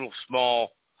these little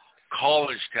small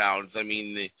college towns. I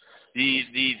mean,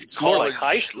 these college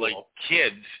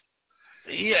kids.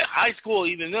 Yeah, high school,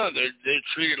 even though they're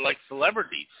treated like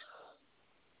celebrities.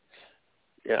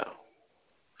 Yeah.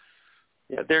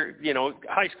 Yeah,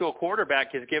 high school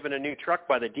quarterback is given a new truck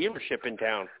by the dealership in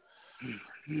town.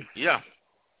 Yeah.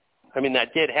 I mean,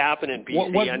 that did happen in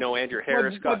BC. I know Andrew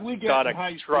Harris got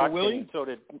a truck, and so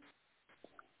did.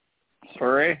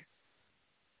 Sorry?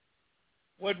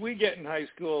 What'd we get in high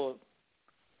school?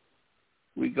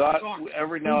 We got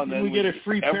every now and then we get a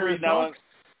free pair of socks.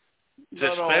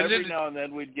 No, every now and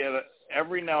then we'd get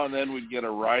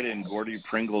a ride in Gordy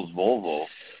Pringle's Volvo.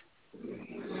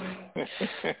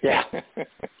 Yeah.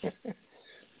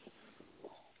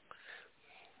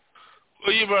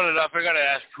 Well, you brought it up. I got to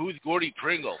ask, who's Gordy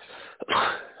Pringle?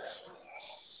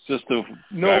 Just a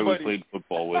guy we played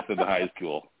football with in high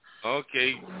school.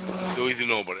 Okay, so he's a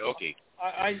nobody. Okay.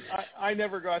 I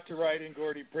never got to ride in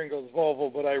Gordy Pringle's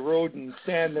Volvo, but I rode in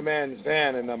Stan the Man's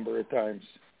van a number of times.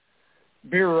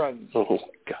 Beer runs. Oh,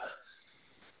 God.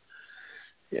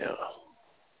 Yeah.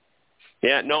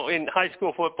 Yeah, no, in high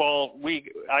school football,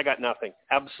 I got nothing.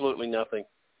 Absolutely nothing.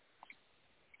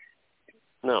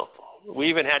 No. We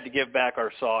even had to give back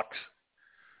our socks.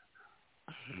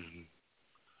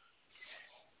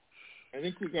 I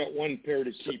think we got one pair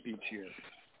to keep each year.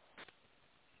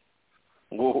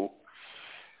 Whoa.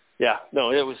 Yeah,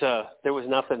 no, there was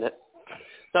nothing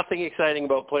exciting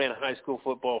about playing high school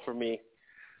football for me.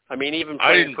 I mean, even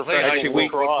I playing didn't play high school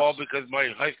lacrosse. football because my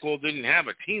high school didn't have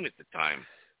a team at the time.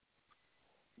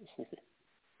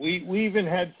 We even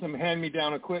had some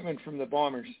hand-me-down equipment from the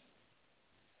Bombers.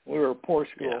 We were a poor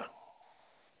school.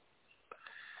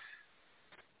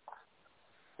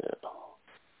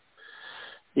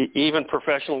 Yeah. Even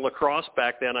professional lacrosse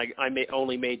back then, I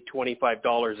only made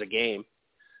 $25 a game,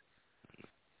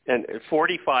 and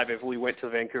 $45 if we went to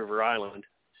Vancouver Island.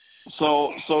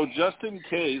 So just in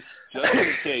case,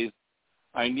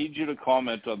 I need you to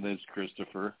comment on this,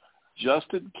 Christopher. Just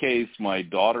in case my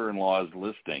daughter-in-law is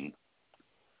listening,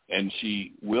 and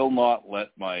she will not let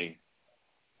my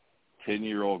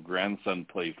 10-year-old grandson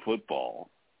play football.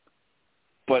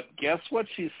 But guess what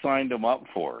she signed him up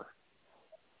for?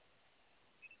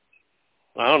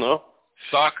 I don't know.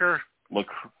 Soccer?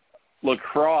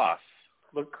 Lacrosse.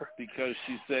 Because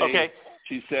she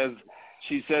says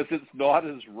it's not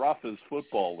as rough as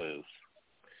football is.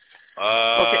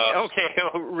 Okay.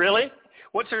 Really?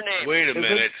 What's her name? Wait a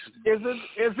minute.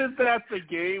 Isn't that the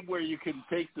game where you can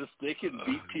take the stick and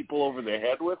beat people over the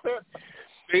head with it?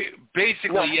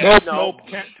 Basically, yes. Nope.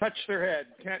 Can't touch their head.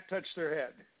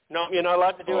 No, you're not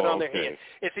allowed to do it on their hand.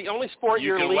 It's the only sport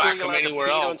you're legally allowed to beat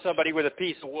on somebody with a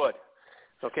piece of wood.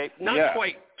 Okay? Not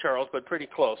quite, Charles, but pretty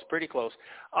close.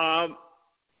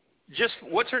 Just,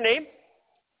 what's her name?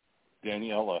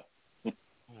 Daniela.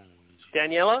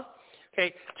 Daniela?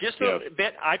 Okay, just a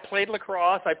bit. I played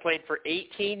lacrosse. I played for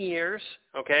 18 years,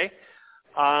 okay?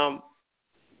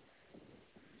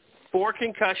 4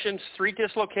 concussions, 3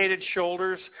 dislocated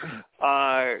shoulders,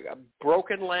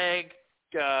 broken leg,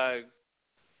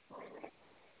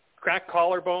 cracked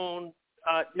collarbone.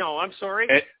 No, I'm sorry.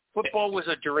 Football was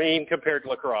a dream compared to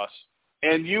lacrosse.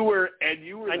 And you were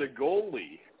the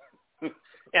goalie.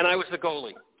 And I was the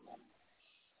goalie.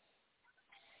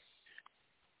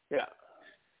 Yeah.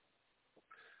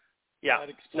 Yeah.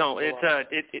 No, you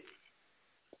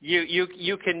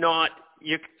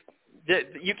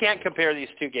can't compare these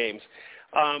two games.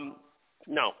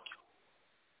 No.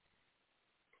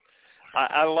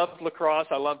 I love lacrosse.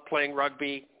 I love playing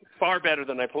rugby far better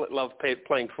than I love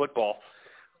playing football.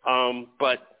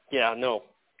 But yeah, no,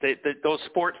 those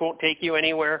sports won't take you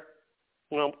anywhere.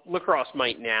 Well, lacrosse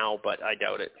might now, but I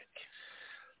doubt it.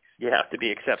 You have to be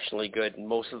exceptionally good, and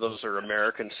most of those are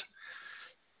Americans.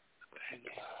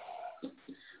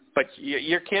 But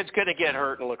your kid's going to get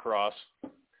hurt in lacrosse.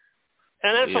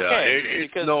 And that's okay,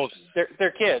 because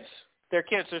they're kids. They're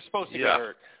kids. They're supposed to get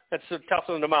hurt. That's to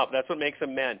toughen them up. That's what makes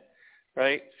them men,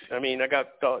 right? I mean, I got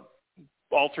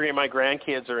all 3 of my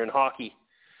grandkids are in hockey.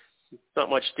 Not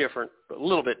much different, but a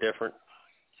little bit different.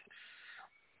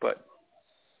 But,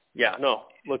 yeah, no,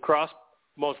 lacrosse,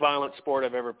 most violent sport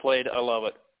I've ever played. I love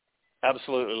it.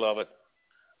 Absolutely love it.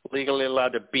 Legally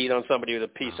allowed to beat on somebody with a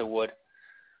piece of wood.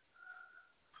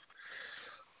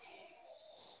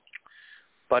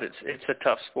 But it's a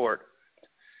tough sport.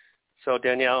 So,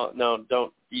 Danielle, no,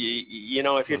 don't. You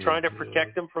know, if you're trying to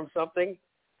protect them from something,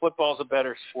 football's a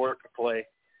better sport to play.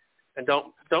 And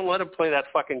don't let them play that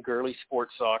fucking girly sport,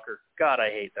 soccer. God, I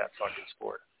hate that fucking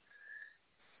sport.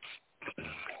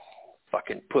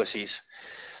 Fucking pussies.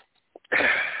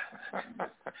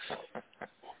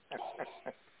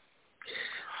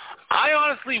 I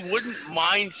honestly wouldn't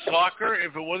mind soccer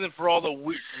if it wasn't for all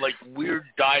the weird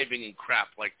diving and crap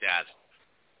like that,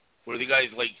 where the guys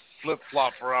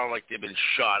flip-flop around like they've been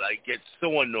shot. I get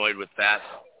so annoyed with that.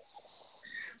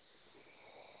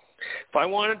 If I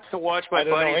wanted to watch my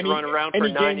buddies run around for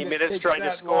 90 minutes trying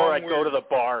to score, I'd go to the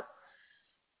bar.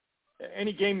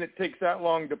 Any game that takes that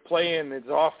long to play in is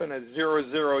often a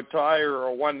 0-0 tie or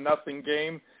a 1-0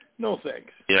 game. No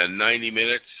thanks. Yeah, 90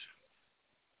 minutes.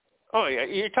 Oh, yeah.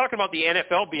 You're talking about the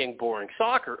NFL being boring.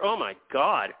 Soccer, oh, my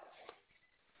God.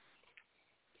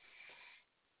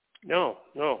 No.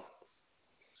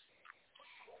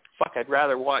 Fuck, I'd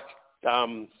rather watch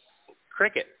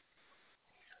cricket.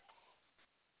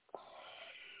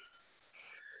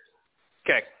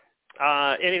 Okay.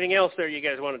 Anything else there you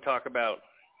guys want to talk about?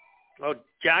 Oh,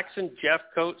 Jackson Jeff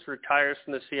Coates retires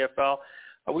from the CFL.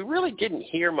 We really didn't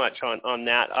hear much on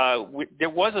that. There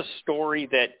was a story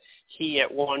that he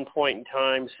at one point in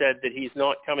time said that he's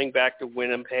not coming back to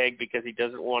Winnipeg because he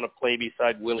doesn't want to play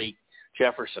beside Willie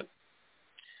Jefferson.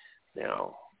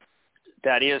 Now,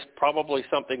 that is probably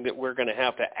something that we're going to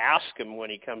have to ask him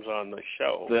when he comes on the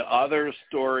show. The other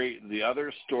story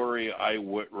I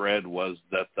read was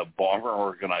that the Bomber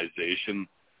organization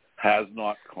has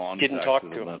not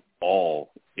contacted him at all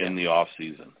in the off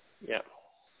season. Yeah.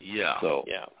 So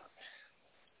yeah.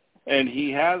 And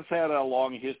he has had a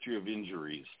long history of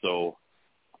injuries, so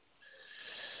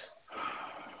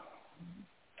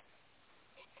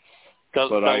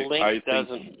the link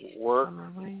doesn't work.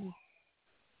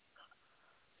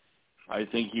 I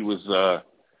think he was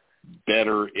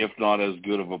better, if not as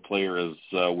good of a player as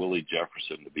Willie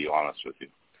Jefferson, to be honest with you.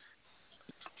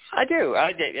 I do.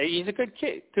 He's a good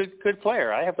kid, good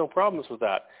player. I have no problems with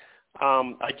that.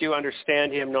 I do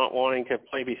understand him not wanting to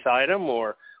play beside him,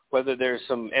 or whether there's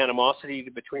some animosity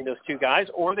between those two guys,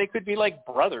 or they could be like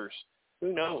brothers.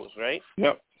 Who knows, right?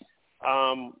 Yep.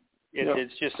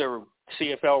 It's just a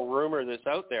CFL rumor that's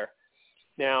out there.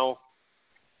 Now,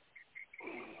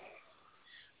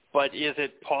 but is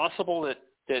it possible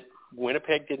that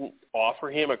Winnipeg didn't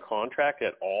offer him a contract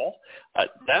at all?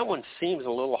 That one seems a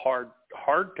little hard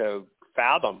to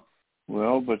fathom.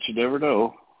 Well, but you never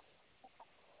know.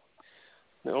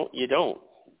 No, you don't.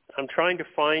 I'm trying to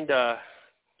find the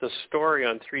story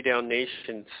on 3 Down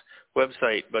Nation's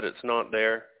website, but it's not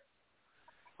there.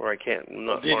 Or I'm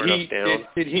not far enough down.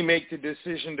 Did he make the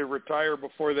decision to retire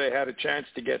before they had a chance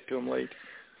to get to him late?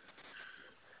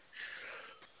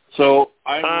 So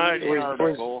there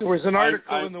was an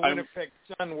article in the Winnipeg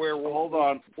Sun where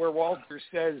Walter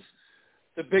says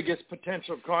the biggest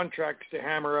potential contracts to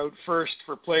hammer out first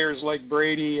for players like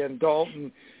Brady and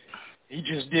Dalton. He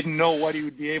just didn't know what he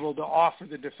would be able to offer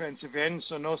the defensive end,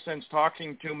 so no sense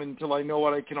talking to him until I know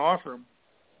what I can offer him.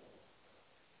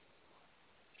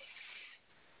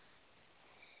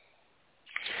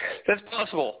 That's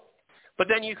possible. But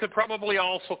then you could probably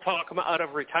also talk him out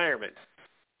of retirement.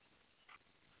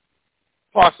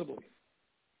 Possibly.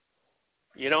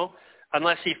 You know,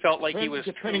 unless he felt like he was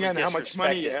depending on how much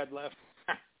money you had left.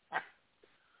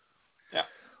 Yeah.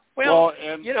 Well,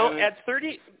 at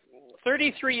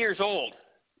 33 years old,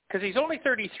 because he's only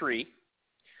 33,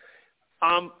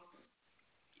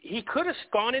 he could have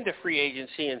gone into free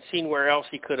agency and seen where else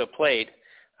he could have played.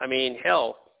 I mean,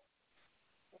 hell,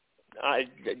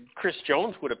 Chris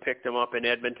Jones would have picked him up in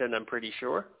Edmonton, I'm pretty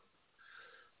sure.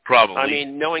 Probably. I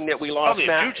mean, knowing that we lost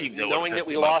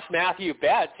Matthew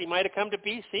Betts, he might have come to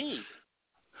BC.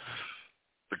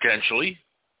 Potentially.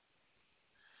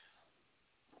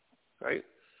 Right.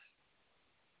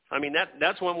 I mean,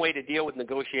 that's one way to deal with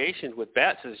negotiations with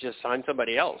Betts is just sign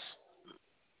somebody else.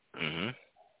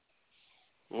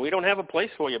 Mm-hmm. We don't have a place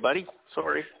for you, buddy.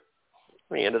 Sorry.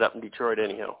 We ended up in Detroit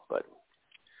anyhow, but.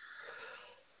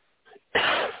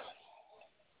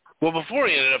 Well, before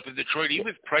he ended up in Detroit, he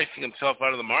was pricing himself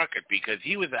out of the market because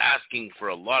he was asking for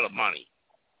a lot of money.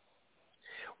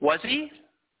 Was he?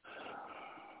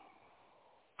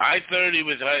 I thought he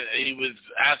was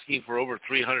asking for over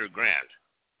 $300,000.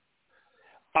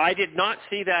 I did not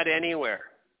see that anywhere.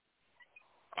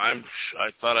 I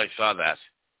thought I saw that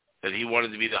he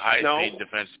wanted to be the highest paid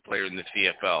defensive player in the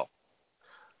CFL.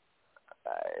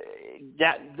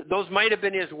 Those might have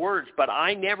been his words, but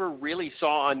I never really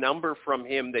saw a number from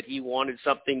him that he wanted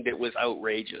something that was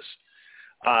outrageous.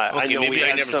 I know maybe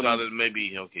I never saw that.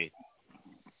 Maybe okay.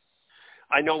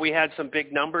 I know we had some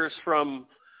big numbers from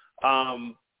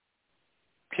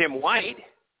Tim White,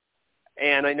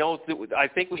 and I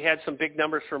think we had some big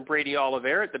numbers from Brady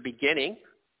Oliver at the beginning.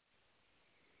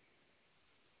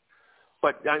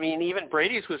 But, I mean, even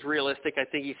Brady's was realistic. I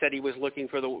think he said he was looking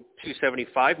for the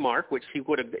 275 mark, which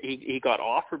he got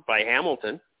offered by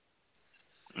Hamilton.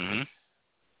 Mm-hmm.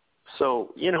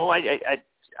 So,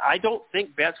 I don't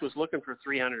think Betts was looking for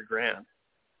 $300,000.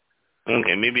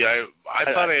 Okay, maybe I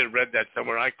thought I had read that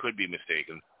somewhere. I could be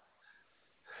mistaken.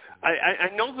 I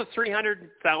know the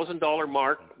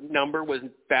 $300,000 number was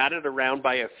batted around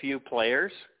by a few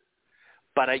players,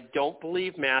 but I don't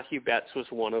believe Matthew Betts was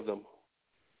one of them.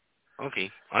 Okay,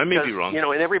 I may be wrong. You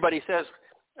know, and everybody says,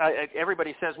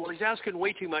 well, he's asking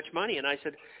way too much money, and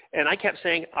I kept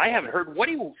saying, I haven't heard what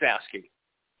he was asking.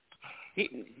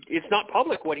 It's not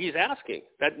public what he's asking.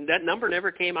 That number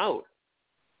never came out,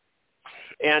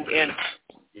 and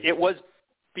it was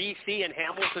BC and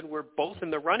Hamilton were both in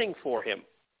the running for him.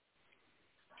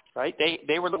 Right?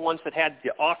 They were the ones that had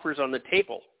the offers on the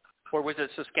table, or was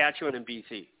it Saskatchewan and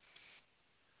BC?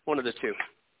 One of the two.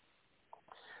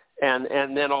 And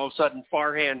then all of a sudden,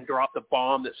 Farhan dropped a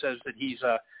bomb that says that he's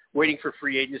waiting for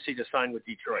free agency to sign with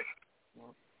Detroit.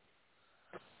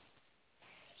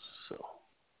 So,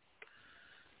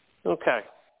 okay.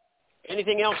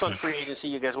 Anything else on free agency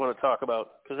you guys want to talk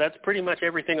about? Because that's pretty much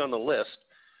everything on the list.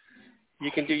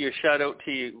 You can do your shout-out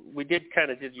to you. We did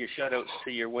your shout-outs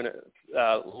to your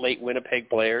late Winnipeg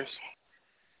players.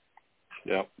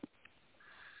 Yep.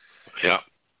 Yeah.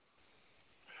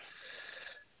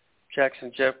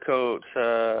 Jackson Jeffcoat.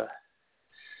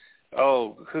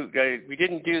 We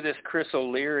didn't do this Chris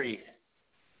O'Leary.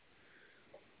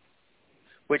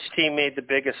 Which team made the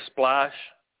biggest splash?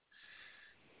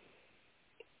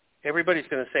 Everybody's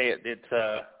going to say it's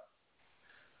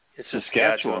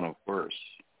Saskatchewan, of course.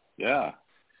 Yeah.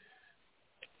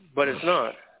 But it's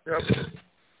not.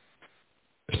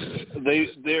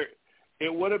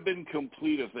 It would have been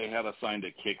complete if they had assigned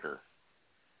a kicker.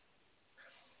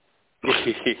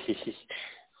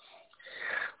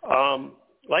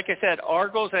 Like I said,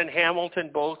 Argos and Hamilton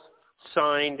both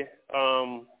signed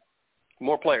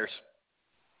more players.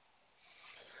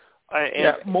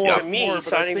 More. To me,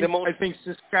 more, I think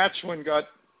Saskatchewan got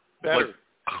better.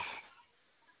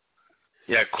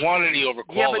 Yeah, quantity over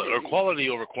quality, or quality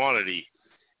over quantity.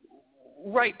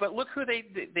 Right, but look who they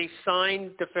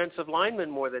signed defensive linemen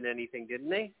more than anything, didn't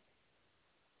they?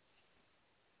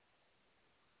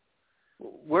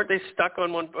 Weren't they stuck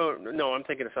on one? Oh, no, I'm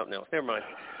thinking of something else. Never mind.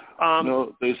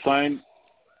 No, they signed.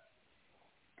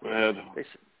 Go ahead.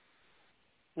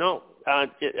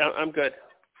 I'm good.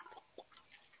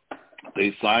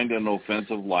 They signed an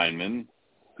offensive lineman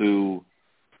who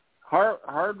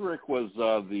Hardrick was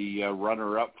the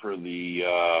runner-up for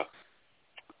the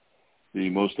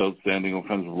most outstanding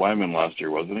offensive lineman last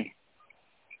year, wasn't he?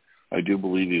 I do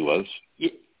believe he was.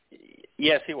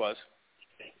 Yes, he was.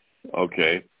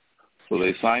 Okay. So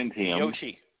they signed him.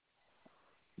 Yoshi.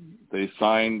 They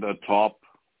signed a top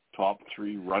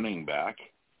 3 running back.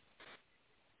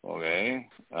 Okay.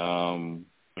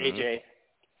 AJ.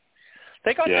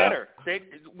 They got better.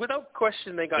 Without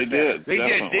question, they got better. They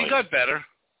did. They got better.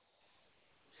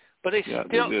 But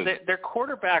their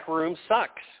quarterback room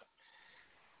sucks.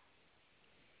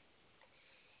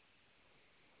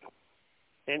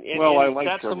 And I like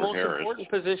that's Trevor the most Harris. important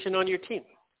position on your team.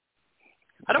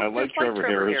 I don't like Trevor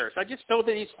Harris. I just know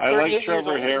that he's 38 I like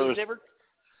Trevor years old. Harris.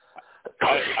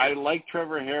 I like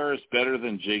Trevor Harris better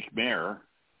than Jake Mayer.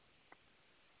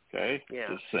 Okay, yeah.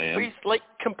 Just saying. But he's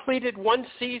completed one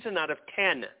season out of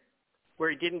 10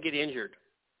 where he didn't get injured.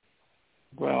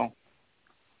 Well,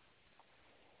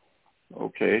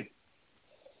 okay.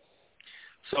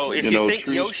 So if you think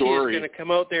Yoshi story, is going to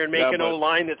come out there and make an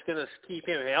O-line that's going to keep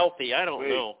him healthy, I don't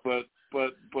know. But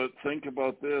think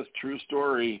about this. True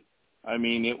story. I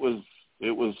mean, it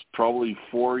was probably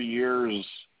 4 years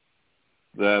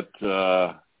that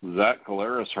Zach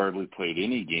Collaros hardly played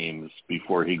any games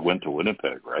before he went to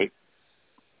Winnipeg, right?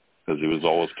 Because he was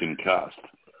always concussed.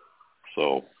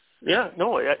 So. Yeah,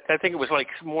 no, I think it was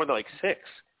more than 6.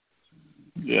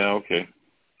 Yeah, okay.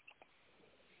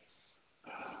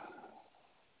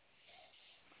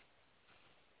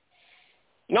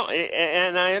 No,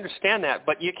 and I understand that,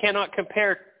 but you cannot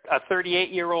compare a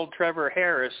 38-year-old Trevor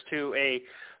Harris to a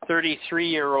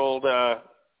 33-year-old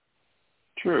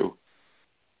True.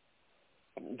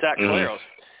 Zach Collaros.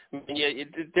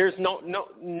 There's no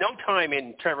time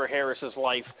in Trevor Harris's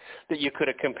life that you could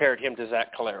have compared him to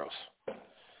Zach Collaros.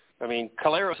 I mean,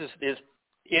 Collaros is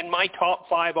in my top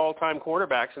 5 all-time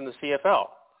quarterbacks in the CFL.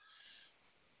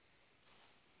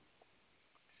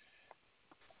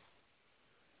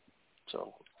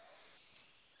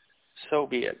 So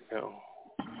be it.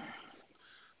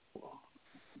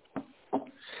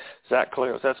 Zach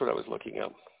Collaros, that's what I was looking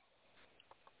up.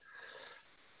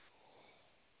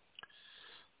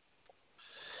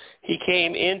 He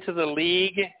came into the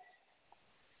league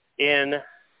in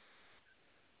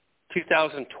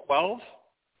 2012.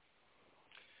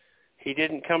 He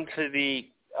didn't come to the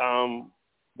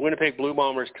Winnipeg Blue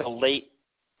Bombers till late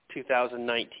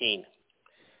 2019.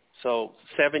 So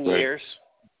 7 Right. years,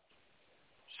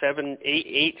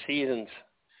 8 seasons.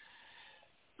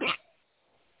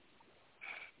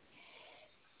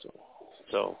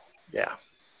 So yeah.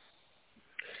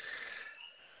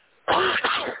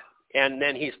 And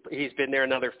then he's been there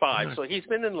another 5. So he's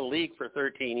been in the league for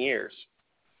 13 years.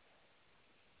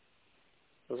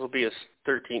 This will be his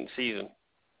 13th season.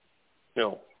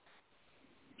 No.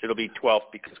 It'll be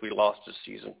 12th because we lost this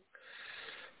season.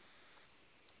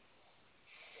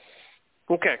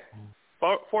 Okay.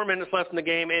 4 minutes left in the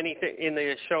game. Anything in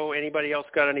the show? Anybody else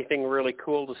got anything really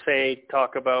cool to say,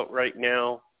 talk about right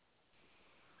now?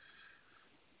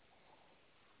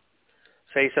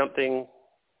 Say something.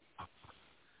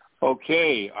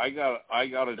 Okay, I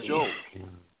got a joke.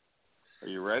 Are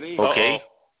you ready? Okay. Uh-oh.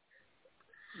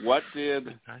 What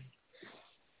did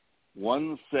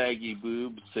one saggy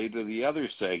boob say to the other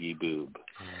saggy boob?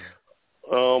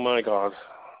 Oh, my God.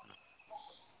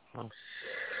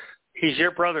 He's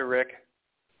your brother, Rick.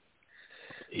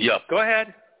 Yep. Go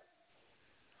ahead.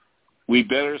 We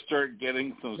better start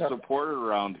getting some support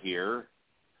around here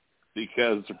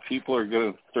because people are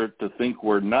going to start to think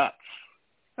we're nuts.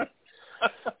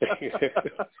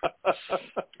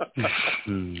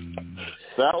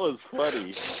 That was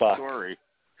funny. Fuck. Sorry.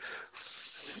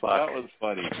 Fuck. That was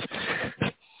funny.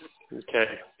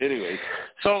 Okay. Anyways.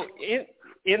 So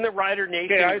in the Rider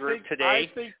Nation group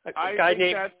today, a guy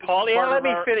named Paul. Yeah, let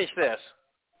me finish this.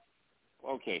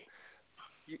 Okay.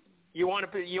 You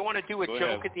want to do a Go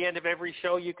joke ahead. at the end of every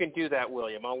show? You can do that,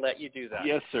 William. I'll let you do that.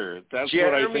 Yes, sir. That's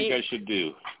what I think I should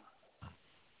do.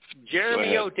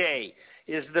 Jeremy O'Day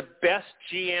is the best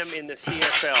GM in the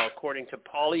CFL, according to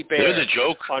Paulie Bear. There's a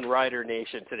joke. On Rider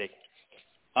Nation today.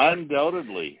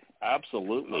 Undoubtedly.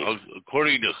 Absolutely.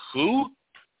 According to who?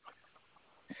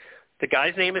 The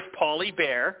guy's name is Paulie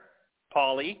Bear.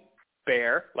 Paulie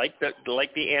Bear, like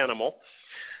the animal.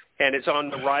 And it's on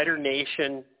the Rider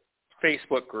Nation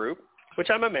Facebook group, which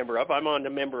I'm a member of. I'm a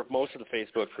member of most of the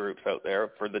Facebook groups out there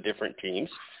for the different teams.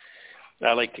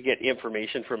 I like to get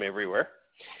information from everywhere.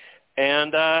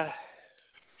 And,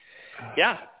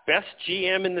 yeah, best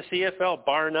GM in the CFL,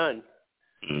 bar none.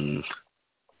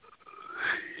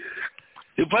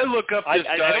 If I look up this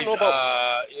I guy's don't know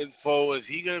about, info, is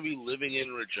he going to be living in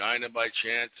Regina by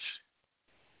chance?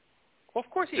 well, of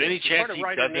course he is. is. Any He's chance part of he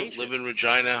Rider doesn't Nation. live in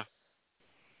Regina?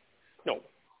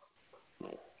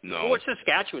 No. Or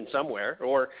Saskatchewan somewhere,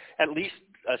 or at least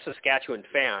a Saskatchewan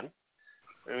fan.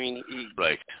 I mean,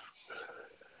 right.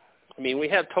 I mean, we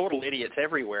have total idiots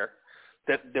everywhere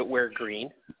that wear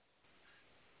green.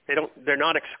 They're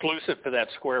not exclusive to that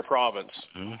square province.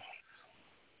 Mm-hmm.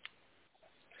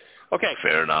 Okay.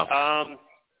 Fair enough.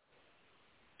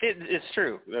 It's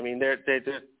true. I mean, they're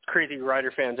crazy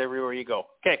Rider fans everywhere you go.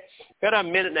 Okay, got a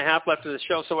minute and a half left of the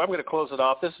show, so I'm going to close it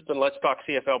off. This has been Let's Talk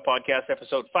CFL Podcast,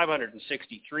 episode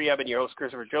 563. I've been your host,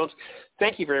 Christopher Jones.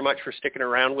 Thank you very much for sticking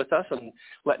around with us and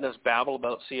letting us babble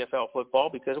about CFL football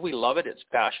because we love it. It's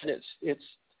passionate. It's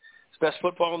best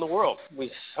football in the world.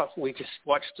 We just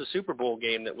watched the Super Bowl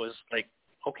game that was like,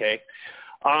 okay.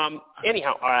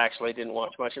 Anyhow, I actually didn't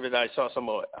watch much of it. I saw some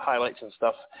highlights and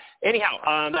stuff.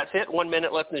 Anyhow, that's it. 1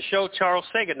 minute left in the show. Charles,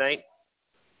 say goodnight.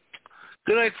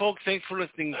 Good night, folks. Thanks for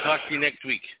listening. Talk to you next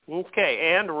week.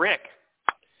 Okay, and Rick.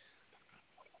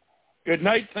 Good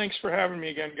night. Thanks for having me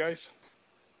again, guys.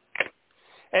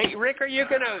 Hey, Rick, you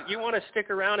want to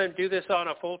stick around and do this on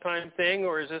a full-time thing,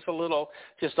 or is this a little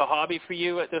just a hobby for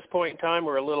you at this point in time,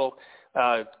 or a little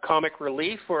comic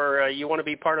relief, or you want to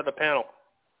be part of the panel?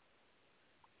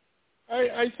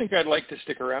 I think I'd like to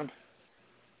stick around.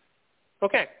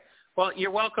 Okay. Well, you're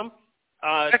welcome.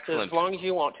 Excellent. As long as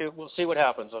you want to. We'll see what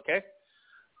happens, okay?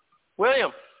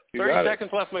 William, 30 seconds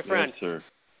left, my friend. Yes, sir.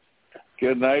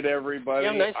 Good night, everybody.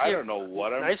 Yeah, nice I don't know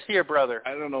what I'm... Nice to your brother.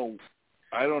 I don't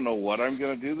know what I'm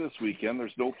going to do this weekend.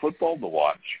 There's no football to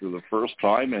watch for the first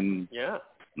time in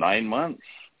 9 months.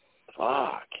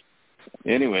 Fuck.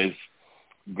 Anyways,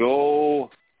 go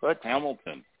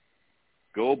Hamilton.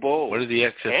 Go Bo. Where did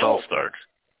the XFL start?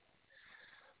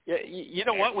 Yeah, you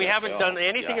know what? We haven't done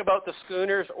anything about the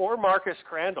Schooners or Marcus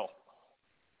Crandall.